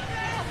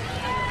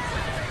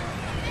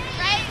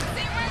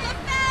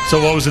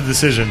 So what was the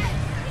decision?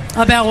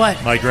 About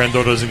what? My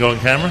granddaughter doesn't go on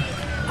camera?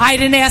 I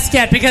didn't ask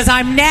yet because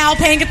I'm now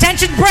paying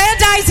attention.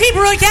 Brandeis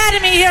Hebrew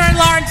Academy here in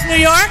Lawrence, New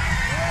York.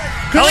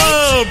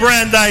 Hello,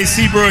 Brandeis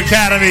Hebrew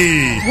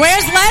Academy.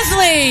 Where's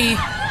Leslie?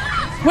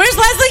 Where's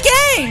Leslie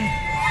Gang?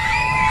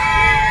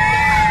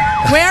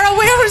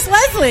 Where's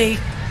Leslie?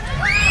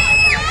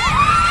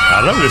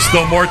 I don't know. There's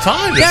still more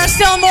time. There's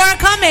still more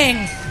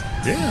coming.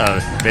 Yeah,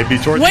 maybe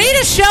towards Way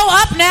to show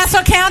up,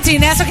 Nassau County.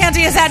 Nassau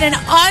County has had an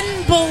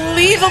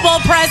unbelievable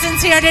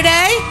presence here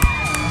today.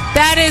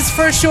 That is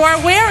for sure.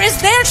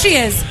 There she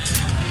is.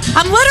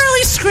 I'm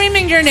literally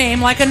screaming your name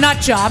like a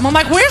nut job. I'm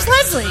like, where's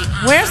Leslie?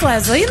 Where's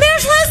Leslie? And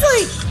there's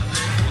Leslie.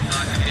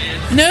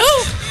 No?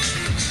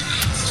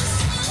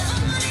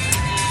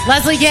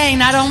 Leslie Gang,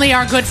 not only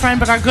our good friend,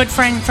 but our good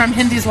friend from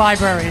Hindi's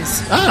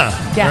Libraries.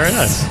 Ah, yes. Very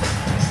nice.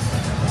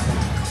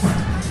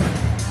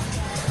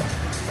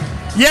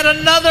 Yet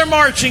another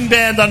marching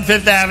band on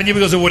Fifth Avenue,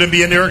 because it wouldn't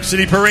be a New York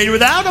City parade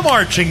without a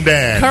marching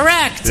band.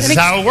 Correct. This is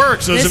how it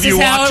works. Those of you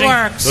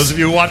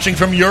watching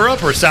from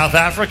Europe or South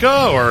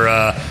Africa or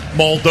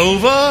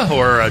Moldova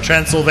or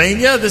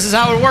Transylvania, this is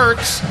how it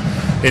works.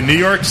 In New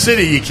York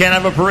City, you can't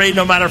have a parade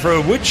no matter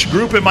for which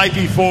group it might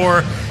be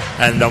for,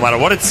 and no matter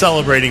what it's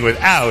celebrating,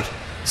 without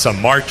some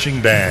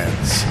marching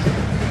bands.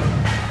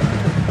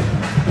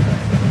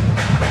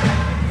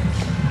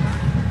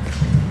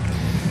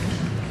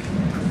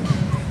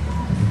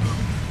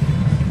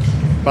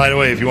 By the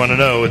way, if you want to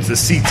know, it's the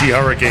CT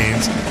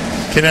Hurricanes,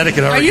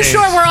 Connecticut Hurricanes. Are you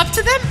sure we're up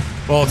to them?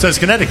 Well, it says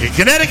Connecticut.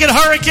 Connecticut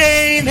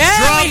Hurricanes,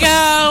 there we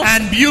go.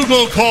 And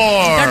Bugle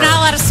Corps. They're not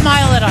allowed to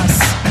smile at us,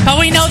 but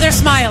we know they're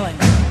smiling.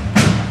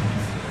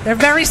 They're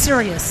very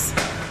serious.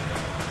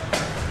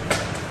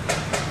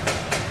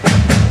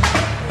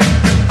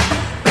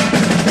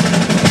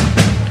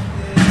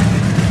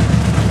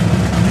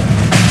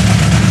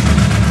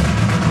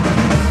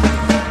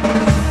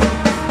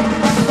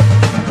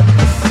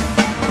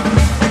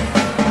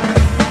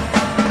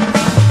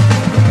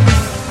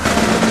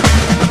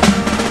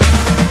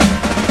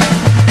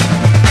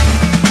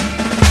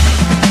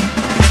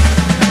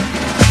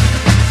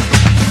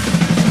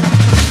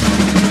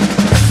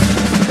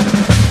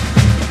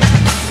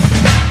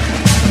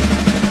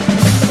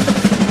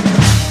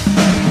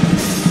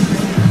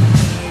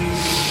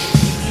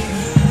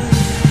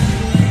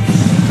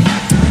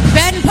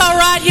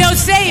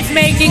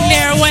 Making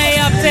their way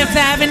up Fifth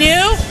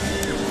Avenue.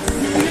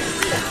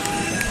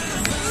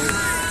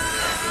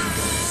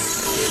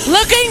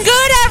 Looking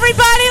good,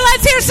 everybody.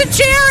 Let's hear some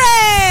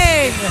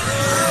cheering.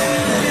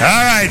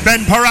 All right,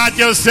 Ben Parat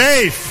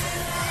Yosef.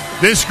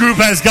 This group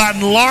has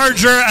gotten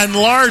larger and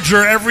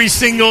larger every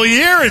single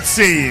year, it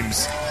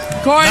seems.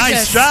 Gorgeous.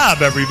 Nice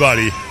job,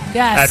 everybody.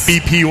 Yes. At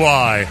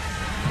BPY.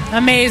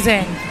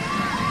 Amazing.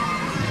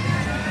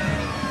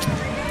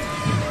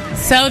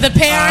 So the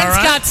parents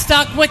got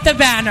stuck with the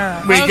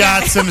banner. We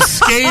got some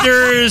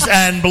skaters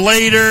and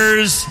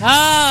bladers.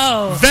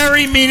 Oh.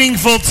 Very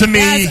meaningful to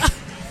me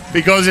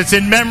because it's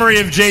in memory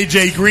of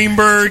J.J.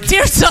 Greenberg.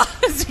 Dear Saul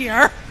is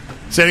here.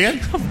 Say it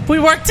again? We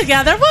work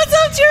together. What's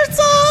up, Dear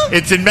Saul?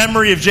 It's in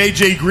memory of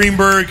J.J.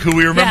 Greenberg, who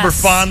we remember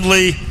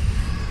fondly.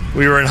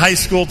 We were in high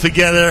school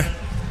together.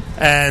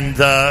 And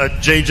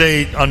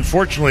J.J.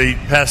 unfortunately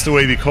passed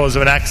away because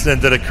of an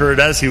accident that occurred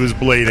as he was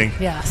blading.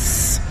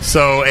 Yes.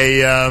 So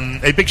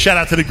a big shout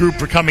out to the group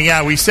for coming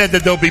out. We said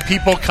that there'll be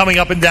people coming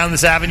up and down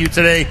this avenue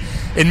today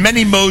in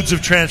many modes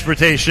of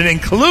transportation,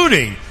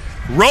 including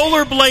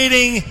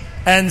rollerblading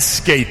and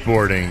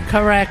skateboarding.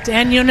 Correct.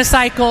 And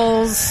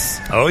unicycles.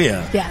 Oh,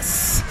 yeah.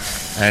 Yes.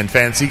 And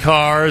fancy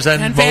cars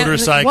and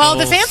motorcycles. Well,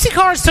 the fancy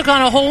cars took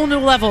on a whole new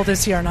level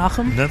this year,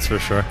 Nachum. That's for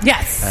sure.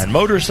 Yes. And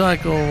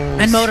motorcycles.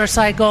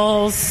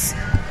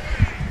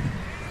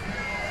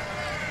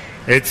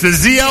 It's the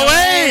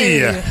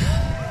ZOA,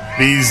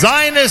 the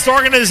Zionist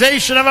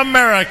Organization of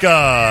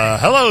America.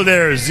 Hello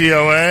there,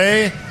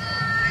 ZOA.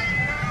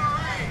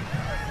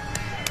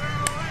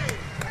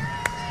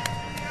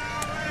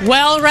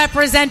 Well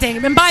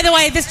representing. And by the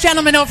way, this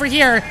gentleman over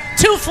here,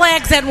 2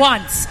 flags at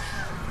once.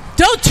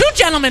 2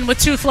 gentlemen with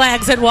 2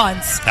 flags at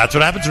once. That's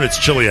what happens when it's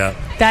chilly out.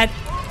 Yeah.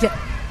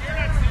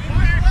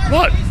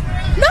 What?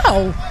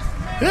 No.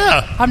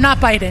 Yeah. I'm not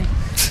biting.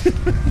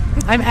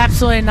 I'm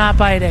absolutely not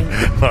biting.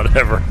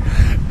 Whatever.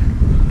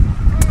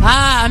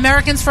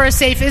 Americans for a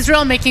Safe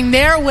Israel making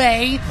their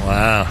way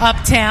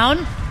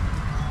uptown.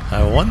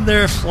 I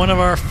wonder if one of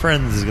our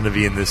friends is going to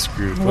be in this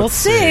group. We'll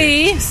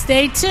see.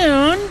 Stay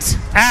tuned.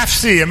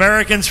 AFC,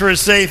 Americans for a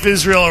Safe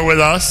Israel, are with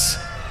us.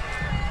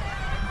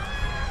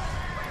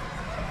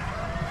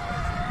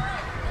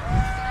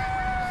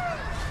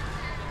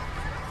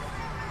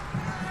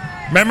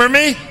 Remember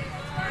me?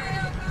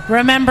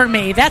 Remember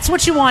me. That's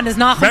what you want, is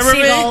Nachum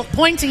Siegel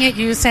pointing at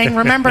you saying,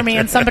 remember me,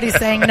 and somebody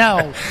saying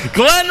no.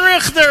 Glenn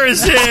Richter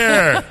is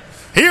here.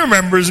 He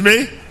remembers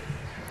me.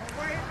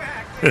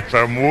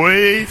 From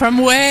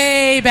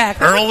way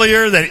back.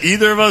 Earlier than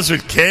either of us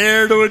would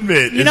care to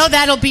admit. You know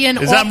that'll be an...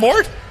 Is that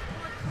Mort?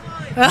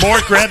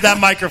 Mort, grab that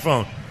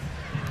microphone.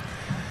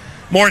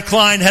 Mort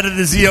Klein, head of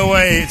the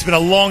ZOA. It's been a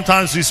long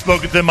time since we've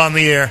spoken to him on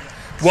the air.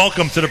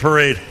 Welcome to the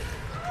parade.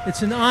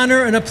 It's an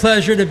honor and a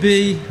pleasure to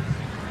be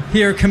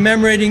here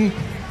commemorating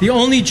the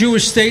only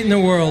Jewish state in the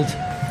world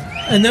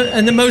and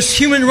the most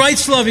human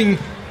rights loving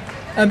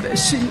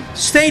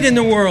state in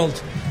the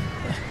world.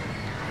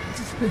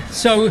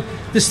 So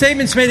the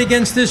statements made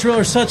against Israel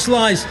are such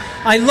lies.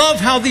 I love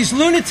how these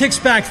lunatics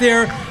back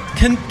there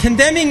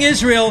condemning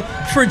Israel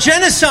for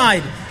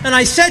genocide. And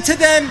I said to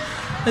them,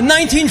 in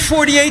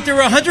 1948, there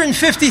were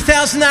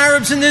 150,000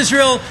 Arabs in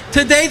Israel.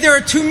 Today, there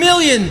are 2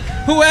 million.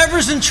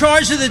 Whoever's in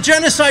charge of the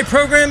genocide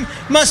program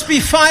must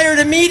be fired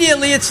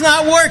immediately. It's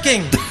not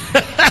working.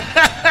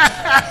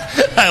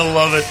 I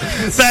love it.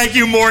 Thank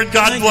you, Mort.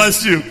 God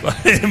bless you.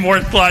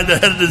 Mort Klein, the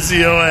head of the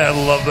ZOA. I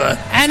love that.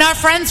 And our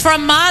friends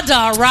from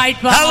MADA, right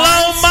behind.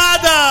 Hello,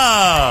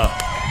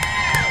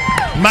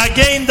 MADA.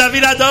 Magen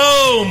David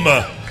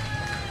Adom.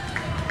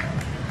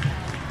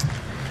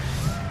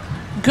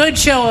 Good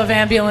show of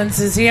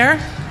ambulances here.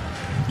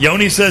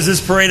 Yoni says this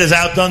parade has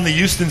outdone the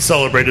Houston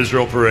Celebrate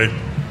Israel parade.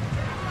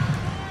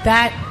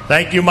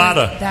 Thank you,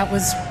 MADA. That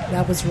was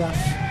rough.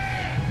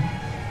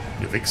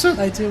 You think so?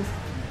 I do.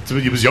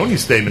 It was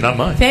Yoni's statement, not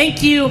mine.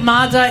 Thank you,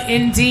 MADA,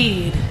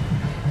 indeed.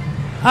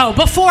 Oh,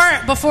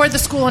 before the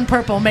school in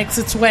purple makes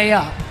its way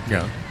up.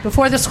 Yeah.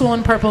 Before the school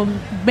in purple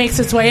makes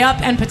its way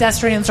up and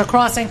pedestrians are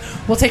crossing,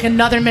 we'll take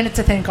another minute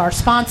to thank our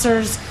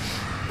sponsors.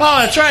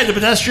 Oh, that's right. The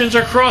pedestrians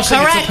are crossing.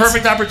 Correct. It's a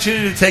perfect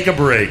opportunity to take a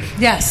break.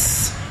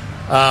 Yes.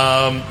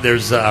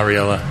 There's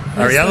Ariella.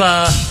 There's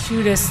the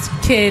cutest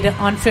kid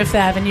on Fifth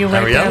Avenue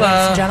right there, ladies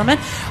and gentlemen.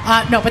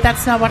 No, but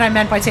that's not what I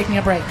meant by taking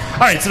a break. All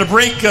right, so the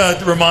break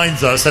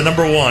reminds us that,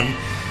 number one,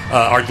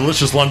 our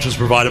delicious lunch is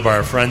provided by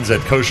our friends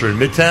at Kosher in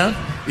Midtown.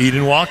 Eat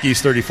and Walk,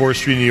 East 34th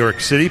Street, New York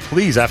City.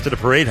 Please, after the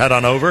parade, head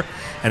on over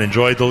and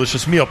enjoy a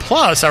delicious meal.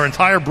 Plus, our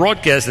entire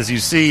broadcast, as you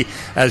see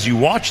as you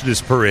watch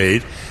this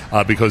parade,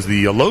 because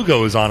the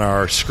logo is on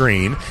our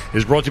screen,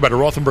 is brought to you by the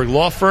Rothenberg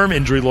Law Firm,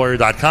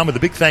 InjuryLawyer.com, with a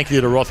big thank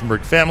you to the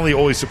Rothenberg family,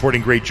 always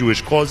supporting great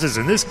Jewish causes.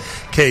 In this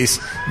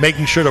case,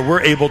 making sure that we're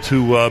able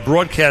to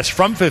broadcast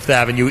from Fifth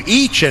Avenue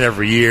each and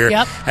every year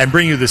and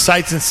bring you the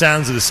sights and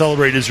sounds of the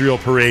Celebrate Israel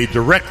parade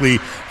directly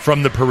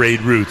from the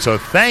parade route. So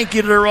thank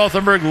you to the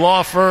Rothenberg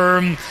Law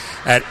Firm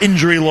at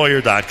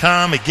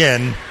InjuryLawyer.com.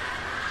 Again,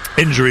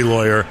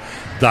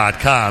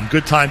 InjuryLawyer.com.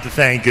 Good time to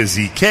thank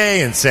ZK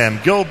and Sam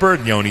Gilbert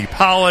and Yoni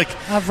Pollack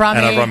and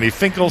Avrami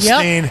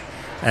Finkelstein. Yep.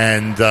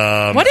 And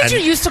what did you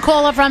used to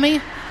call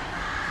Avrami?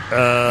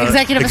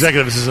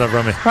 Executive Assistant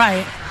Avrami.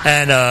 Right.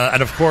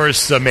 And of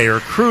course, Mayor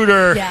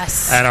Kruder.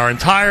 Yes. And our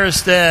entire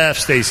staff.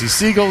 Stacy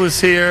Siegel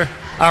is here.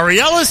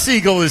 Ariella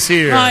Siegel is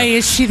here. Oh,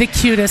 is she the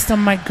cutest? Oh,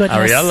 my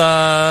goodness.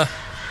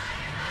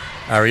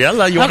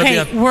 Ariella, you want to be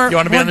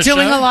on the show? We're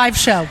doing a live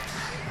show.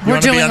 We're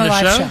doing a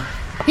live show.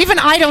 Even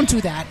I don't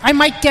do that. I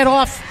might get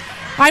off.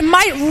 I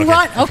might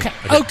run. Okay.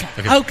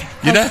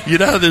 You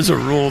know how there's a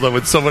rule that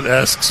when someone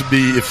asks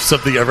me if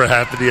something ever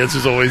happened, the answer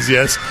is always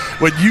yes.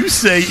 When you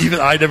say even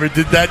I never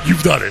did that,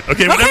 you've done it.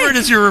 Okay, whatever it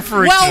is you're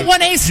referring to. Well,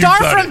 when a star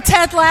from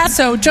Ted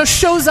Lasso just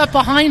shows up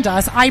behind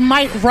us, I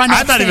might run.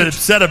 I'm not even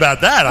upset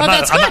about that.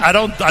 I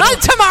don't.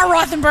 Tamar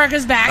Rothenberg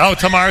is back. Oh,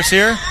 Tamar's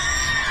here.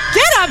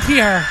 Get up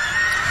here.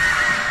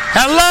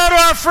 Hello to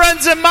our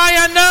friends at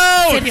Maya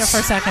Notes. Sit here for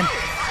a second.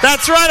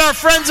 That's right, our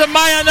friends at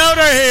Maya Note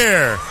are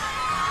here.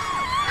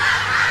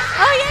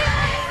 Oh, yeah.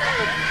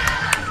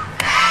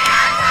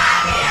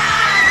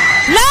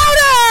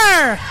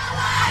 Louder!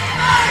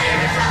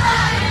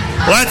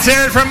 Let's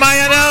hear it from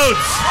Maya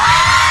Notes.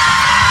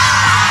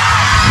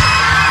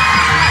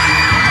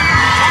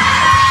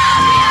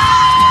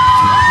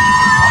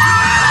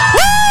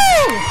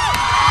 Woo!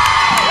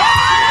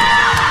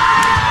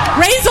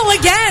 Razel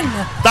again.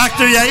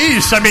 Dr.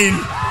 Yaish,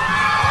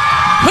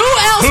 who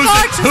else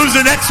marches? Who's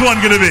the next one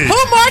going to be? Who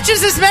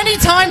marches as many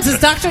times as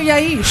Dr.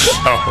 Yaish?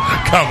 Oh,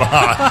 come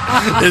on.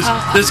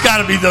 There's got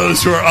to be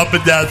those who are up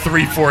and down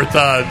 3-4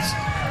 times.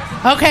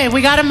 Okay,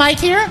 we got a mic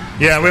here?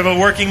 Yeah, we have a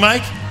working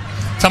mic.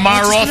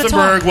 Tamar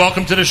Rothenberg,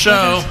 welcome to the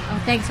show.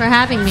 Thanks for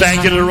having me.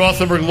 Thank you to the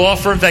Rothenberg Law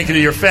Firm. Thank you to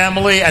your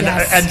family.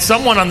 And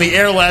someone on the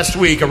air last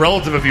week, a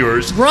relative of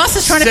yours, Ross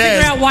is trying to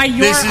figure out why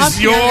you're this up is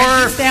here your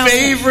and he's down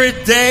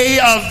favorite day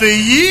of the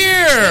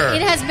year.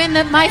 It has been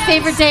my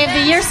favorite day of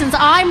the year since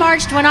I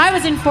marched when I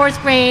was in 4th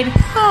grade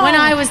when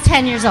I was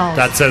 10 years old.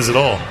 That says it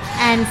all.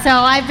 And so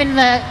I've been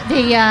the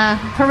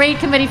parade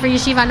committee for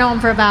Yeshiva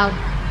Noam for about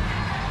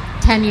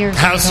 10 years.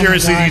 How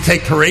seriously do you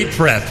take parade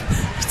prep?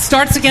 It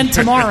starts again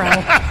tomorrow.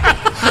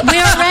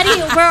 We're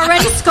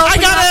already scoping. I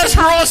gotta ask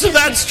Ross if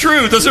that's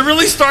true. Does it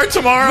really start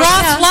tomorrow?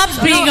 Ross loves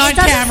being on it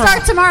doesn't camera.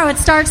 start tomorrow. It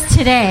starts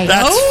today.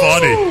 That's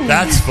funny.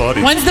 That's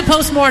funny. When's the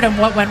postmortem?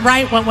 What went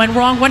right? What went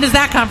wrong? When does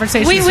that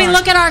conversation We start?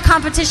 look at our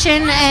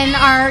competition and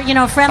our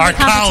friendly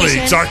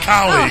competition. Our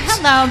colleagues.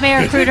 Oh, hello,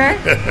 Mayor Kruder.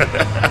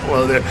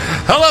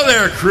 Hello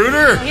there,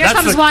 Kruder. Here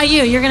comes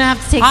YU. You're gonna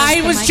have to take.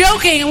 I was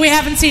joking. We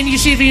haven't seen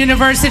Yeshiva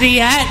University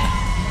yet.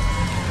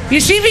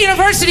 Yeshiva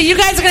University, you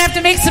guys are going to have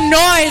to make some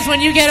noise when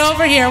you get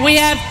over here. We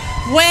have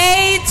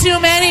way too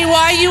many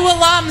YU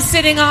alums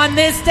sitting on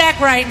this deck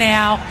right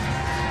now.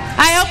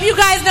 I hope you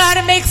guys know how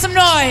to make some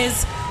noise.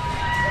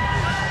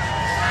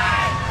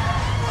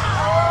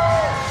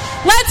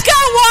 Let's go,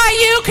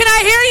 YU. Can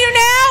I hear you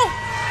now?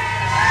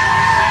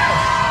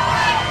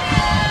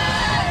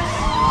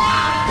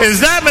 Is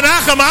that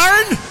Menachem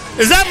Aaron?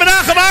 Is that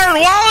Menachem Aaron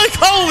Wallach?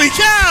 Holy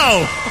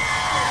cow!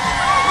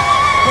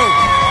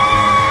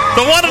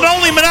 The one and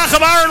only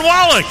Menachem Aaron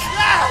Wallach.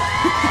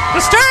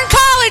 Stern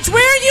College,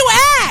 where are you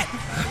at?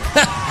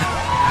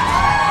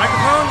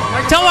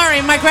 Don't worry,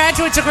 my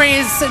graduate degree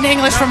is in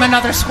English from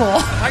another school.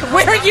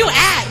 Where are you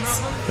at?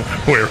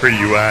 Where are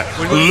you at?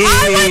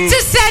 I went to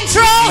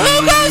Central.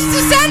 Who goes to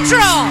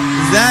Central?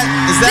 Is that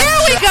There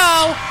we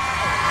go.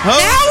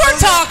 Now we're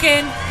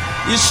talking.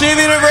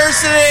 Yeshiva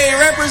University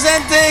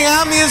representing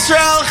Am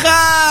Yisrael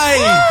Chai.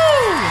 Woo!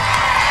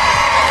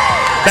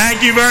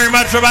 Thank you very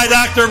much, Rabbi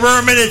Dr.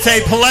 Berman. It's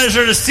a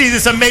pleasure to see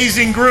this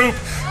amazing group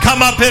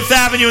come up Fifth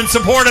Avenue in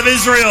support of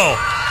Israel.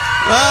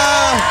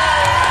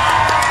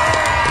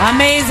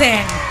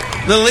 Amazing.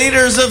 The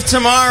leaders of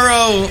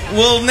tomorrow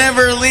will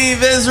never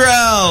leave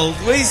Israel.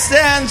 We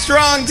stand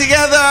strong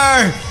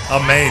together.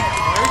 Amen.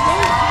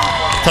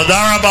 Toda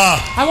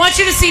rabah. I want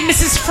you to see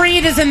Mrs.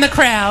 Freed is in the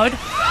crowd.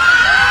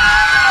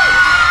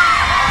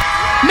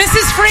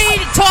 Mrs.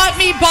 Freed taught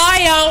me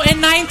bio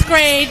in 9th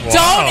grade. Wow.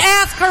 Don't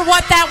ask her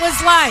what that was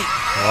like.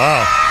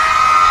 Wow.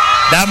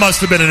 That must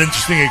have been an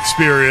interesting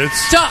experience.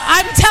 So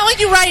I'm telling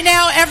you right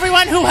now,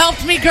 everyone who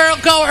helped me go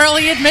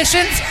early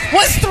admissions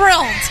was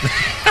thrilled.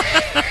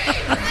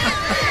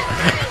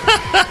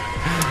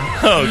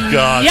 Oh,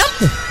 God. Yep.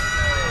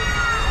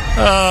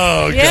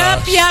 Oh, God.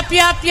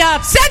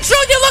 Yep.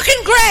 Central, you're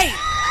looking great.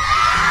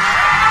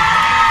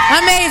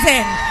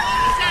 Amazing.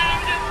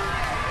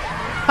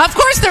 Of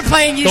course they're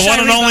playing Yishai Rebo. The one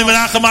and only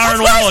Menachem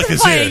Aaron Wallach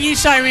is here. Playing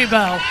Yishai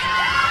Rebo.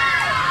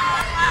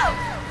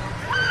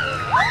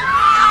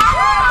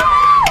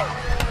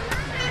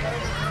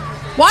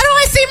 Why do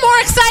I seem more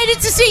excited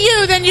to see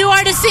you than you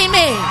are to see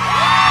me?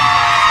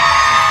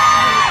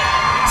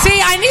 See,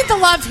 I need the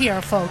love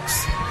here,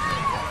 folks.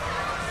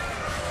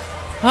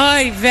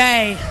 Oy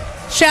vey.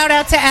 Shout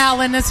out to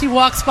Alan as he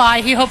walks by.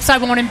 He hopes I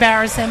won't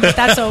embarrass him, but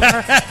that's over.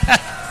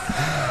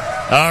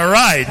 All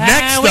right,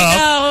 next up.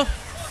 Go.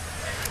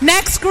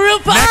 Next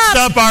group up. Next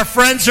up, our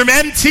friends from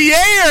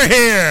MTA are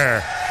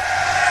here.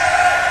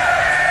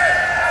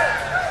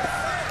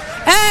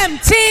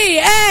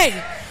 MTA.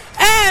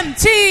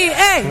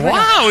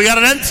 Wow, we got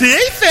an MTA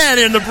fan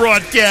in the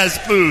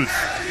broadcast booth.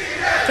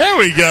 There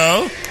we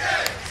go.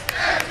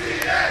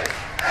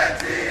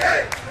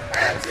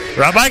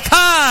 Rabbi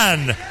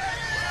Khan.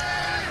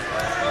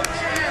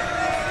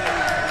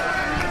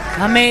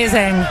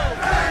 Amazing.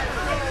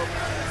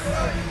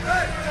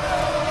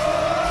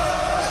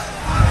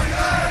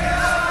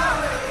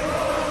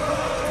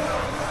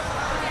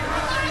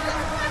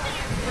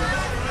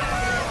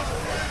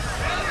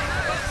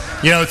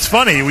 You know, it's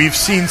funny. We've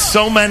seen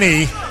so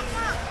many.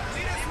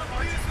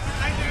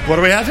 What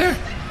do we have here?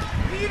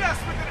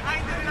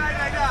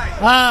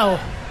 Oh.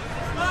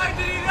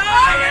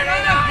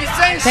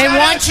 They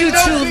want you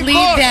to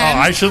lead them. Oh,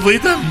 I should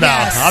lead them? No,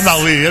 Yes. I'm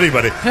not leading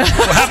anybody. Well,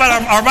 how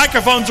about our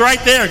microphone's right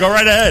there? Go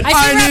right ahead.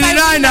 I need a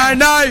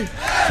 999.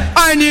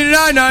 I need a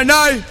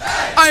 999.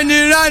 I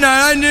need a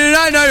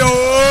 999.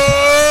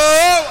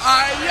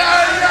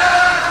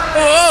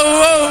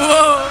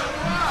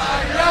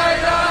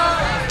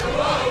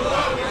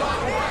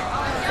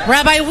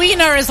 Rabbi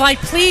Wiener is like,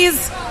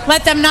 please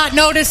let them not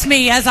notice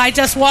me as I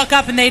just walk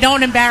up and they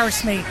don't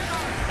embarrass me.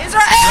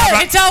 Israel,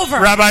 it's over.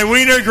 Rabbi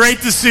Wiener, great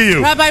to see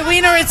you. Rabbi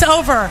Wiener, it's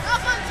over.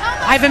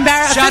 I've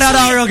embarrassed. Shout out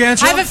Ariel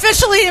Gancho. I've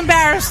officially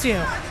embarrassed you.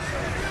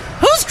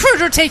 Who's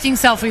Kruder taking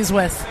selfies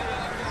with?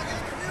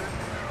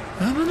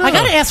 I don't know. I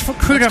got to ask for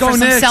Kruder for some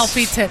Knicks.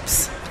 selfie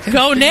tips.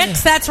 Go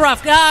Knicks, that's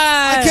rough.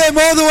 I came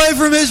all the way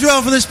from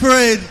Israel for this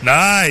parade.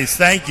 Nice,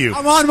 thank you.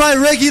 I'm on my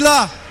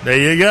regular. There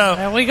you go.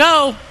 There we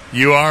go.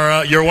 You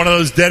are you're one of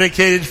those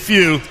dedicated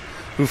few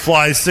who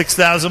flies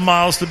 6,000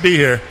 miles to be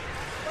here.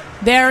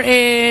 There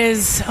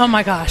is, oh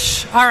my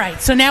gosh. All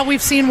right, so now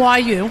we've seen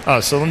YU. Oh,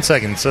 so 1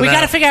 second. So we now,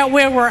 got to figure out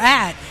where we're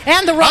at.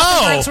 And the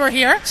Rosenbergs were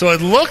here. So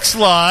it looks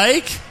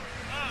like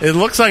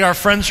our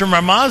friends from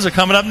Ramaz are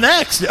coming up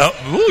next. Nice.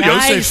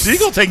 Yosef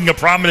Siegel taking a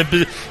prominent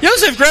position.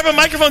 Yosef, grab a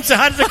microphone, say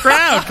hi to the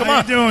crowd. Come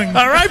on. How you doing?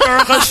 All right,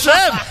 Baruch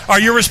Hashem. Are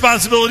your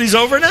responsibilities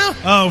over now?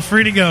 Oh,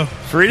 free to go.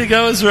 Free to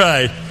go is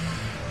right.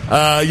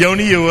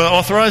 Yoni, you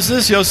authorize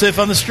this? Yosef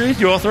on the street?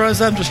 You authorize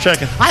that? I'm just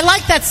checking. I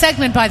like that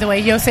segment, by the way,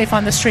 Yosef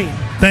on the street.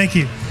 Thank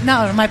you.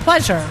 No, my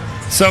pleasure.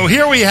 So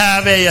here we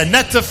have a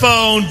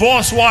Net2Phone,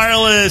 Boss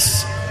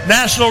Wireless,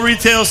 National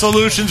Retail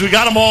Solutions. We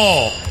got them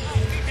all.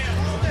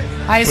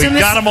 I assume we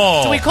got them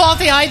all. Do we call it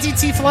the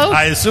IDT float?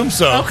 I assume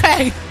so.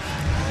 Okay.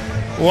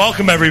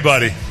 Welcome,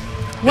 everybody.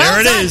 Well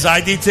there done. it is,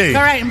 IDT.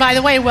 All right, and by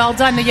the way, well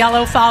done. The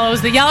yellow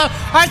follows the yellow.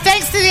 Our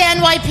thanks to the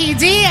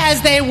NYPD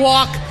as they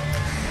walk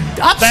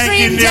upstream, thank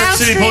you, New York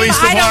City downstream. Police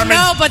Department. I don't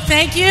know, but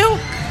thank you.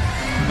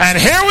 And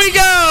here we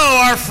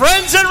go, our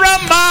friends at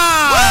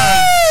Ramaz.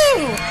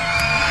 Woo!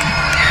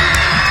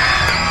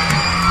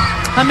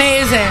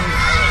 Amazing.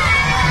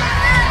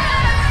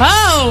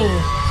 Oh,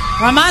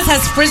 Ramaz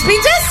has Frisbee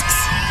discs?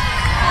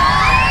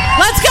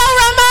 Let's go,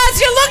 Ramaz.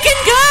 You're looking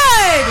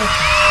good.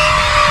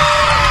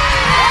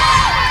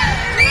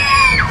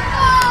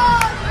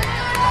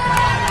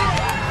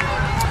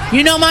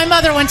 You know, my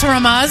mother went to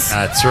Ramaz.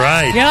 That's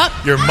right. Yep.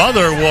 Your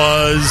mother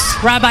was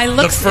Rabbi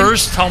the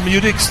first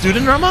Talmudic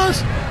student,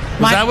 Ramaz?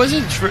 Was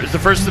it the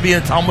first to be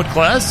in a Talmud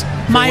class?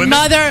 My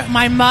mother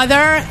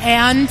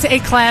and a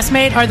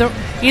classmate are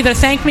either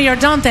thank me or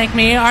don't thank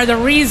me are the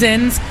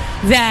reasons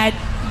that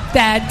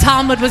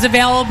Talmud was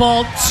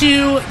available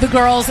to the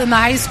girls in the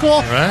high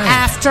school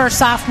after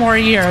sophomore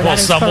year. Well,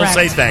 some will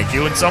say thank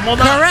you and some will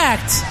not.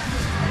 Correct.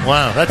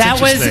 Wow, that's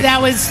interesting.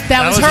 That was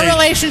her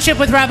relationship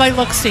with Rabbi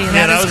Luxstein.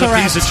 Yeah, that was correct.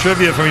 a piece of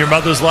trivia from your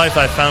mother's life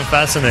I found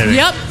fascinating.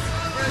 Yep.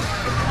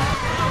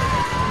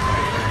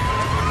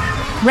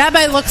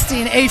 Rabbi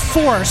Luxstein, a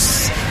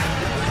force.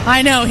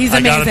 I know, he's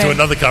amazing. I got into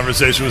another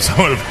conversation with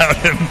someone about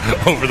him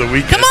over the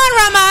weekend. Come on,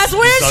 Ramaz,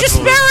 where's your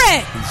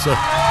spirit?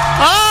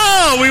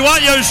 We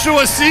want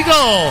Yoshua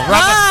Siegel.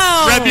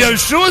 Reb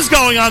Yoshua's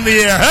going on the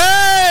air.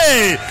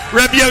 Hey,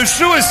 Reb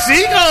Yoshua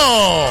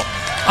Siegel.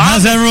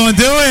 How's everyone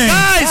doing?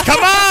 Guys, come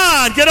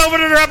on. Get over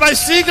to Rabbi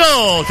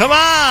Siegel. Come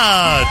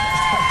on.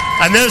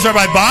 And there's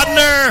Rabbi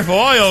Bodner.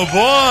 Boy, oh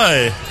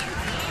boy.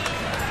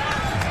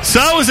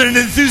 So, is it an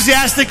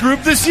enthusiastic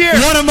group this year?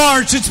 What a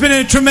march. It's been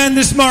a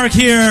tremendous mark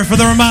here for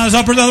the Ramaz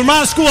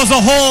School as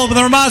a whole, but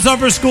the Ramaz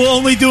Upper School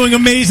only doing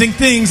amazing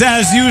things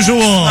as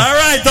usual. All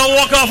right, don't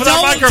walk off with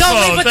that microphone.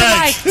 Don't leave with the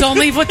mic. Don't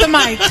leave with the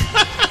mic.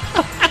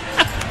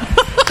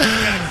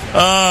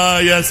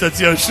 Yes, that's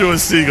Yoshua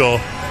Siegel.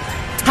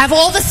 Have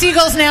all the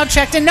Seagulls now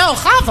checked in? No,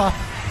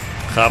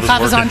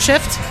 Chava's on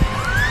shift.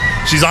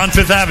 She's on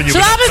 5th Avenue.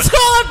 Shabbat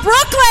School of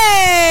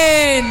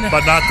Brooklyn!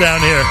 But not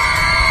down here.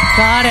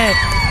 Got it.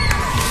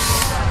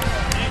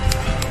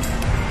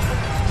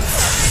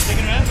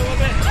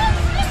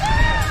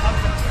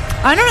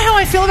 I don't know how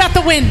I feel about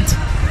the wind.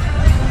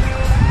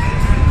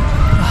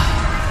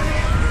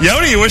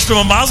 Yoni, you wish them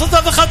a mazel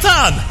tov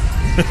v'chatan.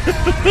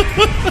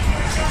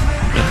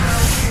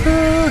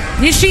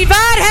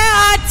 Yeshivat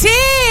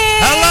Ha'atid.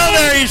 Hello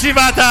there,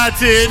 Yeshivat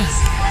Ha'atid.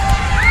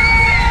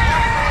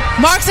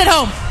 Mark's at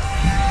home.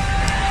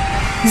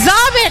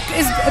 Zamek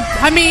is,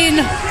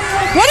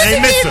 what does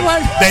it mean?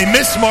 They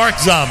miss Mark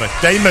Zamek.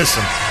 They miss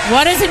him.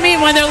 What does it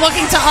mean when they're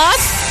looking to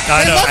us?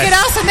 They look at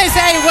us and they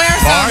say,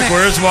 where's Mark? Zamek?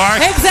 Where's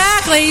Mark?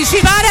 Exactly.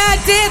 Yeshivat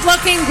Ha'atid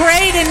looking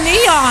great in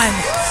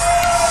neon.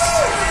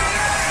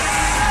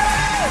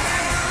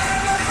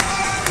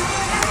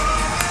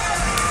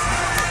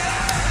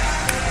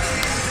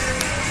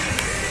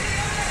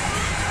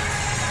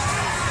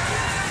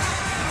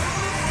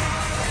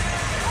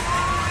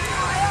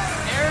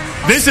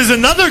 This is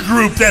another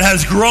group that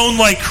has grown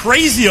like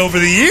crazy over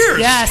the years.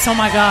 Yes, oh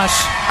my gosh.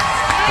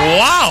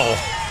 Wow.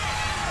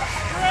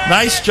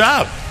 Nice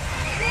job.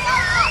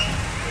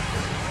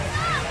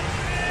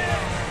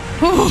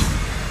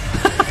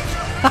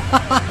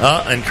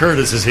 And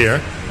Curtis is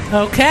here.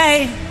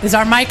 Okay. Is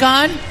our mic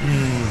on?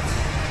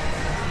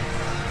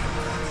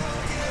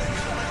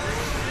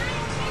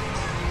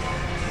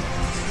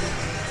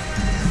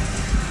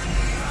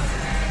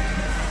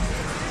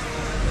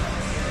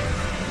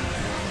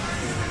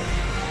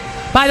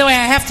 By the way,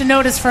 I have to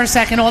notice for a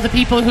second all the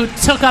people who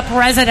took up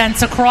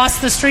residence across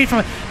the street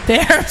from...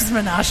 There's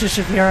Menashe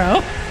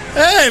Shapiro.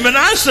 Hey,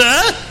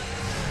 Menashe!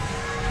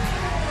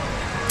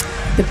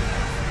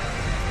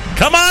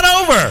 Come on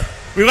over.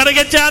 We want to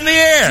get down the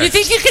air. You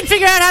think you can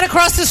figure out how to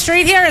cross the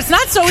street here? It's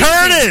not so easy.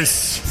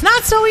 Curtis! It's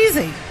not so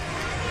easy.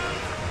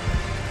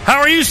 How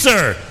are you,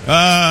 sir?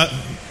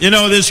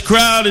 This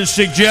crowd is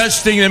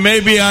suggesting that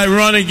maybe I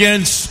run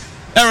against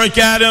Eric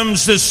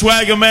Adams, the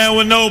swagger man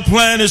with no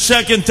plan, a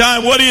second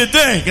time. What do you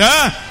think,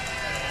 huh?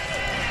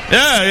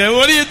 Yeah,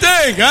 what do you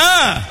think,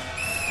 huh?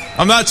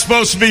 I'm not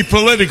supposed to be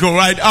political,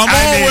 right? I'm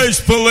always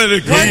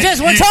political.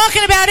 We're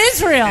talking about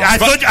Israel. I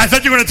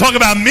thought you were going to talk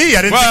about me.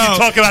 I didn't think you were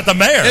talking about the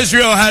mayor.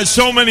 Israel has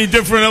so many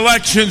different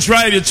elections,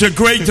 right? It's a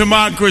great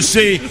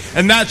democracy,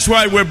 and that's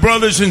why we're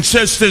brothers and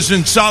sisters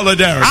in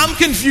solidarity. I'm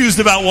confused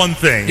about one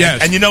thing.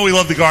 Yes. And you know we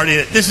love the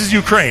Guardian. This is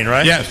Ukraine,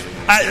 right? Yes.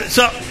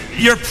 So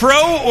you're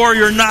pro or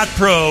you're not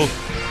pro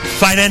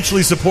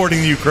financially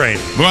supporting the Ukraine?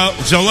 Well,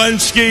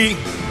 Zelensky,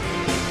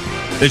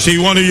 is he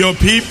one of your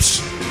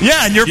peeps?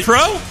 Yeah, and you're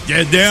pro?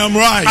 Yeah, damn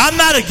right. I'm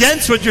not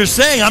against what you're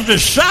saying. I'm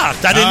just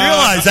shocked. I didn't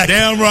realize that.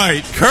 Damn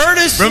right.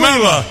 Curtis,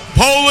 remember,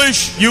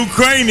 Polish,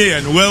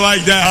 Ukrainian. We're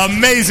like that.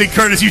 Amazing,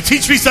 Curtis. You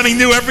teach me something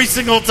new every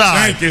single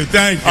time. Thank you.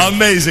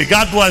 Amazing.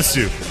 God bless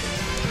you.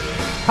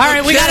 All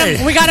right, we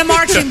got a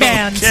marching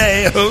band.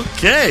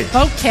 Okay.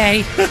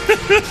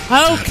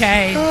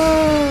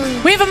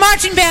 We have a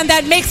marching band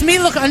that makes me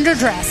look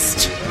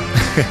underdressed.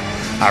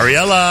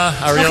 Ariella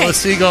Okay.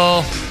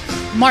 Siegel.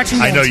 Marching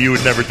band. I know you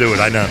would never do it.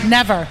 I know.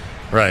 Never.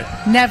 Right.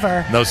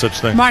 Never. No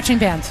such thing. Marching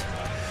band.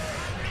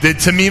 Did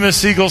Tamima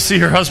Siegel see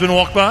her husband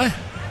walk by?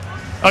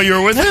 Oh, you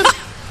were with him?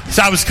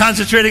 So I was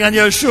concentrating on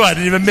Yoshua. I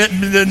didn't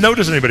even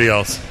notice anybody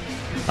else.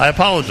 I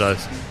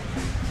apologize.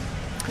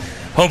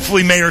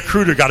 Hopefully Mayor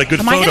Kruder got a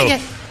good photo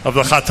of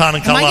the Chatan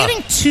and Kala. Am I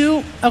getting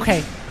too...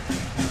 Okay.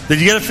 Did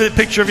you get a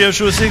picture of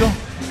Yoshua Siegel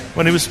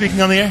when he was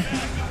speaking on the air?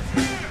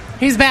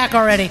 He's back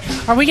already.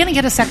 Are we going to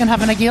get a second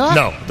Havanagila?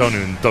 No, don't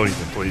even,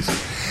 please.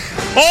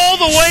 All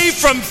the way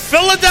from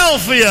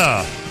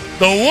Philadelphia,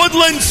 the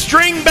Woodland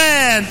String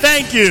Band.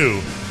 Thank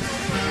you.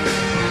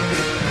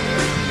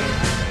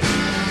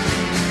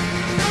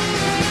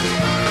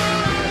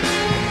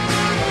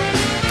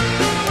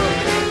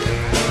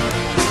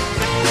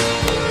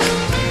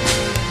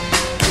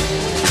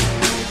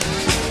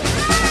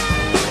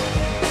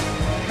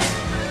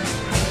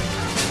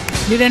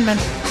 You didn't, man.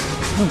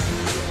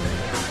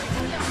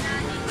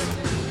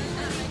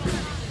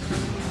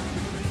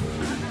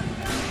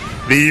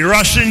 The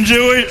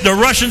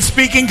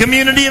Russian-speaking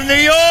community of New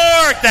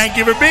York. Thank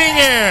you for being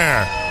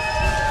here.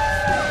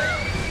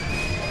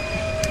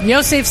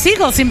 Yosef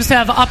Siegel seems to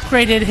have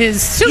upgraded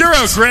his suit. You're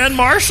a Grand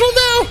Marshal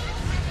now?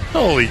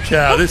 Holy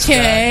cow! This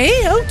guy.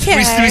 Okay.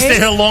 We stay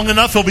here long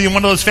enough, he'll be in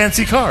one of those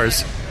fancy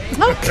cars.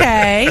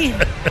 Okay.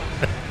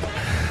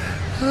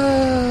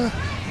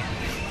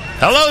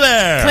 Hello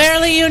there.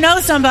 Clearly you know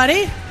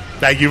somebody.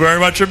 Thank you very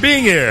much for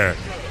being here.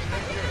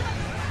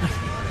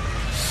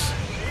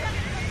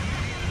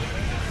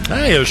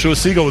 Hey, Yoshua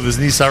Siegel with his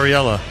niece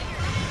Ariella.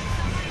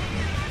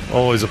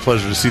 Always a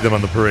pleasure to see them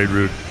on the parade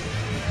route.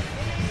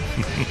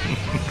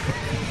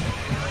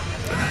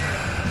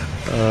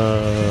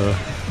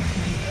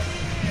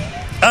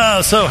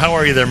 So how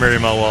are you there, Mary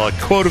Malwala?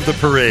 Quote of the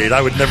parade.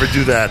 I would never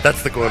do that.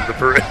 That's the quote of the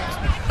parade.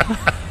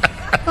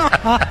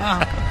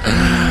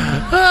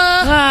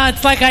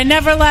 It's like I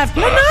never left.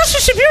 Menashe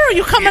Shapiro,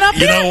 you coming up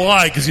You here? know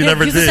why? Because you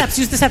never did.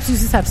 Use the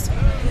steps.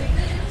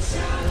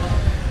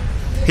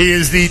 He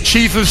is the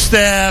chief of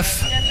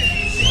staff.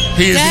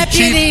 He is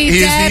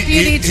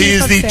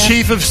the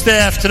chief of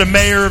staff to the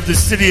mayor of the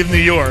city of New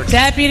York.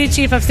 Deputy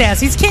chief of staff.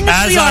 He's king of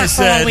As New York I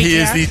said, for a week he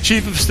is here. the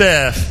chief of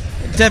staff.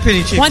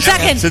 Deputy chief. 1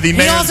 second. To the He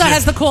mayor's also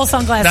has the cool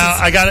sunglasses. Now,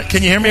 I got it.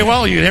 Can you hear me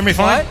well? You hear me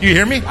fine? What? You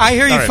hear me? I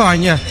hear you All right.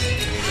 fine, yeah.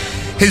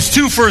 His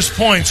two first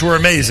points were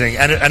amazing,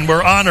 and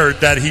we're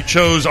honored that he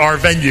chose our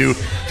venue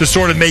to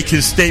sort of make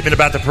his statement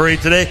about the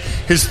parade today.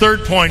 His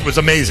third point was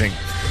amazing,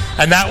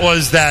 and that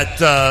was that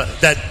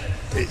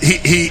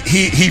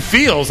he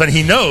feels and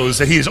he knows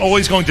that he is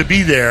always going to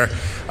be there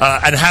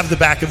and have the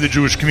back of the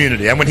Jewish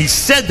community. And when he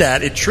said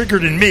that, it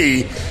triggered in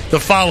me the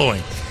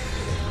following.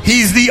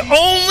 He's the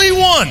only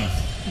one,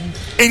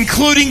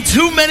 including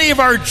too many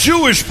of our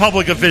Jewish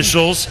public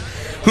officials,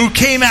 who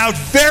came out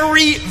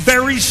very,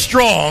 very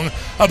strong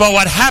about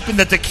what happened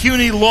at the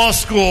CUNY Law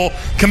School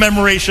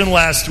commemoration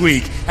last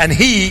week. And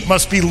he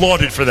must be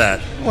lauded for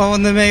that. Well,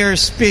 when the mayor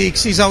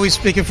speaks, he's always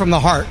speaking from the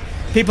heart.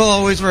 People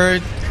always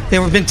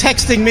they've been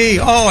texting me,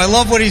 oh, I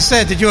love what he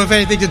said. Did you have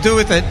anything to do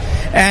with it?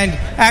 And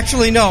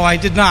actually, no, I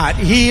did not.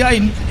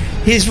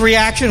 His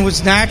reaction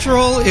was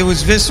natural, it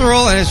was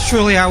visceral, and it's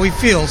truly how he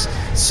feels.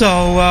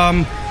 So,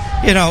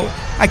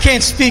 I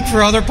can't speak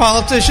for other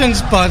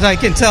politicians, but I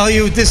can tell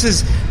you this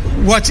is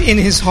what's in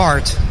his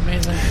heart.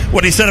 Amazing.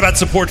 What he said about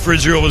support for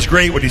Israel was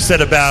great. What he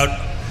said about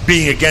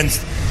being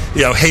against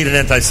hate and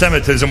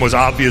anti-Semitism was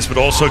obvious, but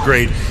also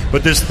great.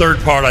 But this third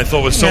part I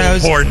thought was so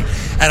important.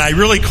 And I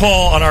really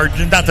call on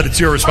not that it's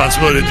your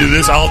responsibility to do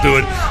this, I'll do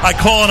it. I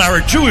call on our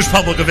Jewish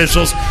public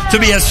officials to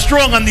be as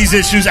strong on these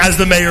issues as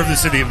the mayor of the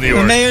city of New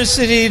York. The mayor of the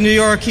city of New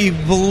York, he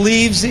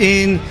believes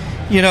in,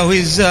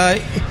 his...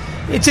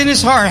 it's in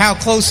his heart how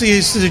close he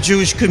is to the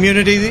Jewish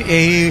community.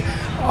 He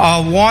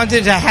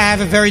wanted to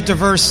have a very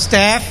diverse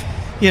staff.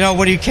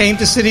 when he came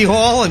to City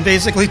Hall and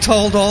basically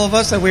told all of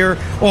us that we were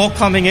all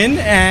coming in,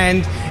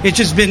 and it's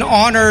just been an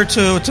honor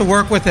to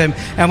work with him.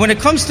 And when it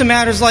comes to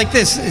matters like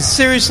this,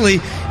 seriously,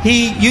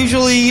 we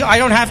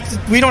don't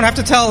have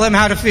to tell him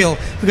how to feel,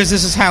 because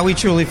this is how he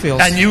truly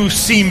feels. And you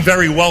seem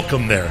very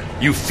welcome there.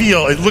 You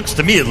feel, it looks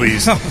to me at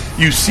least,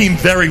 you seem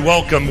very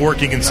welcome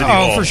working in City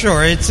Hall. Oh, for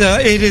sure. It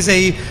is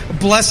a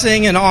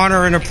blessing, an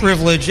honor, and a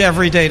privilege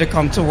every day to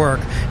come to work.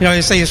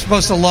 They say you're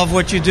supposed to love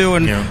what you do,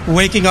 and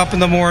waking up in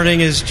the morning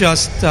is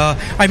just,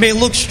 I may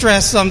look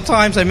stressed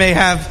sometimes, I may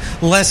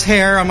have less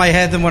hair on my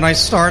head than when I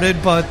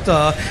started, but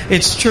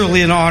it's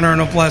truly an honor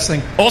and a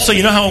blessing. Also,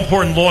 you know how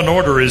important law and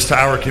order is to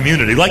our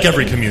community, like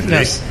every community.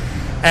 Yes.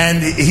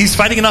 And he's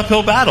fighting an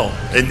uphill battle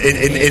in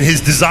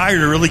his desire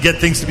to really get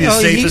things to be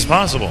as safe as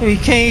possible. He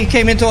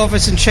came into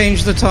office and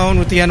changed the tone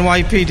with the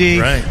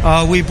NYPD.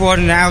 Right. We brought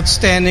an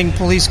outstanding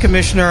police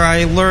commissioner.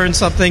 I learned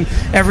something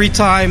every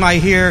time I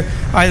hear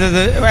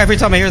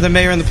the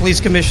mayor and the police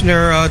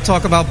commissioner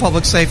talk about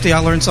public safety. I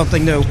learned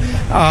something new.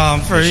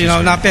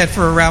 Not bad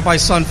for a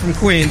rabbi's son from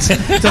Queens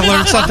to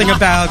learn something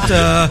about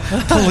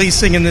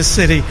policing in this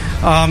city.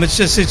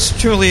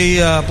 It's truly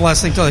a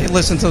blessing to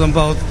listen to them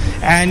both.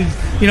 And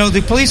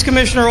the police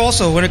commissioner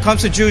also, when it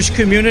comes to Jewish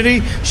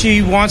community,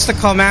 she wants to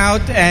come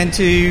out and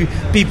to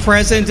be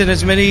present in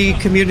as many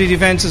community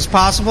events as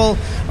possible.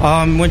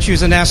 When she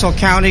was in Nassau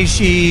County,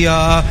 she,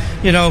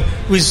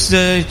 was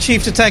the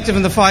chief detective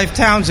in the 5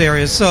 towns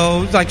area.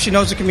 So, she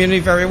knows the community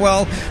very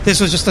well.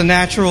 This was just a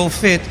natural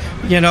fit,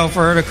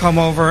 for her to come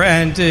over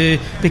and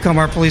become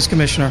our police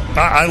commissioner.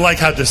 I like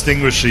how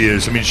distinguished she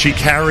is. I mean, she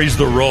carries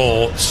the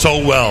role so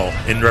well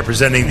in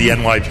representing the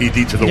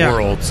NYPD to the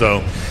world.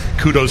 So,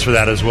 kudos for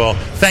that as well.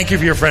 Thank you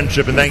for your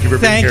friendship, and thank you for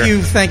being here.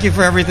 Thank you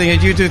for everything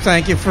that you do.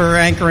 Thank you for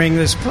anchoring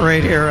this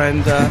parade here.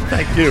 And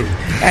thank you.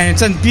 And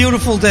it's a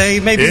beautiful day,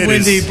 maybe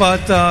windy, but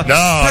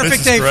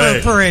perfect day for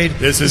a parade.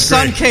 This is the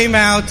sun came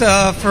out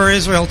for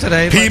Israel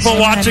today. People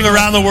watching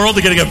around the world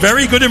are getting a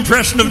very good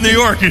impression of New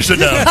York, you should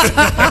know.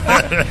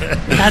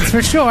 That's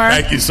for sure.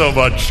 Thank you so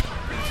much.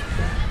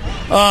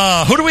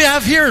 Who do we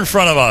have here in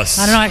front of us?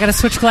 I don't know. I got to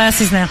switch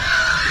glasses now.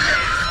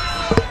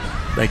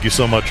 Thank you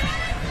so much.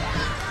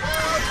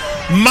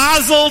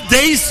 Mazel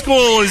Day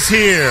School is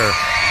here.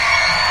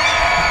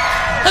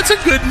 That's a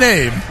good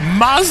name.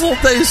 Mazel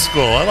Day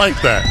School. I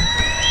like that.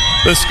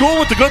 The school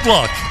with the good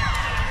luck.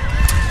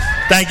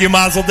 Thank you,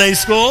 Mazel Day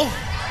School.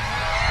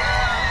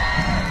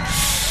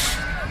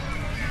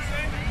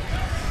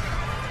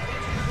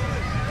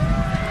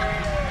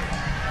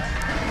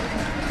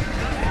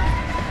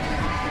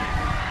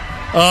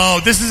 Oh,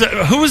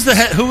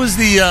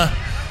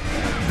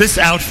 this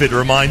outfit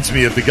reminds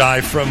me of the guy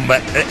from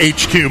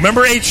HQ.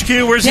 Remember HQ?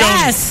 Where's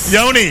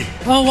Yoni?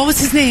 Oh, what was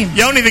his name?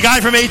 Yoni, the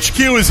guy from HQ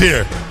is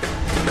here.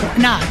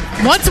 Nah.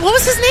 What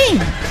was his name?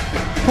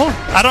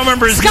 I don't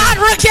remember his Scott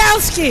name.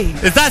 Rakowski.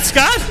 Is that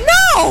Scott?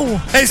 No.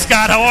 Hey,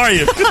 Scott, how are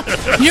you?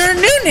 Your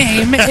new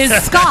name is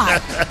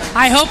Scott.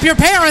 I hope your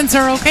parents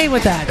are okay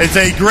with that. It's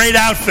a great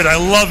outfit. I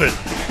love it.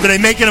 Did they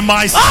make it in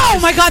my size? Oh,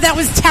 my God, that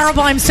was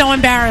terrible. I'm so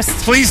embarrassed.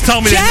 Please tell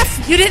me.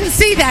 Jeff, you didn't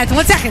see that.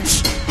 1 second.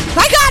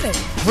 I got it.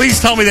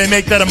 Please tell me they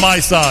make that in my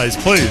size,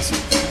 please.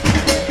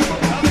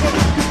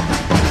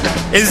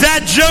 Is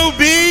that Joe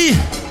B?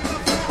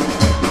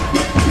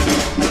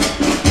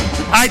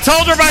 I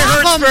told her by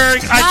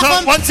Hertzberg.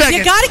 One second.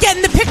 You got to get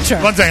in the picture.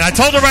 1 second. I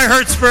told her by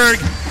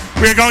Hertzberg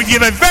we're going to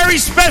give a very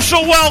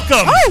special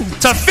welcome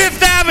to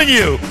Fifth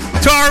Avenue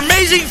to our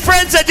amazing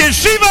friends at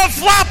Yeshiva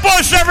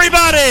Flatbush,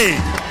 everybody.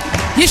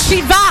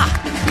 Yeshiva.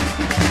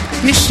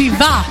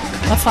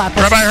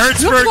 Rabbi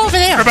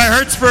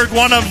Hertzberg,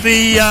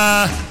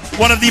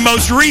 one of the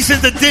most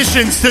recent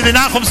additions to the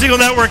Nachum Segal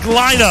Network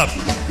lineup.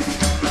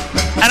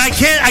 And I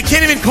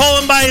can't even call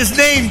him by his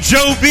name,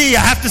 Joe B. I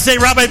have to say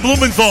Rabbi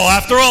Blumenthal.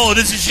 After all, it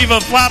is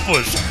Yeshiva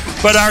Flatbush.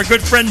 But our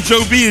good friend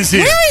Joe B is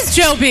here. Where is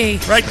Joe B?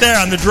 Right there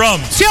on the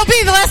drums. Joe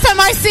B, the last time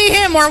I see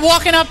him, we're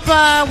walking up,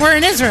 we're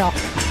in Israel.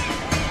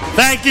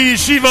 Thank you,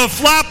 Yeshiva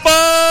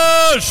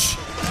Flatbush.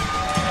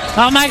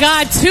 Oh my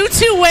God,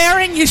 tutu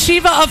wearing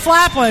Yeshiva of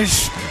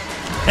Flatbush.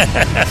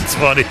 That's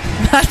funny.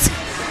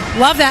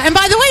 Love that. And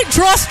by the way,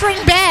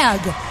 drawstring bag.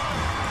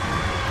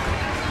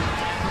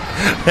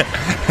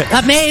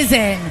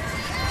 Amazing.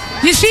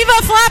 Yeshiva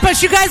of Flatbush,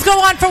 you guys go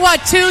on for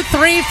what, 2,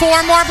 3,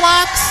 4 more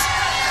blocks?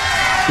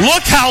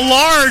 Look how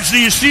large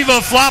the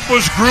Yeshiva of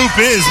Flatbush group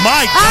is.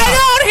 My God. I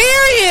don't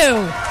hear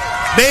you.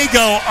 They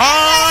go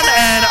on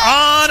and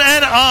on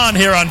and on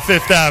here on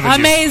Fifth Avenue.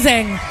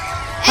 Amazing.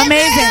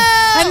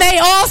 And they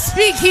all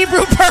speak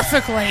Hebrew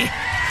perfectly.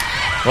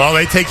 Well,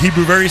 they take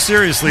Hebrew very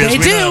seriously, as we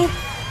know.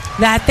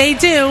 That they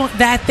do.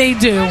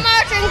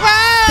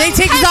 They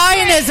take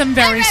Zionism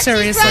very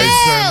seriously. They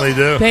certainly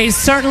do. They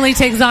certainly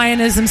take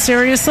Zionism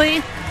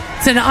seriously.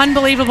 It's an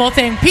unbelievable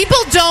thing.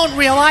 People don't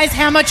realize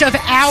how much of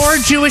our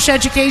Jewish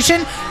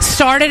education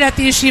started at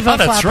the Yeshiva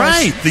of Flatbush. That's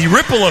right. The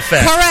ripple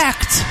effect.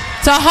 Correct.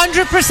 It's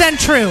 100%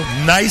 true.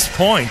 Nice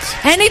point.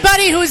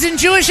 Anybody who's in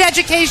Jewish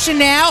education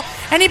now,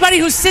 anybody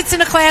who sits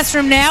in a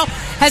classroom now,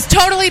 has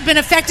totally been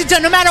affected.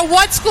 No matter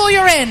what school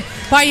you're in,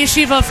 by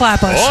Yeshiva of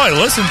Flatbush. Boy,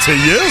 listen to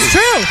you. It's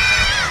true.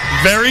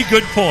 Very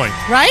good point.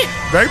 Right?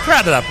 Very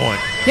proud of that point.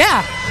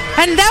 Yeah.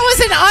 And that was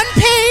an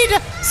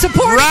unpaid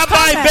support.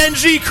 Rabbi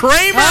Benji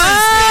Kramer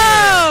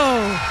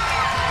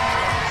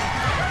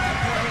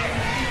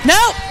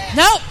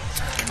Nope.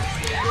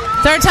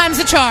 Third time's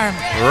the charm.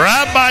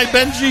 Rabbi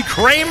Benji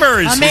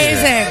Kramer is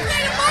amazing.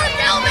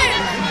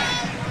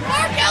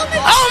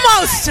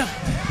 Almost.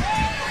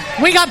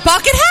 We got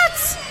bucket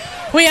hats.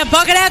 We have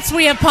bucket hats.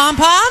 We have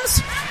pom-poms.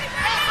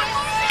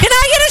 Can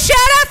I get a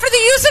shout out for the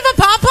use of a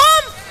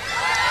pom-pom?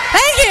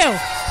 Thank you.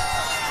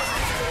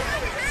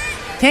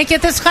 Can't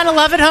get this kind of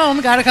love at home.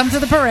 Got to come to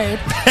the parade.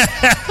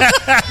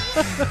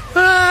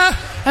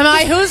 Am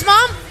I whose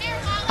mom?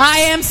 I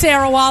am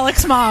Sarah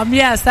Wallach's mom.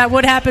 Yes, that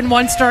would happen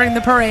once during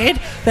the parade.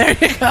 There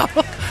you go.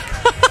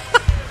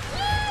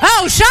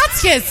 Oh,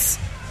 Shotskis.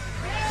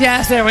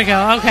 Yes, there we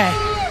go. Okay.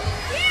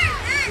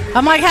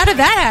 I'm like, how did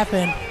that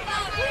happen?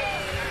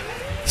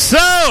 So.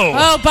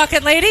 Oh,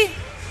 Bucket Lady?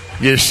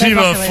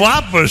 Yeshiva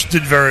Flatbush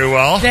did very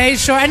well. They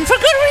sure, and for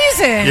good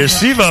reason.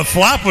 Yeshiva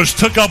Flatbush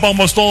took up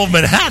almost all of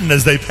Manhattan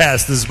as they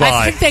passed us by.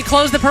 I think they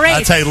closed the parade.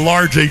 That's how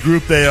large a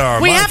group they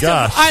are. We My have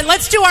gosh. to. All right,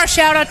 let's do our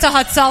shout out to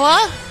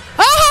Hatzalah.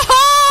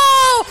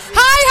 Oh,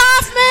 hi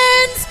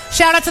Hoffmans!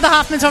 Shout out to the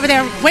Hoffmans over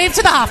there. Wave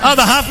to the Hoffmans. Oh,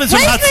 the Hoffmans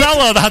from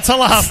Hatzalah. The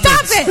Hatzalah Hoffmans.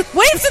 Stop it!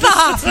 Wave to the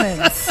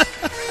Hoffmans.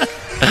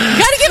 You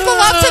got to give the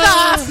love to the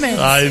Hoffmans.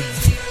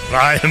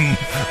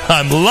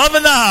 I'm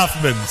loving the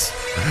Hoffmans.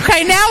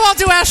 Okay, now I'll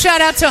do our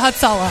shout out to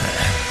Hatzalah.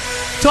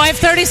 Do I have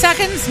 30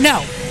 seconds?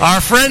 No. Our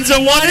friends at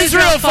One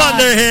Israel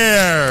Fund are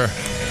here.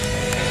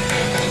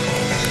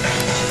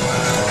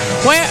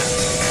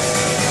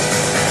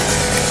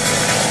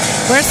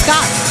 Where's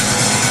Scott?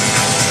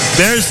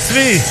 There's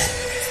Tzvi.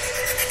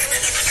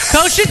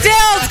 Coach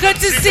Adele, it's good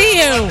to see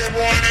you.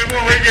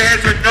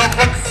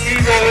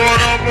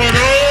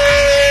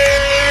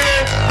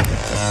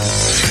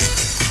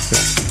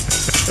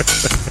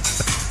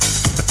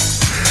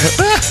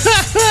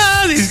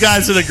 These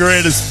guys are the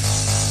greatest.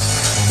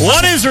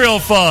 One Israel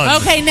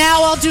Fund. Okay,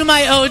 now I'll do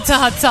my ode to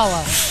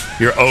Hatzalah.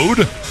 Your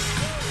ode?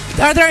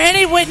 Are there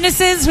any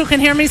witnesses who can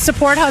hear me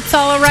support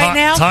Hatzalah right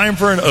now? Time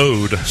for an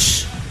ode.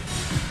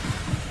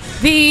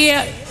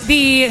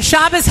 The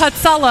Shabbos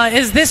Hatzalah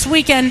is this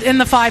weekend in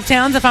the Five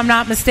Towns, if I'm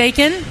not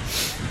mistaken.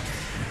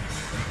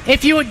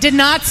 If you did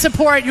not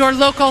support your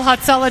local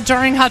Hatzalah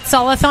during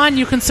Hatzalathon,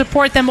 you can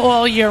support them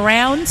all year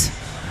round.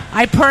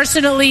 I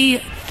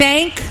personally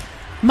thank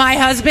my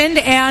husband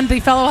and the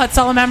fellow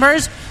Hatzalah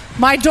members.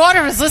 My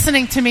daughter is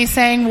listening to me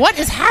saying, what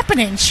is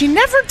happening? She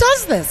never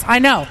does this. I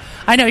know.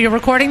 You're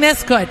recording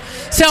this? Good.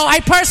 So I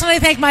personally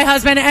thank my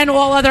husband and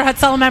all other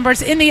Hatzalah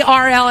members in the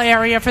RL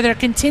area for their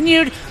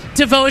continued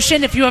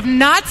devotion. If you have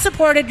not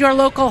supported your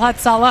local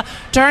Hatzalah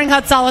during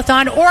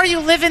Hatzalathon, or you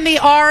live in the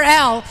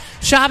RL,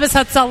 Shabbos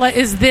Hatzalah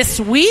is this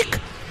week.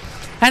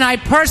 And I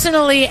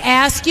personally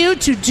ask you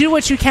to do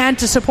what you can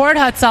to support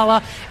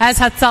Hatzalah as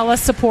Hatzalah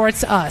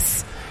supports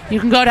us. You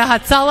can go to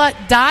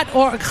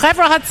hatzalah.org,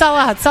 Chevra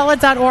Hatzalah,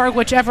 hatzalah.org,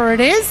 whichever it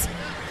is,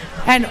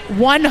 and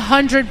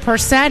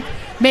 100%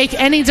 make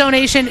any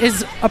donation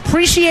is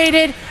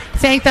appreciated.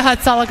 Thank the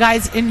Hatzalah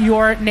guys in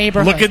your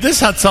neighborhood. Look at this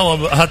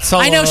Hatzalah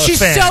I know, she's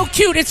fan. so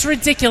cute. It's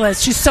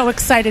ridiculous. She's so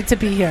excited to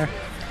be here.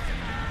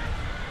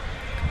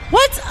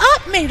 What's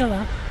up,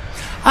 Madela?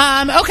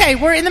 Okay,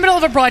 we're in the middle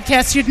of a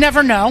broadcast. You'd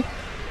never know.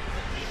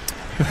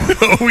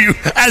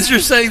 As you're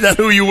saying that,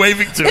 who are you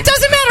waving to? It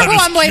doesn't matter who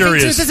I'm waving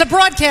curious. to. There's a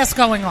broadcast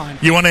going on.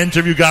 You want to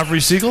interview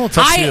Gavri Siegel? It's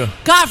up to you.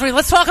 Gavri,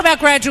 let's talk about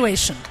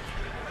graduation.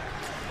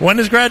 When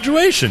is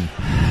graduation?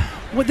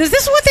 Is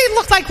this what they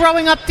looked like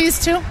growing up, these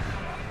two?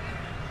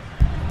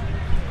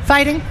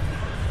 Fighting?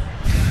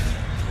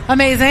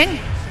 Amazing.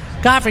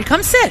 Gavri,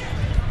 come sit.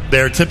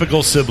 They're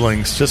typical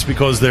siblings. Just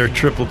because they're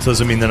triplets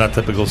doesn't mean they're not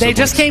typical siblings.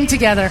 They just came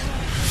together.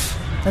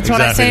 That's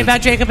what I say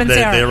about Jacob and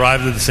Sarah. They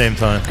arrived at the same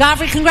time.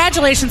 Gavri,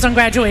 congratulations on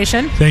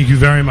graduation. Thank you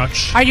very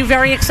much. Are you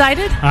very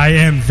excited? I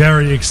am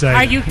very excited.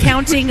 Are you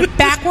counting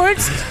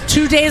backwards?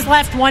 2 days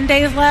left, 1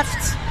 day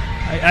left?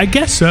 I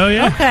guess so,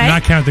 yeah. Okay.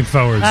 Not counting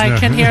forwards. I no.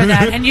 can hear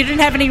that. And you didn't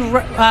have any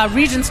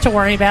regions to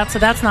worry about, so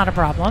that's not a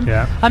problem.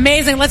 Yeah.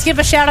 Amazing. Let's give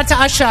a shout out to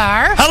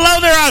Ashar. Hello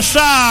there,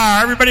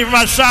 Ashar. Everybody from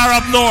Ashar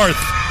up north.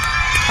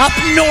 Up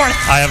north.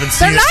 I haven't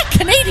seen. They're not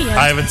Canadian.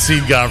 I haven't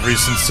seen Gavri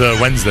since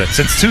Wednesday.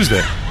 Since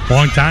Tuesday.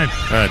 Long time.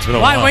 All right, it's been a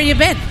while. Where you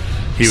been?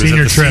 He was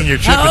senior at the trip. senior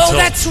trip. Oh,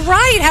 that's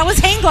right. How was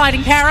hang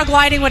gliding,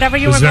 paragliding, whatever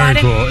you were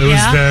gliding? It was very cool. It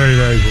was very,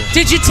 very cool.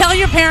 Did you tell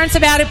your parents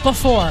about it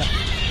before?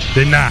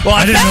 Did not. Well,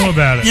 I didn't know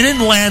about it. You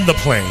didn't land the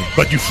plane,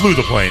 but you flew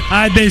the plane.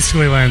 I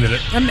basically landed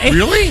it.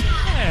 Really?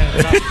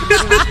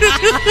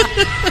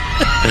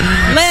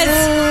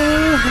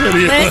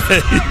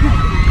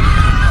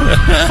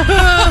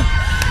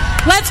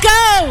 Let's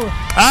go.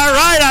 All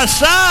right,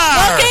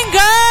 Ashar. Looking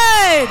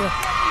good.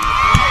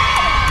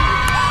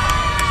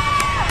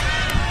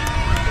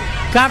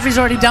 Gavri's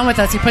already done with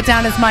us. He put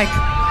down his mic.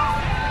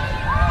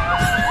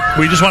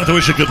 We just wanted to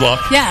wish you good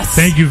luck. Yes.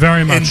 Thank you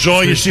very much.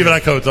 Enjoy Yeshiva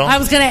Kotel. I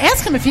was going to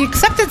ask him if he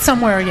accepted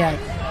somewhere yet.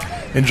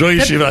 Enjoy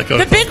Yeshiva Kotel.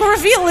 The big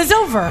reveal is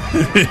over.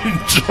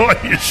 Enjoy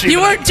Yeshiva.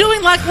 You were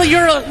doing like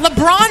your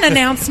LeBron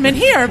announcement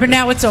here, but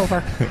now it's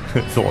over.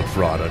 The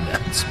LeBron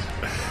announcement.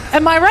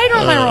 Am I right or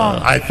am I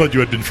wrong? I thought you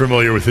had been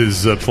familiar with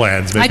his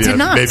plans. I did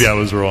not. Maybe I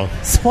was wrong.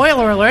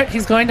 Spoiler alert,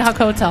 he's going to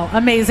Hakotel.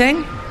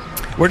 Amazing.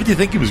 Where did you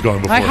think he was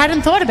going before? I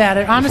hadn't thought about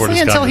it, honestly,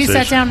 until he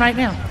sat down right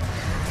now.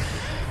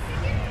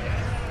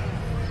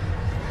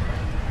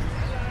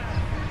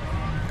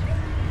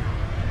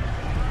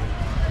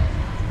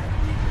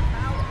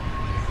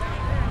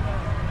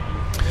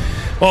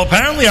 Well,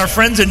 apparently our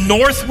friends at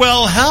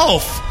Northwell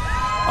Health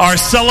are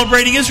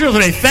celebrating Israel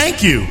today.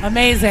 Thank you.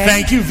 Amazing.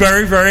 Thank you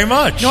very, very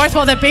much.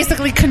 Northwell, that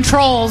basically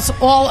controls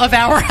all of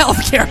our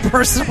healthcare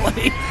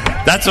personally.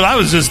 That's what I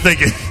was just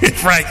thinking,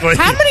 frankly.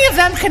 How many of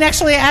them can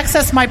actually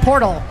access my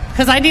portal?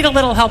 Because I need a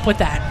little help with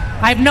that.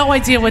 I have no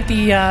idea what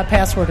the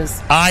password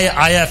is.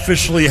 I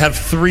officially have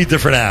 3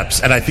 different apps,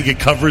 and I think it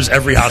covers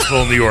every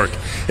hospital in New York.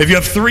 If you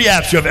have 3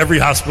 apps, you have every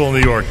hospital in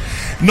New York.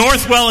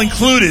 Northwell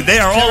included. They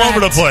are all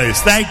over the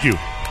place. Thank you.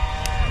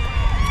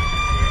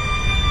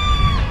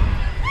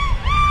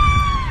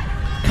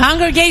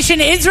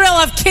 Congregation Israel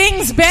of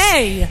Kings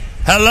Bay.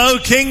 Hello,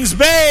 Kings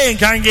Bay and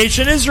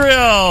Congregation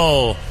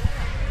Israel.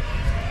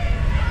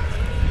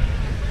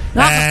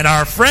 And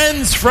our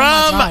friends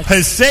from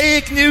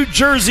Passaic, New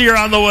Jersey are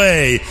on the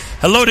way.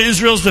 Hello to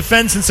Israel's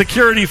Defense and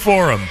Security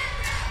Forum,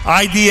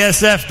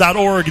 idsf.org.il.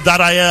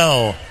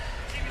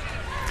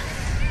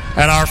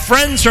 And our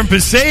friends from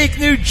Passaic,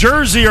 New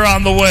Jersey are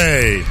on the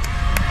way.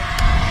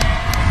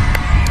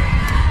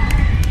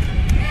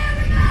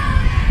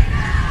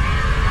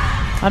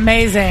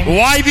 Amazing.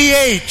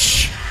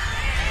 YBH.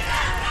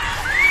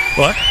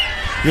 What?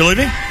 You're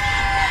leaving?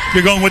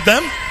 You're going with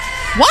them?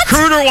 What?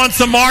 Kruder wants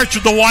to march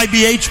with the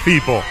YBH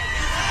people.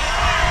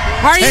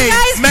 Are you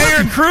guys...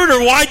 Mayor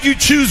Kruder, why'd you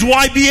choose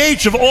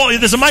YBH of all...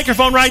 There's a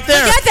microphone right there.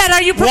 Forget that.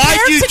 Are you prepared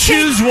Why'd you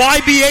choose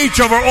YBH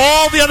over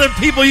all the other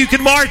people you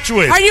can march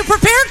with? Are you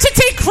prepared to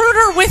take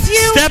Kruder with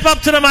you? Step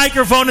up to the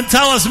microphone and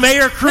tell us,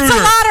 Mayor Kruder... It's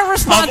a lot of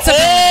responsibility.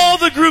 Of all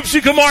the groups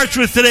you can march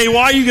with today,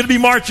 why are you going to be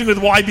marching with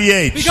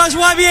YBH? Because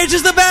YBH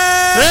is the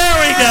best! There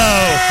we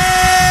go!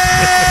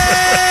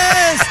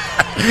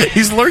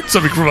 He's learned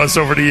something from us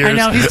over the years. I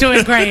know, he's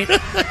doing great.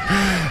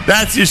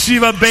 That's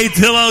Yeshiva Beit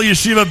Hillel,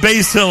 Yeshiva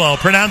Beis Hillel.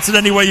 Pronounce it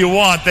any way you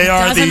want. They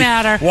are Doesn't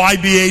matter.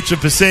 YBH of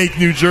Passaic,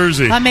 New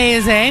Jersey.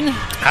 Amazing.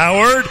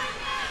 Howard,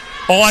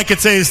 all I could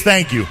say is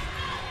thank you.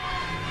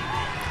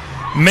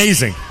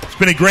 Amazing. It's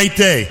been a great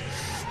day.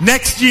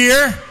 Next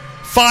year,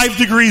 5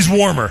 degrees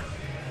warmer.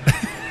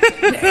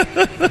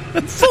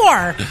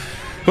 4.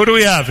 Who do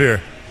we have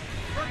here?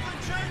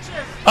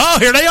 Oh,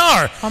 here they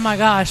are. Oh, my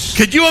gosh.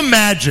 Could you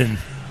imagine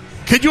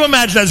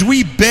as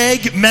we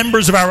beg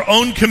members of our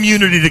own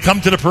community to come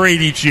to the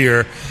parade each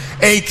year,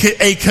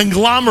 a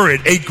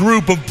conglomerate, a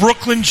group of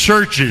Brooklyn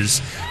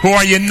churches who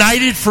are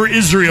united for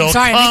Israel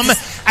come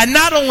and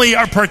not only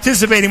are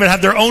participating but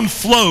have their own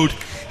float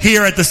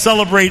here at the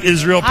Celebrate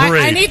Israel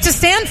parade. I need to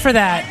stand for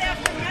that.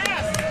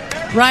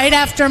 Right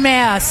after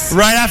Mass.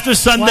 Right after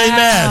Sunday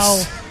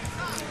Mass.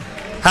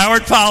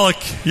 Howard Pollack,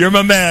 you're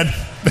my man.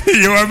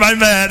 You are my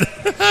man.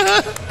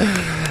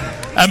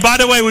 And by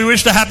the way, we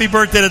wish a happy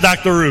birthday to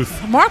Dr.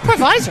 Ruth. Mark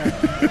Provisor.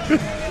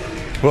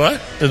 What?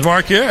 Is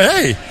Mark here?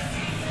 Hey.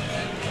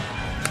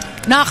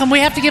 Nachum, we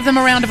have to give them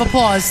a round of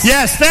applause.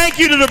 Yes, thank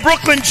you to the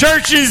Brooklyn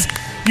churches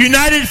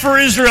united for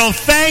Israel.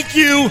 Thank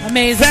you.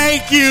 Amazing.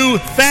 Thank you.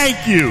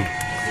 Thank you.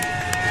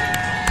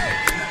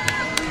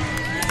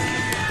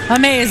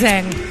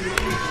 Amazing.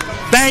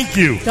 Thank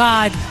you.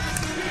 God.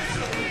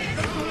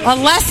 A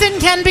lesson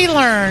can be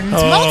learned.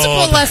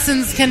 Multiple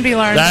lessons can be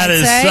learned. That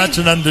is such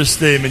an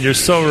understatement. You're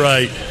so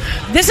right.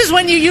 This is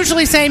when you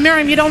usually say,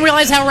 Miriam, you don't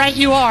realize how right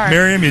you are.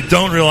 Miriam, you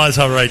don't realize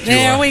how right you are.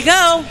 There we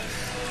go.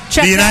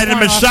 Check the United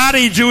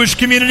Mashadi Jewish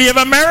Community of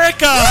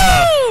America.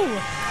 Woo!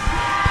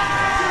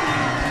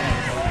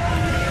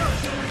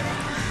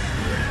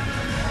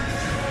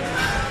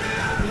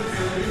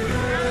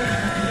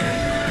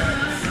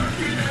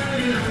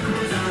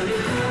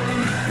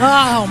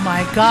 Oh,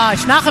 my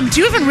gosh. Nachum, do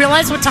you even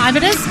realize what time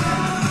it is?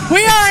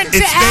 We are into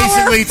It's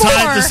basically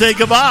time to say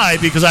goodbye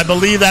because I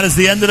believe that is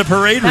the end of the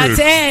parade route.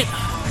 That's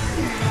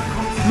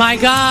it. My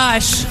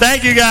gosh.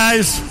 Thank you,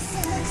 guys.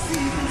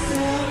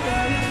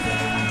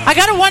 I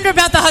got to wonder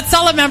about the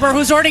Hatzalah member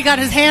who's already got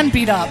his hand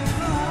beat up.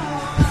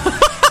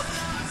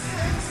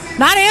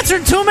 Not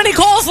answering too many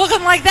calls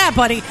looking like that,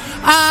 buddy.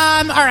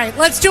 All right,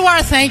 let's do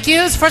our thank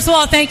yous. First of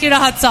all, thank you to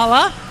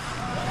Hatzalah.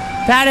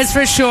 That is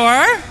for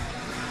sure.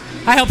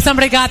 I hope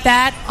somebody got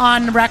that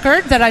on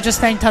record that I just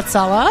thanked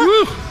Hatzalah.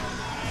 Woo.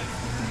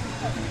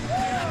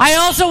 I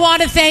also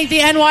want to thank the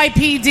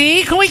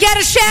NYPD. Can we get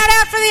a shout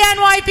out for the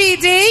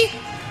NYPD?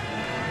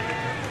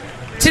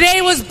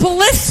 Today was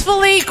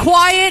blissfully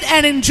quiet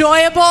and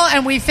enjoyable,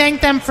 and we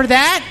thank them for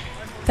that.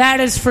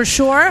 That is for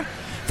sure.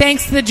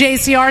 Thanks to the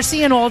JCRC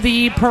and all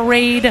the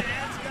parade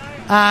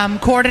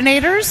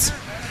coordinators.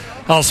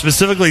 I'll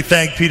specifically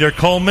thank Peter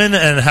Coleman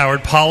and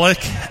Howard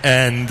Pollack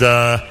and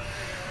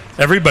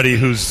everybody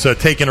who's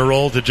taken a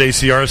role to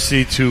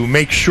JCRC to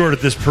make sure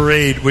that this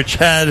parade, which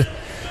had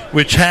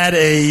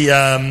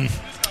a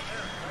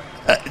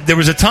there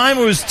was a time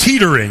it was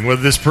teetering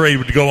whether this parade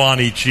would go on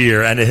each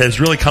year, and it has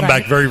really come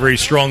back very, very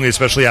strongly,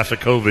 especially after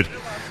COVID.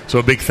 So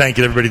a big thank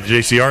you to everybody at the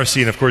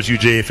JCRC and, of course,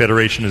 UJA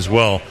Federation as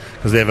well,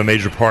 because they have a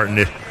major part in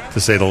it,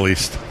 to say the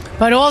least.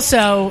 But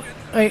also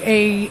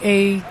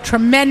a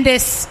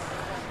tremendous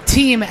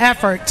team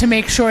effort to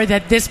make sure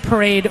that this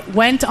parade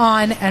went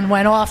on and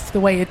went off the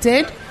way it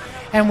did.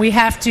 And we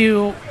have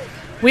to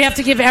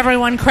give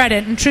everyone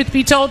credit. And truth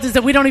be told is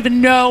that we don't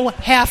even know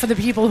half of the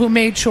people who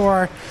made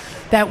sure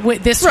that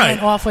this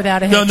went off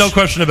without a hitch. No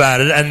question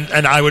about it.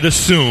 And I would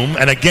assume,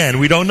 and again,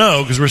 we don't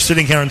know because we're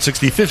sitting here on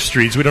 65th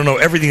Street, so we don't know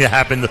everything that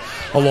happened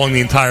along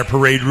the entire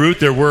parade route.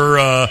 There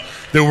were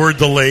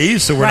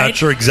delays, so we're not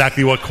sure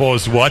exactly what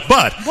caused what.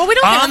 But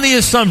on the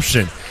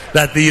assumption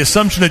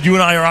that you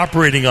and I are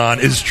operating on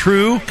is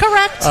true,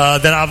 correct,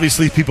 then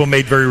obviously people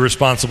made very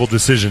responsible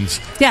decisions,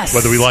 yes,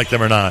 whether we like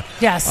them or not.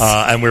 Yes.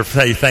 And we're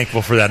very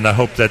thankful for that, and I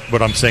hope that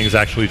what I'm saying is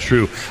actually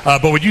true.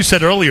 But what you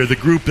said earlier, the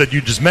group that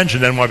you just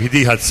mentioned,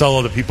 NYPD,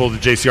 Hatzalah, the people of the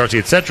JCRC,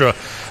 etc.,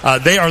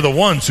 they are the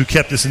ones who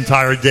kept this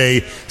entire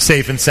day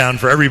safe and sound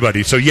for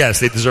everybody. So yes,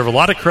 they deserve a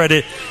lot of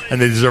credit, and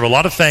they deserve a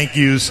lot of thank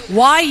yous.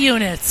 Y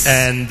units.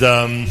 And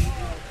the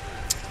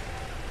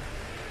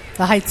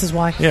Heights is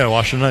Y. Yeah,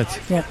 Washington Heights.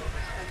 Yeah.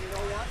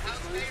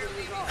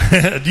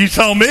 You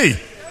tell me.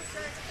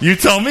 You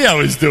tell me how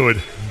he's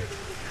doing.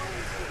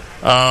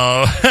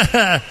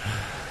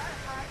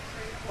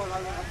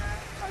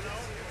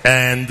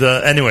 And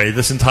anyway,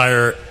 this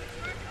entire,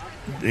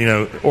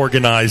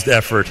 organized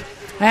effort.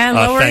 And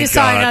Lower East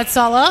Side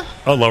Hatzalah.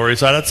 Oh, Lower East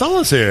Side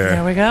Hatzalah's here.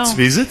 There we go.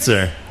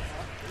 Tzvizitzer.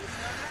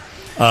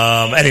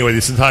 Anyway,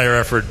 this entire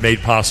effort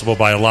made possible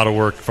by a lot of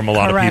work from a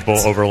lot of people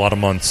over a lot of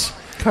months.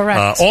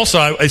 Correct.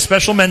 Also, a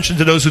special mention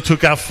to those who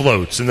took out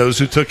floats and those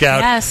who took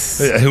out,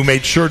 who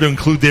made sure to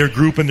include their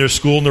group and their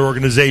school and their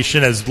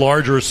organization, as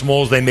large or as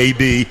small as they may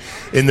be,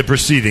 in the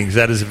proceedings.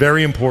 That is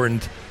very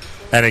important,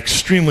 and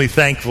extremely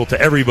thankful to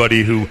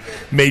everybody who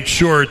made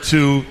sure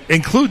to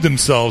include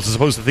themselves as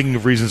opposed to thinking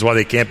of reasons why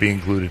they can't be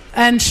included.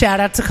 And shout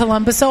out to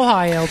Columbus,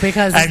 Ohio,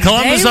 because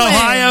Columbus,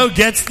 Ohio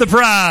gets the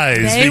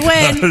prize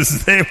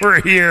because they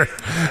were here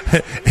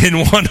in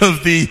one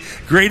of the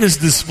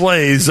greatest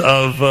displays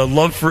of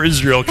love for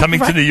Israel, coming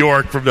to New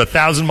York from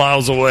 1,000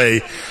 miles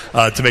away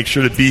to make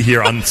sure to be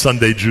here on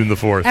Sunday, June the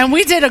 4th. And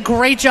we did a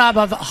great job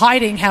of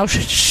hiding how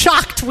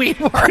shocked we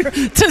were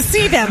to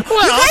see them.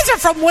 Well, you guys are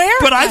from where?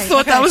 But I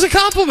thought that was a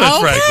compliment,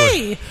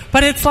 frankly.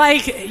 But it's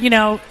like,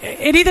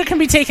 it either can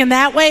be taken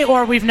that way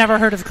or we've never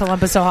heard of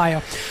Columbus,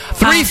 Ohio.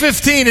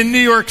 3:15 in New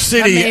York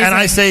City, amazing. And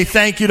I say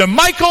thank you to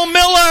Michael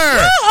Miller.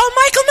 Oh,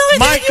 Michael Miller,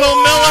 Michael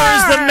Miller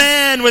is the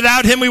man.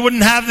 Without him, we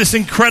wouldn't have this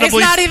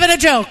incredibly... It's not even a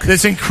joke.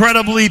 This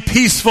incredibly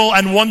peaceful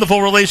and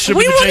wonderful relationship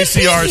with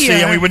the JCRC,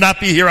 and we would not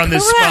be here on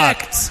this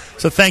spot.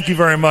 So thank you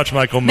very much,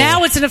 Michael Miller.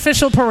 Now it's an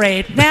official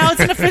parade. That's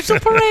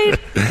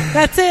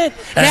it.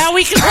 Now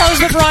we can close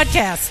the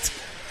broadcast.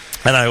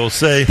 And I will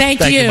say thank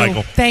you,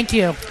 Michael. Thank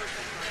you.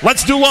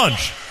 Let's do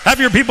lunch. Have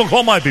your people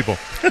call my people.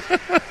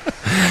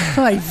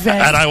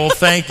 And I will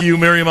thank you,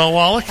 Miriam L.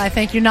 Wallach. I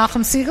thank you,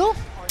 Nachum Siegel.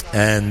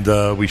 And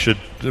we should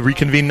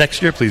reconvene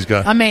next year, please,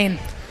 God. Amen.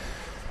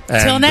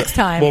 Until next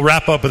time. We'll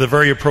wrap up with a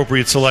very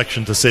appropriate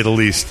selection, to say the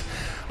least,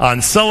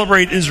 on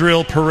Celebrate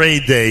Israel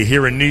Parade Day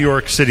here in New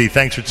York City.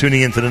 Thanks for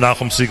tuning in to the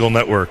Nachum Siegel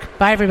Network.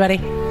 Bye, everybody.